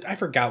 I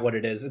forgot what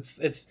it is.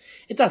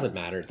 It doesn't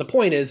matter. The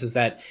point is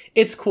that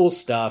it's cool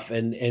stuff,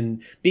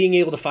 and being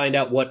able to find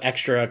out what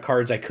extra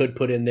cards I could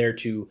put in there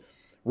to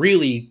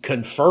really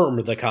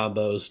confirm the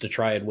combos to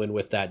try and win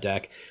with that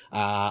deck.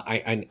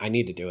 I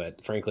need to do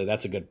it. Frankly,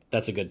 that's a good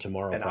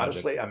tomorrow. And project.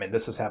 Honestly, I mean,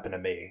 this has happened to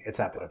me. It's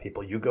happened to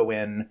people. You go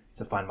in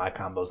to find my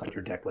combos, like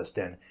your deck list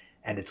in,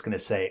 and it's going to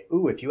say,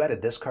 "Ooh, if you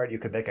added this card, you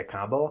could make a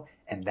combo,"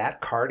 and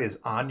that card is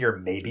on your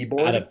maybe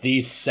board. Out of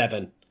these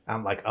 7.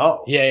 I'm like,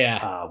 oh.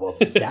 Yeah. Well,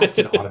 that's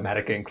an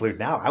automatic include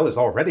now. I was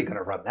already going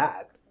to run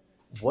that.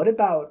 What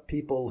about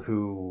people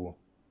who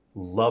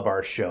love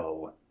our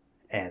show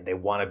and they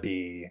want to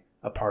be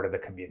a part of the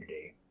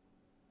community?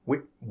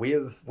 We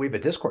have a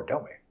Discord,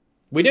 don't we?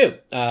 We do.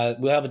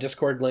 We'll have a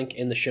Discord link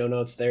in the show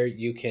notes there.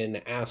 You can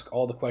ask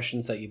all the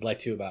questions that you'd like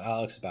to about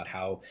Alex, about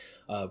how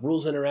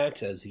rules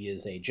interact, as he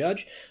is a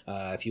judge.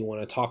 If you want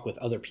to talk with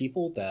other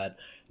people that,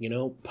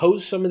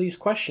 pose some of these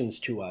questions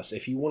to us.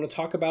 If you want to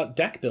talk about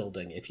deck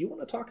building, if you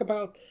want to talk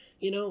about,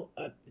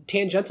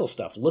 tangential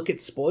stuff, look at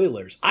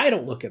spoilers. I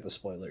don't look at the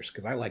spoilers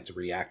because I like to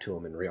react to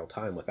them in real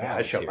time with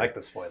Alex. I sure like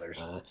the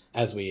spoilers.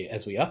 As we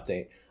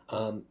update.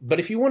 But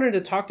if you wanted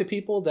to talk to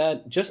people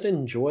that just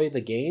enjoy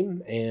the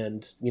game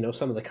and,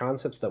 some of the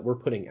concepts that we're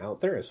putting out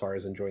there as far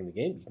as enjoying the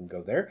game, you can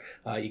go there.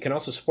 You can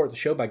also support the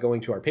show by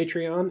going to our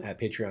Patreon at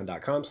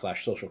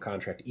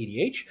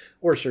patreon.com/socialcontractedh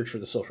or search for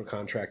the Social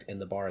Contract in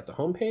the bar at the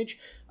homepage.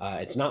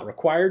 It's not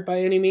required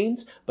by any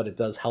means, but it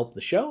does help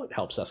the show. It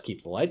helps us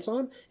keep the lights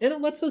on, and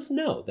it lets us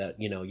know that,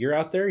 you're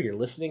out there, you're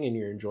listening, and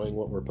you're enjoying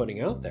what we're putting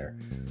out there.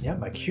 Yeah,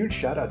 a huge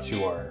shout out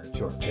to our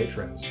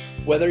patrons.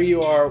 Whether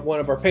you are one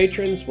of our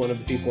patrons, one of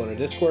the people on our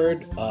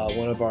Discord,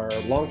 one of our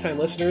longtime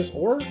listeners,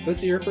 or this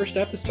is your first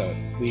episode,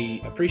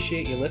 we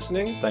appreciate you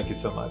listening. Thank you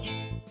so much.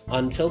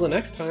 Until the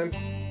next time,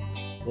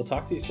 we'll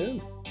talk to you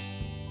soon.